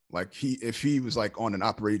out. Like if he was like on an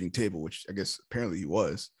operating table, which I guess apparently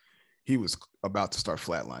he was about to start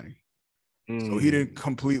flatlining. So he didn't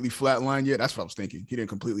completely flatline yet. That's what I was thinking. He didn't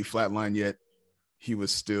completely flatline yet. He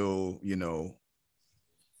was still,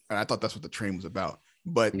 and I thought that's what the train was about.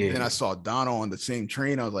 But then I saw Donna on the same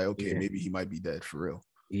train. I was like, okay, maybe he might be dead for real.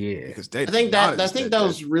 Yeah, because I think that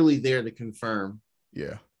was really there to confirm.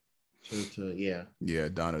 Yeah. Yeah.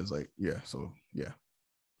 Donna's like, so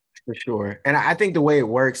for sure. And I think the way it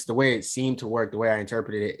works, the way it seemed to work, the way I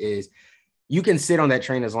interpreted it is, you can sit on that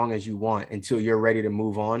train as long as you want until you're ready to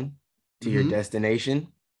move on to your destination.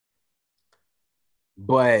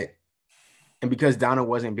 And because Donna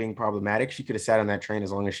wasn't being problematic, she could have sat on that train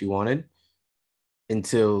as long as she wanted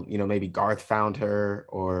until, maybe Garth found her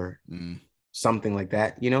or something like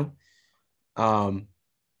that,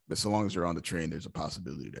 But so long as you're on the train, there's a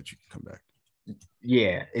possibility that you can come back.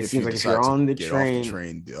 Yeah, it seems like if you're on the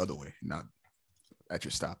train the other way, not at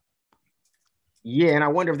your stop. Yeah, and I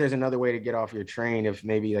wonder if there's another way to get off your train if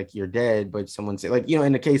maybe like you're dead, but someone say, like,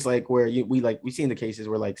 in the case like where we see in the cases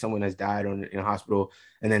where like someone has died in a hospital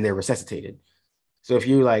and then they're resuscitated. So if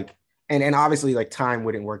you like, and obviously like time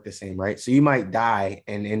wouldn't work the same, right? So you might die,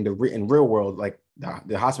 and in real world, like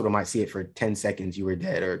the hospital might see it for 10 seconds you were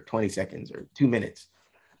dead, or 20 seconds or 2 minutes.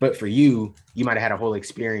 But for you might have had a whole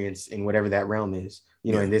experience in whatever that realm is.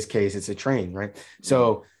 In this case, it's a train, right?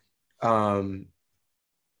 So the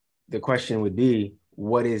question would be,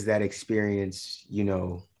 what is that experience,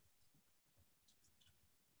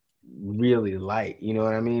 really like? You know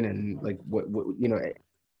what I mean? And like, what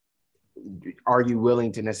are you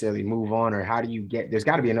willing to necessarily move on, or how do you there's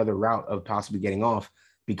got to be another route of possibly getting off,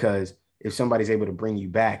 because if somebody's able to bring you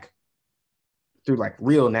back through like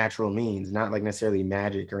real natural means, not like necessarily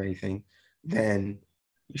magic or anything, then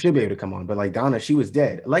you should be able to come on. But like Donna, she was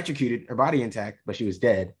dead, electrocuted, her body intact, but she was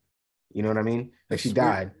dead. You know what I mean? Like she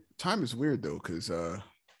died. Time is weird though, because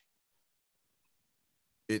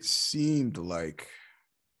it seemed like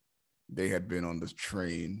they had been on the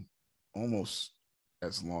train almost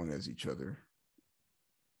as long as each other.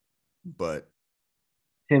 But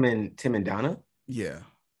Tim and Donna? Yeah.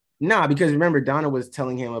 Nah, because remember, Donna was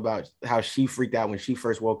telling him about how she freaked out when she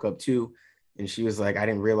first woke up too. And she was like, I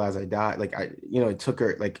didn't realize I died. Like, it took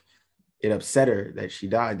her, like, it upset her that she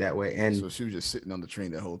died that way. And so she was just sitting on the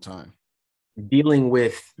train that whole time, dealing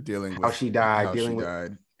with how she died,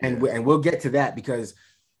 and we'll get to that, because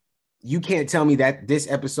you can't tell me that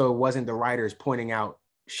this episode wasn't the writers pointing out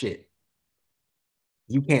shit.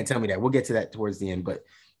 You can't tell me that. We'll get to that towards the end, but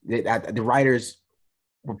the writers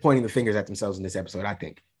were pointing the fingers at themselves in this episode, I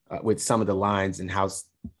think, with some of the lines and how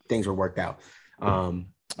things were worked out,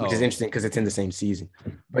 which is interesting because it's in the same season.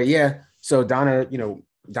 But yeah, so Donna,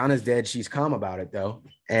 Donna's dead. She's calm about it though,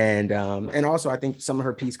 and also I think some of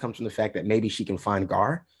her peace comes from the fact that maybe she can find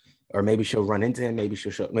Gar, or maybe she'll run into him. Maybe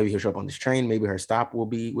he'll show up on this train. Maybe her stop will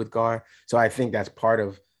be with Gar. So I think that's part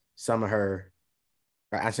of some of her.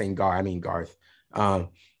 I'm saying Gar, I mean Garth, because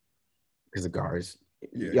the Gar is,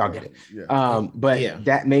 y'all get it. Yeah. But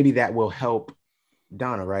that maybe that will help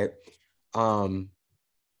Donna, right?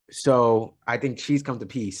 So I think she's come to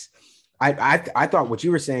peace. I thought what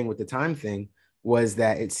you were saying with the time thing was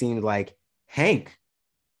that it seemed like Hank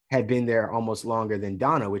had been there almost longer than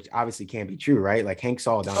Donna, which obviously can't be true, right? Like Hank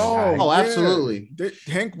saw Donna die. Oh, absolutely.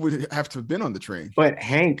 Hank would have to have been on the train. But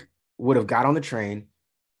Hank would have got on the train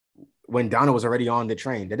when Donna was already on the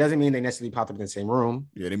train. That doesn't mean they necessarily popped up in the same room.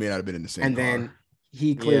 Yeah, they may not have been in the same and car. Then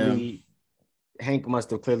he clearly, Hank must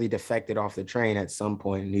have clearly defected off the train at some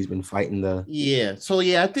point, and he's been fighting the. Yeah. So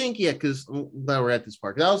I think because we're at this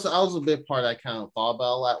part. That was a big part I kind of thought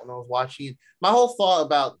about a lot when I was watching it. My whole thought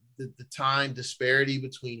about the time disparity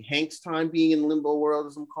between Hank's time being in limbo world,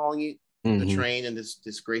 as I'm calling it, the train and this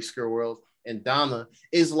Grayscale world, and Donna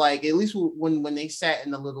is like, at least when they sat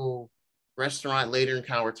in the little restaurant later and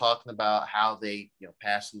kind of were talking about how they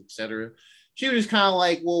passed and etc. She was just kind of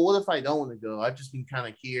like, well, what if I don't want to go? I've just been kind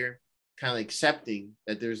of here, kind of accepting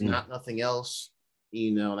that there's nothing else,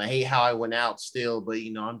 and I hate how I went out still, but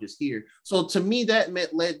I'm just here. So to me, that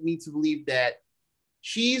led me to believe that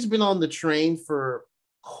she's been on the train for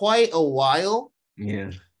quite a while.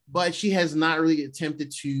 Yeah. But she has not really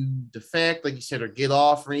attempted to defect, like you said, or get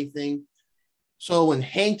off or anything. So when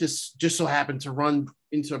Hank just so happened to run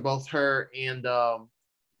into both her and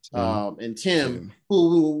Tim,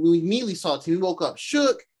 who we immediately saw, Tim woke up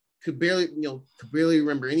shook, could barely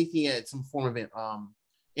remember anything, at some form of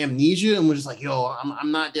amnesia, and was just like, yo,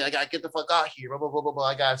 I'm not dead. I gotta get the fuck out here. Blah blah blah blah blah.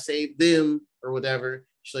 I gotta save them or whatever.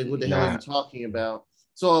 She's like, what the hell are you talking about?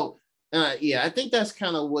 So I think that's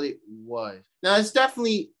kind of what it was. Now it's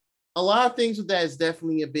definitely a lot of things with that is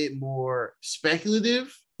definitely a bit more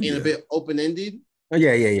speculative and a bit open-ended. Oh,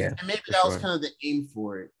 yeah. And maybe that was kind of the aim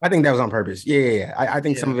for it. I think that was on purpose. Yeah. I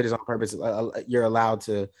think some of it is on purpose. You're allowed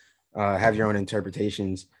to have your own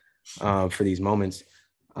interpretations for these moments.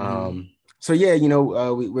 So we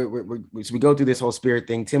go through this whole spirit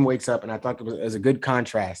thing. Tim wakes up, and I thought it was a good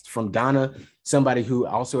contrast from Donna, somebody who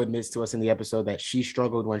also admits to us in the episode that she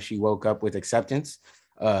struggled when she woke up with acceptance.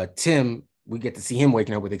 Tim, we get to see him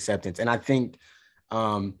waking up with acceptance. And I think,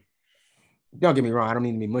 don't get me wrong, I don't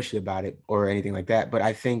mean to be mushy about it or anything like that, but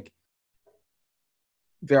I think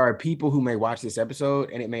there are people who may watch this episode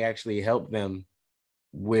and it may actually help them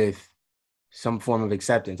with some form of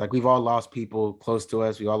acceptance. Like, we've all lost people close to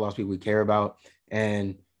us. We all lost people we care about.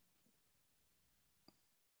 And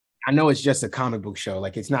I know it's just a comic book show.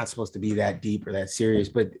 Like, it's not supposed to be that deep or that serious,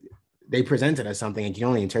 but they presented us something and you can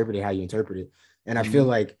only interpret it how you interpret it. And I feel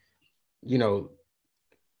like,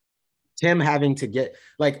 Tim having to get,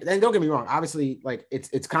 like, and don't get me wrong, obviously, like,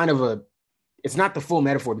 it's kind of it's not the full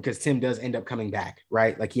metaphor, because Tim does end up coming back,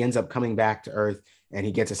 right? Like, he ends up coming back to Earth and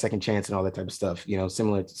he gets a second chance and all that type of stuff,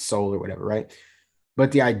 similar to Soul or whatever, right?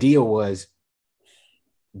 But the idea was,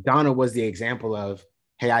 Donna was the example of,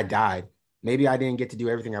 hey, I died. Maybe I didn't get to do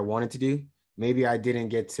everything I wanted to do. Maybe I didn't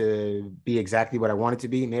get to be exactly what I wanted to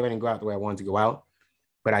be. Maybe I didn't go out the way I wanted to go out,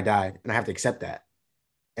 but I died, and I have to accept that.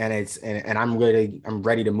 And I'm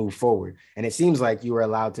ready to move forward. And it seems like you were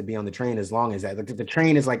allowed to be on the train as long as that. Like, the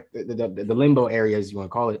train is like the limbo area, as you want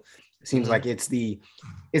to call it. It seems like it's the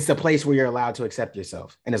place where you're allowed to accept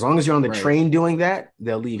yourself. And as long as you're on the train doing that,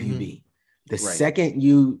 they'll leave you be. The second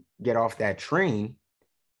you get off that train,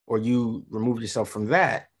 or you remove yourself from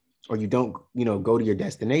that, or you don't, go to your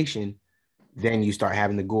destination, then you start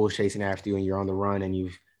having the ghouls chasing after you, and you're on the run, and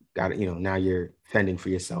you've got, now you're fending for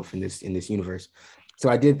yourself in this universe. So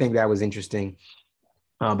I did think that was interesting.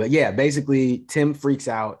 But yeah, basically Tim freaks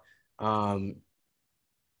out. They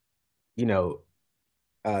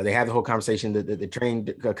have the whole conversation. The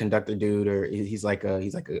train conductor dude, or he's like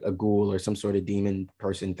a ghoul or some sort of demon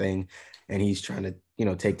person thing, and he's trying to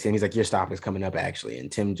take Tim. He's like, your stop is coming up, actually,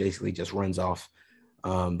 and Tim basically just runs off.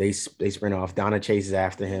 They sprint off. Donna chases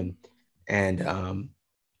after him, and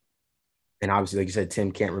obviously, like you said,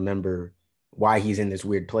 Tim can't remember why he's in this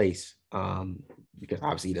weird place. Because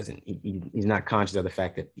obviously he's not conscious of the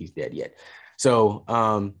fact that he's dead yet. So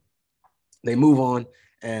they move on,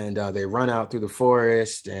 and they run out through the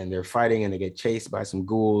forest, and they're fighting, and they get chased by some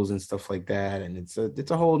ghouls and stuff like that. And it's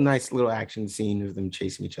a whole nice little action scene of them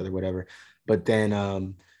chasing each other, whatever. But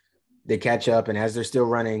then they catch up, and as they're still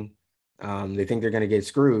running, they think they're going to get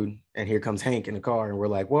screwed. And here comes Hank in the car, and we're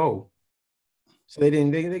like, whoa. So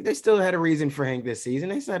they still had a reason for Hank this season.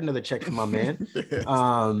 They said another check for my man.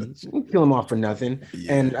 Kill him off for nothing.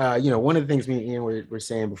 Yeah. And, one of the things me and Ian were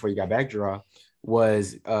saying before you got back, Draw,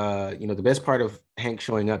 was, the best part of Hank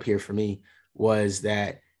showing up here for me was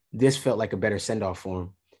that this felt like a better send-off for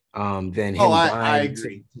him than him dying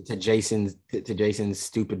to Jason's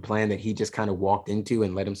stupid plan that he just kind of walked into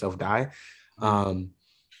and let himself die.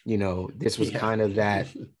 you know, this was kind of that.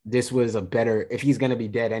 This was a better, if he's going to be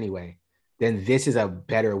dead anyway, then this is a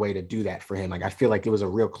better way to do that for him. Like, I feel like it was a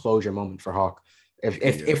real closure moment for Hawk.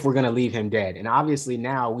 If we're going to leave him dead. And obviously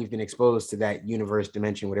now we've been exposed to that universe,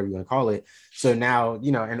 dimension, whatever you want to call it. So now,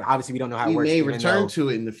 you know, and obviously we don't know how it works. May return to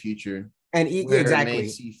it in the future. And exactly. It may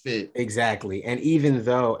see fit. Exactly. And even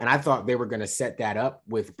though, and I thought they were going to set that up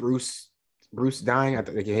with Bruce dying, I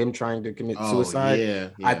thought like him trying to commit suicide. Yeah.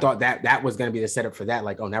 I thought that was going to be the setup for that.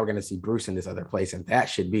 Like, oh, now we're going to see Bruce in this other place. And that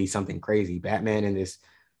should be something crazy. Batman in this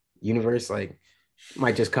universe, like,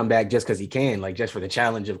 might just come back just because he can, like, just for the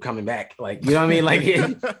challenge of coming back. Like, you know what I mean? Like,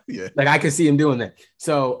 like I could see him doing that.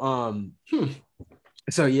 So,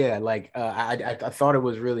 so yeah, like, I thought it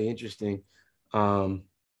was really interesting, that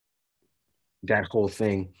whole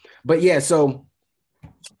thing. But yeah, so,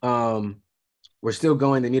 we're still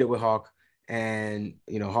going to meet up with Hawk, and,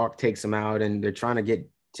 you know, Hawk takes him out, and they're trying to get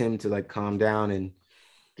Tim to like calm down and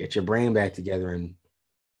get your brain back together and,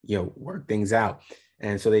 you know, work things out.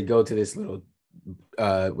 And so they go to this little,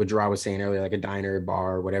 what Gerard was saying earlier, like a diner,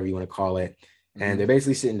 bar, whatever you want to call it. And they're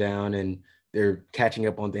basically sitting down and they're catching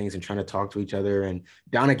up on things and trying to talk to each other. And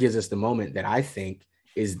Donna gives us the moment that I think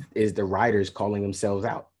is the writers calling themselves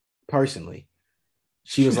out personally.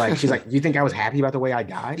 She's like, you think I was happy about the way I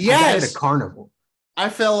died? Yes. I died at a carnival. I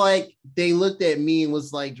felt like they looked at me and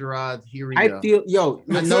was like, Gerard, here we go.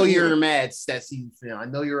 I know you're mad that season finale. I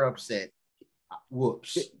know you're upset.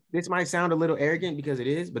 Whoops. This might sound a little arrogant because it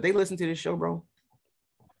is, but they listen to this show, bro.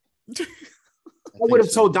 I would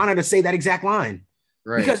have told Donna to say that exact line.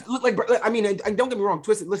 Right. Because look, like, I mean, don't get me wrong,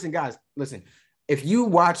 twisted. Listen, guys, listen. If you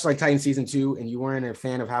watched like Titan season 2 and you weren't a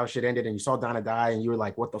fan of how shit ended and you saw Donna die and you were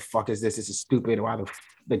like, what the fuck is this? This is stupid.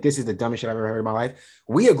 Like, this is the dumbest shit I've ever heard in my life.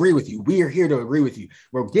 We agree with you. We are here to agree with you.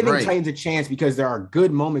 We're giving Titans a chance because there are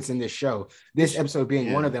good moments in this show. This episode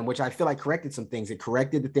being one of them, which I feel like corrected some things. It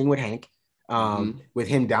corrected the thing with Hank, with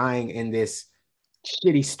him dying in this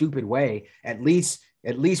shitty, stupid way. At least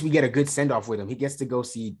we get a good send-off with him. He gets to go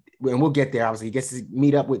see, and we'll get there, obviously. He gets to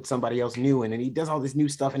meet up with somebody else new, and then he does all this new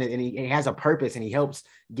stuff, and he has a purpose, and he helps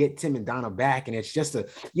get Tim and Donna back, and it's just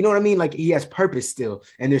you know what I mean? Like, he has purpose still,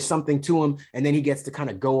 and there's something to him, and then he gets to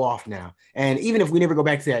kind of go off now. And even if we never go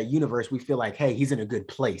back to that universe, we feel like, hey, he's in a good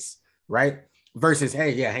place, right? Versus,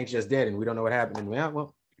 hey, yeah, Hank's just dead, and we don't know what happened, and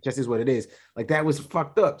well, just is what it is. Like, that was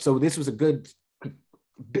fucked up. So this was a good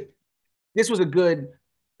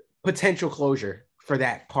potential closure for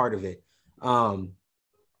that part of it.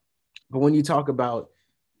 But when you talk about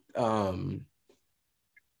damn,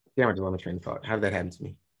 I just lost my train of thought. How did that happen to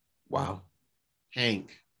me? Wow.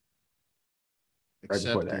 Hank. Right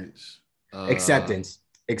before that.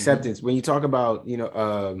 Acceptance. When you talk about, you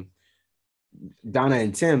know, Donna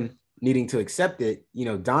and Tim needing to accept it, you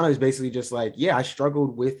know, Donna is basically just like, yeah, I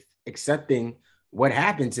struggled with accepting what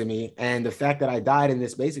happened to me and the fact that I died in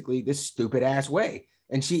this stupid ass way.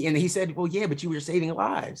 And he said, well, yeah, but you were saving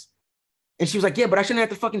lives. And she was like, yeah, but I shouldn't have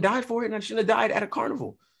to fucking die for it. And I shouldn't have died at a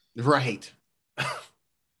carnival. Right.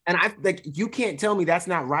 And I like, you can't tell me that's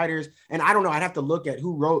not writers. And I don't know. I'd have to look at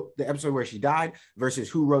who wrote the episode where she died versus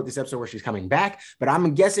who wrote this episode where she's coming back. But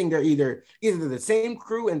I'm guessing they're either the same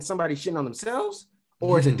crew and somebody shitting on themselves,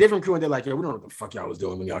 or it's a different crew and they're like, yo, we don't know what the fuck y'all was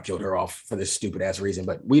doing when y'all killed her off for this stupid ass reason.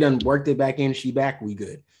 But we done worked it back in. She back. We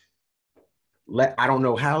good. I don't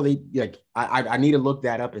know how they like. I need to look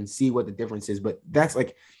that up and see what the difference is. But that's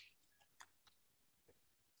like,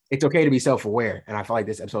 it's okay to be self-aware, and I feel like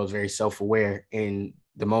this episode is very self-aware in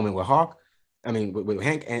the moment with Hawk. I mean, with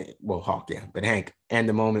Hank and Hawk, yeah, but Hank, and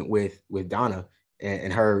the moment with Donna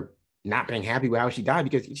and her not being happy with how she died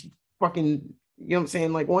because she fucking, you know what I'm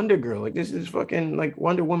saying, like Wonder Girl, like this is fucking like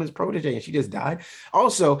Wonder Woman's protege, and she just died.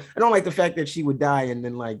 Also, I don't like the fact that she would die and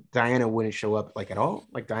then like Diana wouldn't show up like at all.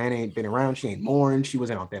 Like Diana ain't been around, she ain't mourned, she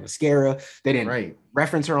wasn't on Themyscira. They didn't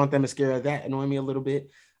reference her on Themyscira. That annoyed me a little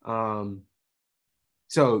bit.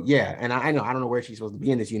 So yeah, and I don't know where she's supposed to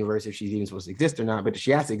be in this universe, if she's even supposed to exist or not, but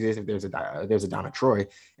she has to exist if there's a Donna Troy.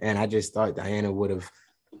 And I just thought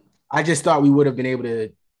we would have been able to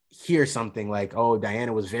hear something like, oh,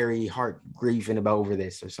 Diana was very grieving about over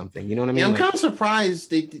this or something. You know what I mean? Yeah, I'm like, kind of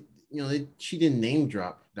surprised she didn't name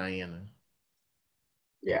drop Diana.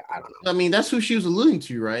 Yeah, I don't know. I mean, that's who she was alluding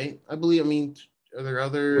to, right? I believe. I mean, are there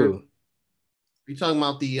other? Who? Are you talking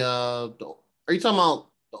about Are you talking about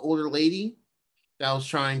the older lady that was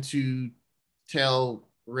trying to tell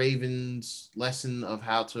Raven's lesson of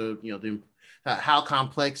how to, how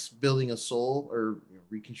complex building a soul or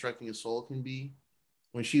reconstructing a soul can be?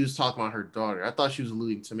 When she was talking about her daughter, I thought she was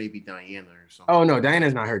alluding to maybe Diana or something. Oh no,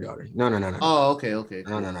 Diana's not her daughter. No. Oh, okay.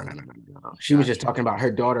 No. She was just talking about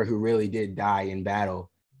her daughter who really did die in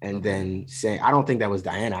battle, and then saying, I don't think that was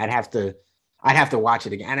Diana. I'd have to watch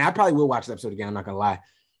it again. And I probably will watch the episode again. I'm not gonna lie.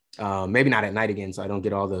 Maybe not at night again, so I don't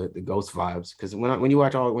get all the ghost vibes. Because when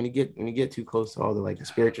you get too close to all the like the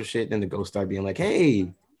spiritual shit, then the ghosts start being like,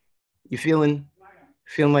 hey, you feeling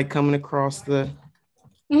like coming across the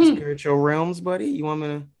spiritual realms, buddy? You want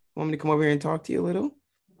me to come over here and talk to you a little?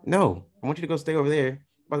 No, I want you to go stay over there. I'm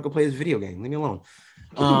about to go play this video game. Leave me alone.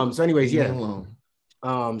 So anyways, yeah.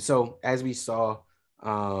 So as we saw,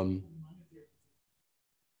 okay,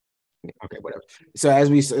 whatever. So as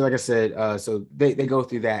we, like I said, so they go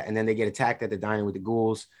through that, and then they get attacked at the diner with the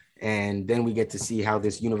ghouls, and then we get to see how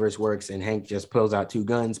this universe works. And Hank just pulls out 2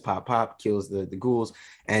 guns, pop, kills the ghouls,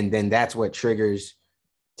 and then that's what triggers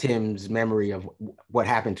Tim's memory of what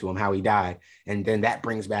happened to him, how he died, and then that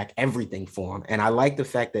brings back everything for him. And I like the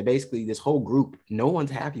fact that basically this whole group, no one's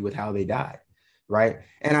happy with how they died, right?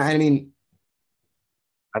 And I mean,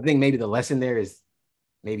 I think maybe the lesson there is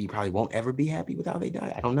maybe you probably won't ever be happy with how they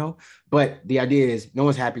died. I don't know. But the idea is no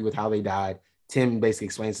one's happy with how they died. Tim basically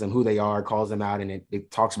explains to them who they are, calls them out, and it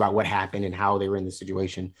talks about what happened and how they were in the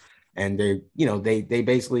situation. And they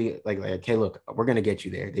basically like, hey, look, we're going to get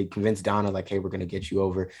you there. They convince Donna like, hey, we're going to get you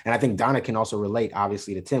over. And I think Donna can also relate,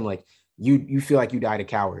 obviously, to Tim. Like, you feel like you died a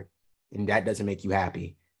coward, and that doesn't make you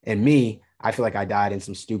happy. And me, I feel like I died in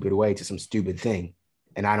some stupid way to some stupid thing.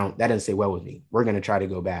 And that doesn't sit well with me. We're going to try to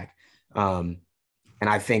go back. And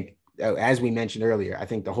I think, as we mentioned earlier, I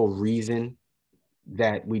think the whole reason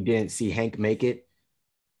that we didn't see Hank make it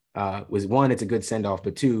was, 1, it's a good send-off,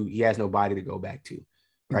 but 2, he has no body to go back to,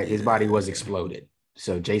 right? His body was exploded.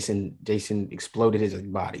 So Jason exploded his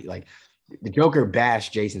body. Like, the Joker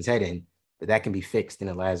bashed Jason's head in, but that can be fixed in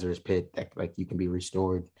a Lazarus pit. That, like, you can be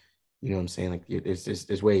restored. You know what I'm saying? Like,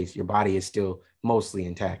 there's ways. Your body is still mostly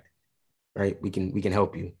intact, right? We can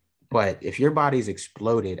help you. But if your body's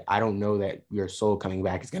exploded, I don't know that your soul coming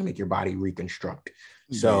back is going to make your body reconstruct.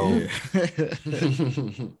 So,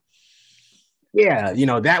 yeah,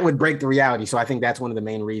 that would break the reality. So I think that's one of the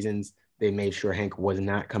main reasons they made sure Hank was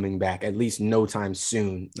not coming back, at least no time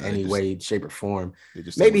soon, any way, shape, or form.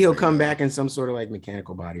 Maybe he'll come back in some sort of like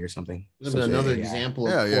mechanical body or something. Another example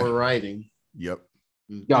of poor writing. Yep.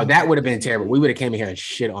 Yo, that would have been terrible. We would have came in here and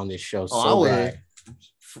shit on this show so bad.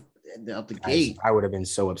 Out the gate. I would have been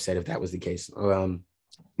so upset if that was the case.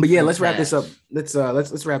 But yeah, let's wrap this up. Let's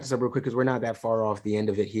wrap this up real quick because we're not that far off the end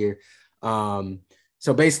of it here.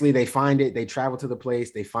 So basically they find it, they travel to the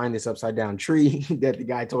place, they find this upside down tree that the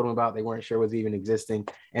guy told them about, they weren't sure was even existing,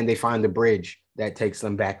 and they find the bridge that takes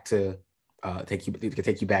them back to take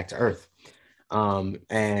you back to Earth.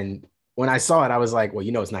 And when I saw it, I was like, well,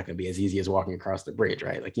 it's not going to be as easy as walking across the bridge,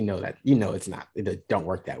 right? Like, it's not, it don't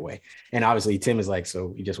work that way. And obviously Tim is like,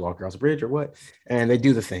 so you just walk across the bridge or what? And they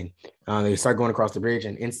do the thing. They start going across the bridge,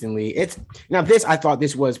 and instantly I thought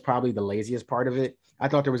this was probably the laziest part of it. I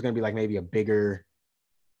thought there was going to be like maybe a bigger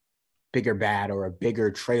bad or a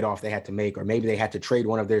bigger trade-off they had to make, or maybe they had to trade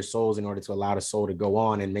one of their souls in order to allow the soul to go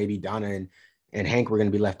on. And maybe Donna and Hank were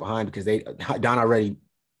going to be left behind because Donna already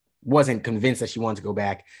wasn't convinced that she wanted to go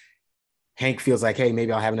back. Hank feels like, hey,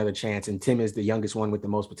 maybe I'll have another chance. And Tim is the youngest one with the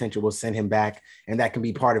most potential. We'll send him back. And that can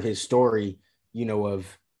be part of his story,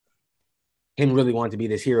 of him really wanting to be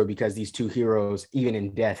this hero because these 2 heroes, even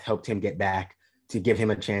in death, helped him get back to give him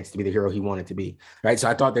a chance to be the hero he wanted to be. Right. So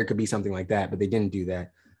I thought there could be something like that, but they didn't do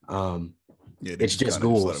that. It's just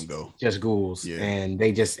ghouls, just ghouls. Yeah. And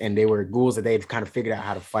they were ghouls that they've kind of figured out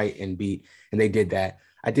how to fight and beat. And they did that.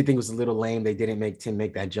 I did think it was a little lame. They didn't make Tim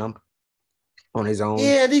make that jump on his own.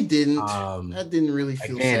 Yeah, they didn't. That didn't really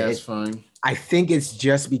feel satisfying. I think it's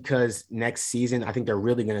just because next season, I think they're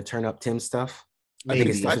really going to turn up Tim's stuff.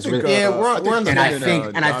 Maybe. I think they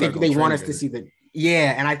want us to see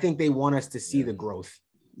and I think they want us to see the growth.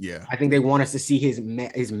 Yeah, I think they want us to see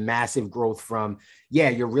his massive growth from,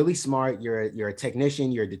 you're really smart, you're a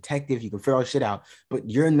technician, you're a detective, you can figure all shit out, but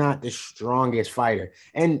you're not the strongest fighter.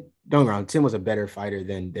 And don't get me wrong, Tim was a better fighter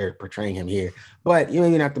than they're portraying him here, but you're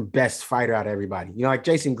not the best fighter out of everybody. like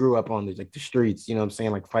Jason grew up on the streets, you know what I'm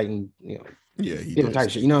saying, like fighting, different type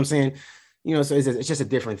of shit, you know what I'm saying, so it's just a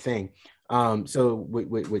different thing. So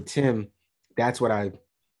with Tim, that's what I'm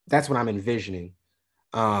envisioning.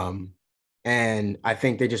 And I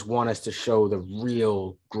think they just want us to show the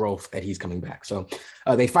real growth that he's coming back. So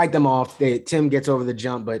they fight them off. Tim gets over the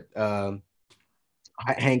jump, but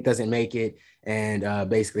Hank doesn't make it. And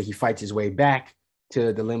basically he fights his way back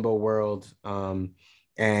to the limbo world.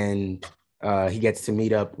 And he gets to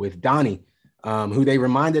meet up with Donnie, who they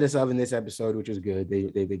reminded us of in this episode, which was good.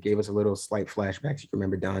 They gave us a little slight flashbacks. You can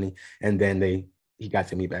remember Donnie. And then he got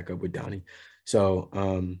to meet back up with Donnie. So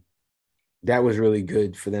that was really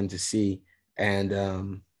good for them to see.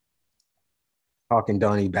 And Hawk and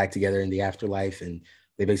Donnie back together in the afterlife, and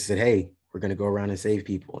they basically said, "Hey, we're gonna go around and save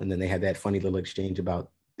people." And then they had that funny little exchange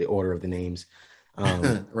about the order of the names,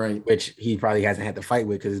 right? Which he probably hasn't had to fight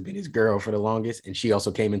with because it's been his girl for the longest, and she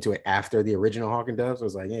also came into it after the original Hawk and Dove. So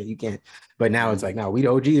it's like, yeah, you can't. But now it's like, no, we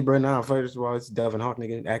the OGs, bro. Now, first of all, it's Dove and Hawk,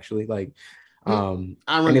 nigga. Actually, like, I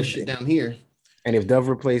run this shit down here. And if Dove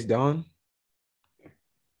replaced Dawn,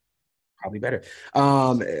 probably better.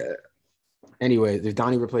 Anyway, if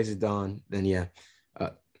Donnie replaces Dawn, then yeah.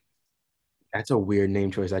 That's a weird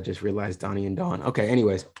name choice. I just realized Donnie and Dawn. Okay,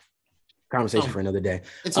 anyways, conversation for another day.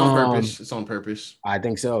 It's on purpose. It's on purpose. I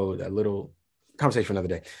think so. That little conversation for another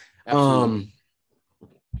day. Absolutely.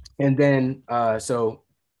 And then so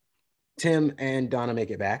Tim and Donna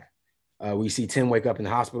make it back. We see Tim wake up in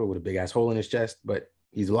the hospital with a big ass hole in his chest, but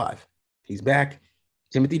he's alive. He's back.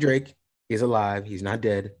 Timothy Drake is alive. He's not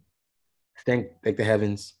dead. Thank the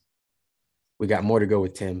heavens. We got more to go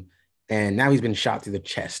with Tim. And now he's been shot through the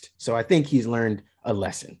chest. So I think he's learned a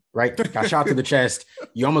lesson, right? Got shot through the chest.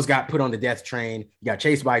 You almost got put on the death train. You got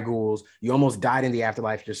chased by ghouls. You almost died in the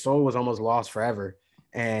afterlife. Your soul was almost lost forever.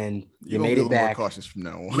 And you made it back. More cautious from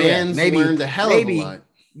now on. Man's learned a hell of a lot.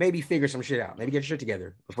 Maybe figure some shit out. Maybe get your shit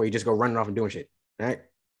together before you just go running off and doing shit, right?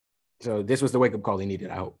 So this was the wake-up call he needed,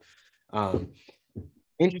 I hope.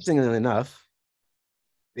 Interestingly enough,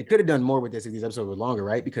 they could have done more with this if these episodes were longer,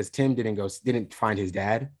 right? Because Tim didn't find his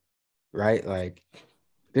dad. Right, like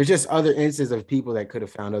there's just other instances of people that could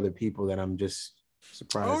have found other people that I'm just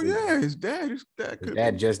surprised. Oh yeah, his dad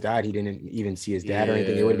just died. He didn't even see his dad or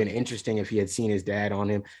anything. It would have been interesting if he had seen his dad on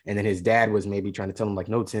him, and then his dad was maybe trying to tell him like,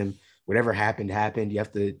 "No, Tim, whatever happened. You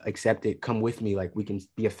have to accept it. Come with me. Like we can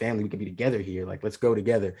be a family. We can be together here. Like let's go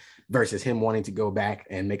together." Versus him wanting to go back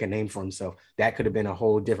and make a name for himself. That could have been a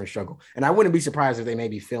whole different struggle. And I wouldn't be surprised if they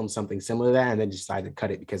maybe filmed something similar to that and then decided to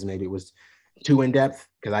cut it because maybe it was too in depth,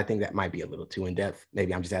 because I think that might be a little too in depth.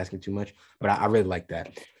 Maybe I'm just asking too much, but I really like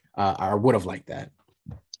that. I would have liked that.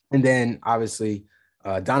 And then obviously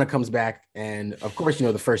Donna comes back, and of course,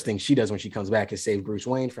 the first thing she does when she comes back is save Bruce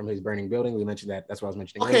Wayne from his burning building. We mentioned that. That's what I was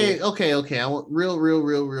mentioning. Okay. I want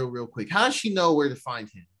real quick. How does she know where to find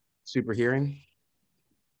him? Super hearing.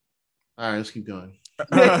 All right, let's keep going.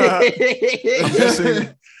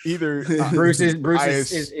 Either Bruce is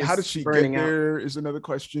how does she get there out. Is another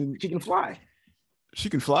question. She can fly. She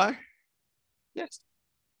can fly? Yes.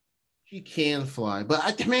 She can fly. But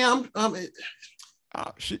has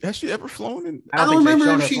she ever flown? I don't remember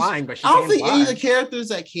if she's flying, but I don't think any of the characters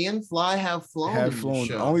that can fly have flown.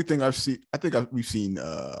 The only thing I've seen, we've seen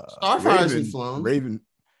Starfire's been flown. Raven.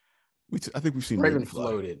 I think we've seen Raven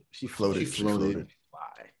floated. She floated.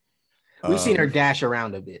 We've seen her dash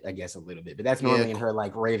around a bit, I guess, a little bit, but that's normally in her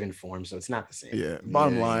like Raven form, so it's not the same. Yeah.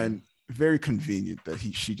 Bottom line, very convenient that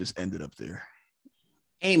she just ended up there.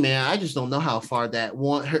 Hey man, I just don't know how far that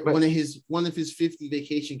one of his 50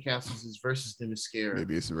 vacation castles is versus Themyscira.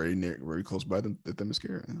 Maybe it's very close by the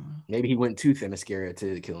Themyscira. Maybe he went to Themyscira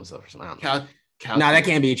to kill himself or something. I don't know. No, that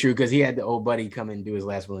can't be true because he had the old buddy come and do his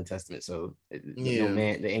last will and testament. So no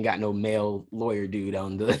man, they ain't got no male lawyer dude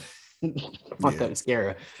on the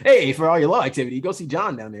Themyscira. Hey, for all your law activity, go see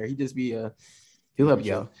John down there. He just be he'll help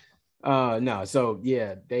you out. No, so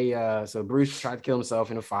yeah, so Bruce tried to kill himself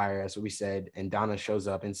in a fire, that's what we said, and Donna shows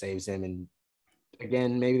up and saves him. And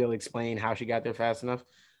again, maybe they'll explain how she got there fast enough.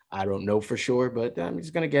 I don't know for sure, but I'm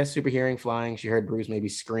just gonna guess super hearing, flying. She heard Bruce maybe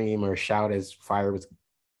scream or shout as fire was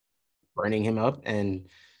burning him up and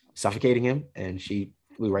suffocating him, and she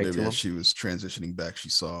flew right to him. As she was transitioning back, she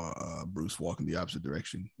saw Bruce walk in the opposite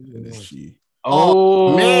direction, and then she.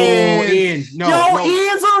 Oh man! Ian, Ian's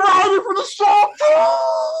arriving for the show.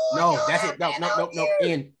 No, that's it. No.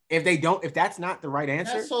 Ian, if that's not the right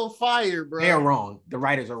answer, that's so fire, bro. They are wrong. The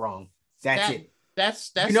writers are wrong. That's it.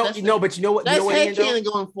 That's but you know what? That's headcanon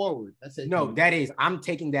going forward. That's it. No, that is. I'm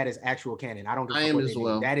taking that as actual canon. I don't. I am as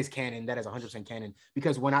well. That is canon. That is 100% canon.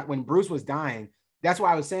 Because when Bruce was dying, that's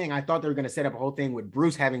why I was saying I thought they were going to set up a whole thing with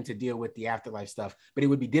Bruce having to deal with the afterlife stuff, but it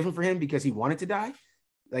would be different for him because he wanted to die.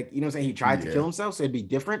 Like, you know what I'm saying? He tried to kill himself, so it'd be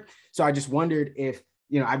different. So I just wondered if,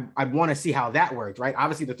 I want to see how that worked, right?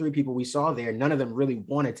 Obviously, the three people we saw there, none of them really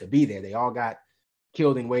wanted to be there. They all got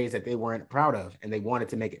killed in ways that they weren't proud of, and they wanted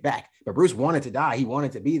to make it back. But Bruce wanted to die. He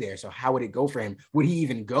wanted to be there. So how would it go for him? Would he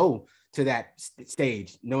even go to that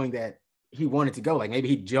stage knowing that he wanted to go? Like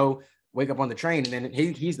maybe Joe wake up on the train, and then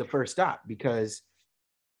he's the first stop because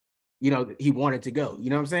he wanted to go. You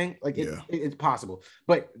know what I'm saying? Like it's possible.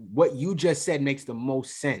 But what you just said makes the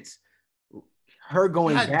most sense. Her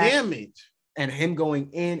going back, damn it, and him going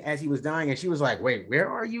in as he was dying, and she was like, "Wait, where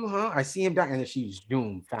are you? Huh? I see him dying." And then she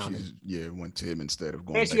found him. Yeah, went to him instead of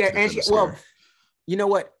going. And well, you know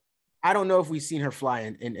what? I don't know if we've seen her fly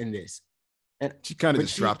in this. And she kind of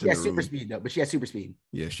just dropped in the room. Super speed though, but she has super speed.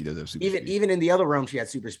 Yeah, she does have super speed. Even in the other realm, she had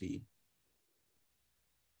super speed.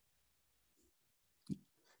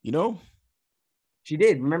 You know, she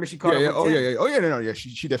did. Remember, she caught. Yeah. Up Oh with yeah. Oh yeah. No. Yeah.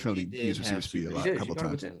 She definitely used her super speed a couple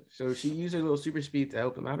times. So she used her little super speed to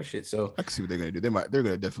help him out of shit. So I can see what they're gonna do. They're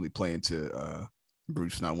gonna definitely play into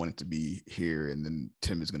Bruce not wanting to be here, and then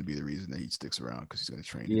Tim is gonna be the reason that he sticks around because he's gonna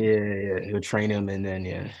train him. Yeah. He'll train him, and then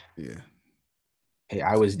yeah. Hey,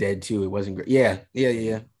 I was dead too. It wasn't great. Yeah.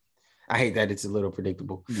 I hate that it's a little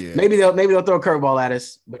predictable. Yeah. Maybe they'll throw a curveball at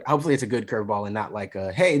us, but hopefully it's a good curveball and not like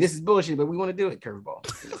hey, this is bullshit, but we want to do it curveball.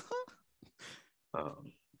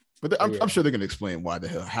 But I'm sure they're gonna explain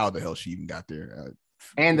how the hell she even got there,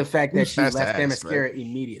 and the fact that she left Themyscira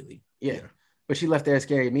immediately. Yeah, but she left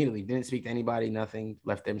Themyscira immediately. Didn't speak to anybody. Nothing.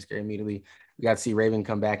 Left Themyscira immediately. We got to see Raven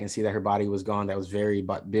come back and see that her body was gone. That was very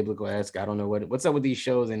biblical-esque. I don't know what's up with these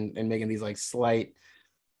shows and making these like slight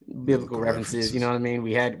biblical references. You know what I mean?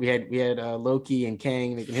 We had Loki and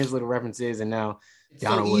Kang making his little references, and now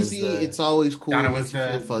Donna was it's always cool. Donna was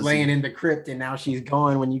laying in the crypt, and now she's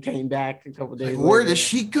gone. When you came back a couple days, where does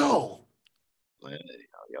she go?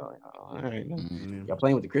 All right, y'all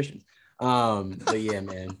playing with the Christians. But yeah,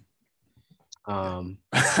 man.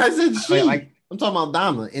 I said she. I'm talking about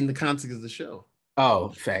Donna in the context of the show. Oh,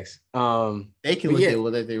 facts. They can look at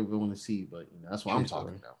what they were going to see, but that's what I'm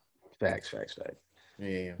talking about. Facts.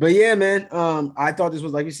 Yeah. But yeah, man. I thought this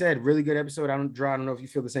was, like you said, really good episode. I don't know if you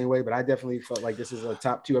feel the same way, but I definitely felt like this is a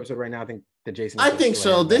top 2 episode right now. I think the Jason. I think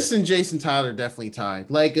so. This and Jason Tyler definitely tied.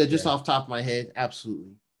 Like just off top of my head,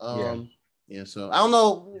 absolutely. Yeah. So I don't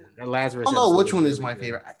know. Lazarus. I don't know which one is my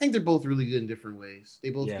favorite. I think they're both really good in different ways. They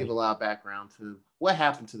both give a lot of background to what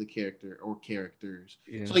happened to the character or characters.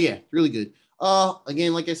 Yeah. So yeah, really good.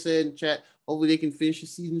 Again, like I said in chat, hopefully they can finish the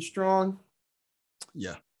season strong.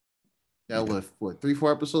 Yeah. That was what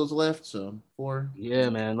 3-4 episodes left, so 4. Yeah,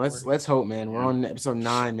 man. Let's hope, man. We're on episode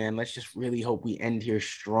 9, man. Let's just really hope we end here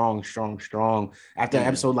strong. After an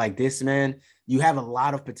episode like this, man, you have a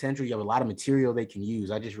lot of potential. You have a lot of material they can use.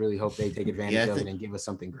 I just really hope they take advantage of it and give us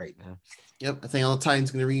something great, man. Yep, I think all the Titans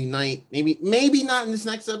going to reunite. Maybe not in this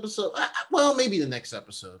next episode. Well, maybe the next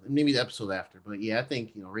episode, maybe the episode after. But yeah, I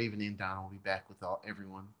think Raven and Donna will be back with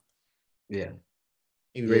everyone. Yeah.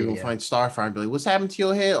 Maybe Raven will find Starfire and be like, "What's happened to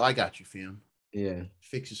your head?" Oh, I got you, fam. Yeah.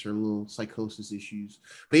 Fixes her little psychosis issues.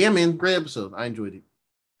 But yeah, man, great episode. I enjoyed it.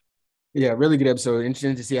 Yeah, really good episode.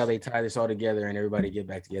 Interesting to see how they tie this all together and everybody get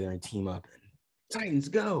back together and team up. Titans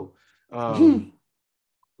go. Little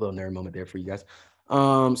nerd moment there for you guys.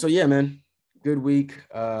 So yeah, man, good week.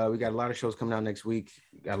 We got a lot of shows coming out next week.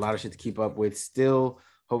 Got a lot of shit to keep up with still.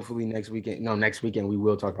 Hopefully next weekend we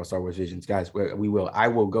will talk about Star Wars Visions, guys. We will. I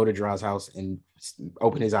will go to Draw's house and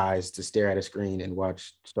open his eyes to stare at a screen and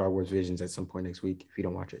watch Star Wars Visions at some point next week. If you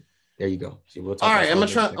don't watch it, there you go. See, we'll talk. All right, I'm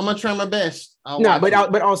gonna try my best.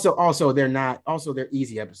 But also they're not. Also, they're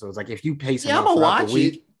easy episodes. Like if you pace them, I'm gonna watch the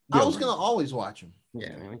week, it. I was gonna always watch them.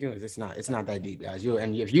 Yeah, it's not that deep, guys.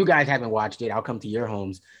 And if you guys haven't watched it, I'll come to your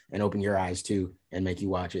homes and open your eyes too and make you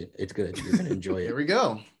watch it. It's good. You're gonna enjoy it. There we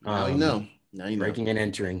go. Now you know. Breaking and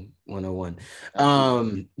entering 101.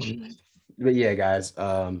 But yeah, guys,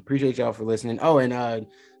 appreciate y'all for listening. Oh, and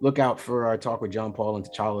look out for our talk with John Paul and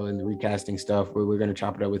T'Challa and the recasting stuff. We're gonna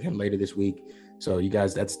chop it up with him later this week. So you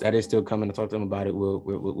guys, that is still coming. To talk to them about it.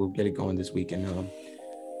 We'll get it going this week, and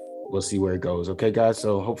we'll see where it goes. Okay, guys.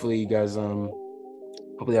 So hopefully you guys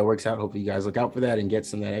hopefully that works out. Hopefully you guys look out for that and get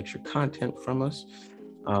some of that extra content from us.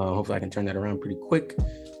 Hopefully I can turn that around pretty quick.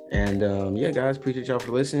 And yeah, guys, appreciate y'all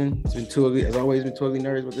for listening. It's been Two Ugly, as always, been Two Ugly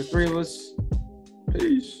Nerds with the 3 of us.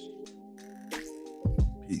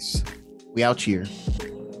 Peace. We out here.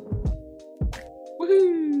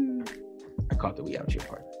 Woohoo! I caught the we out here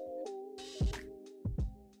part.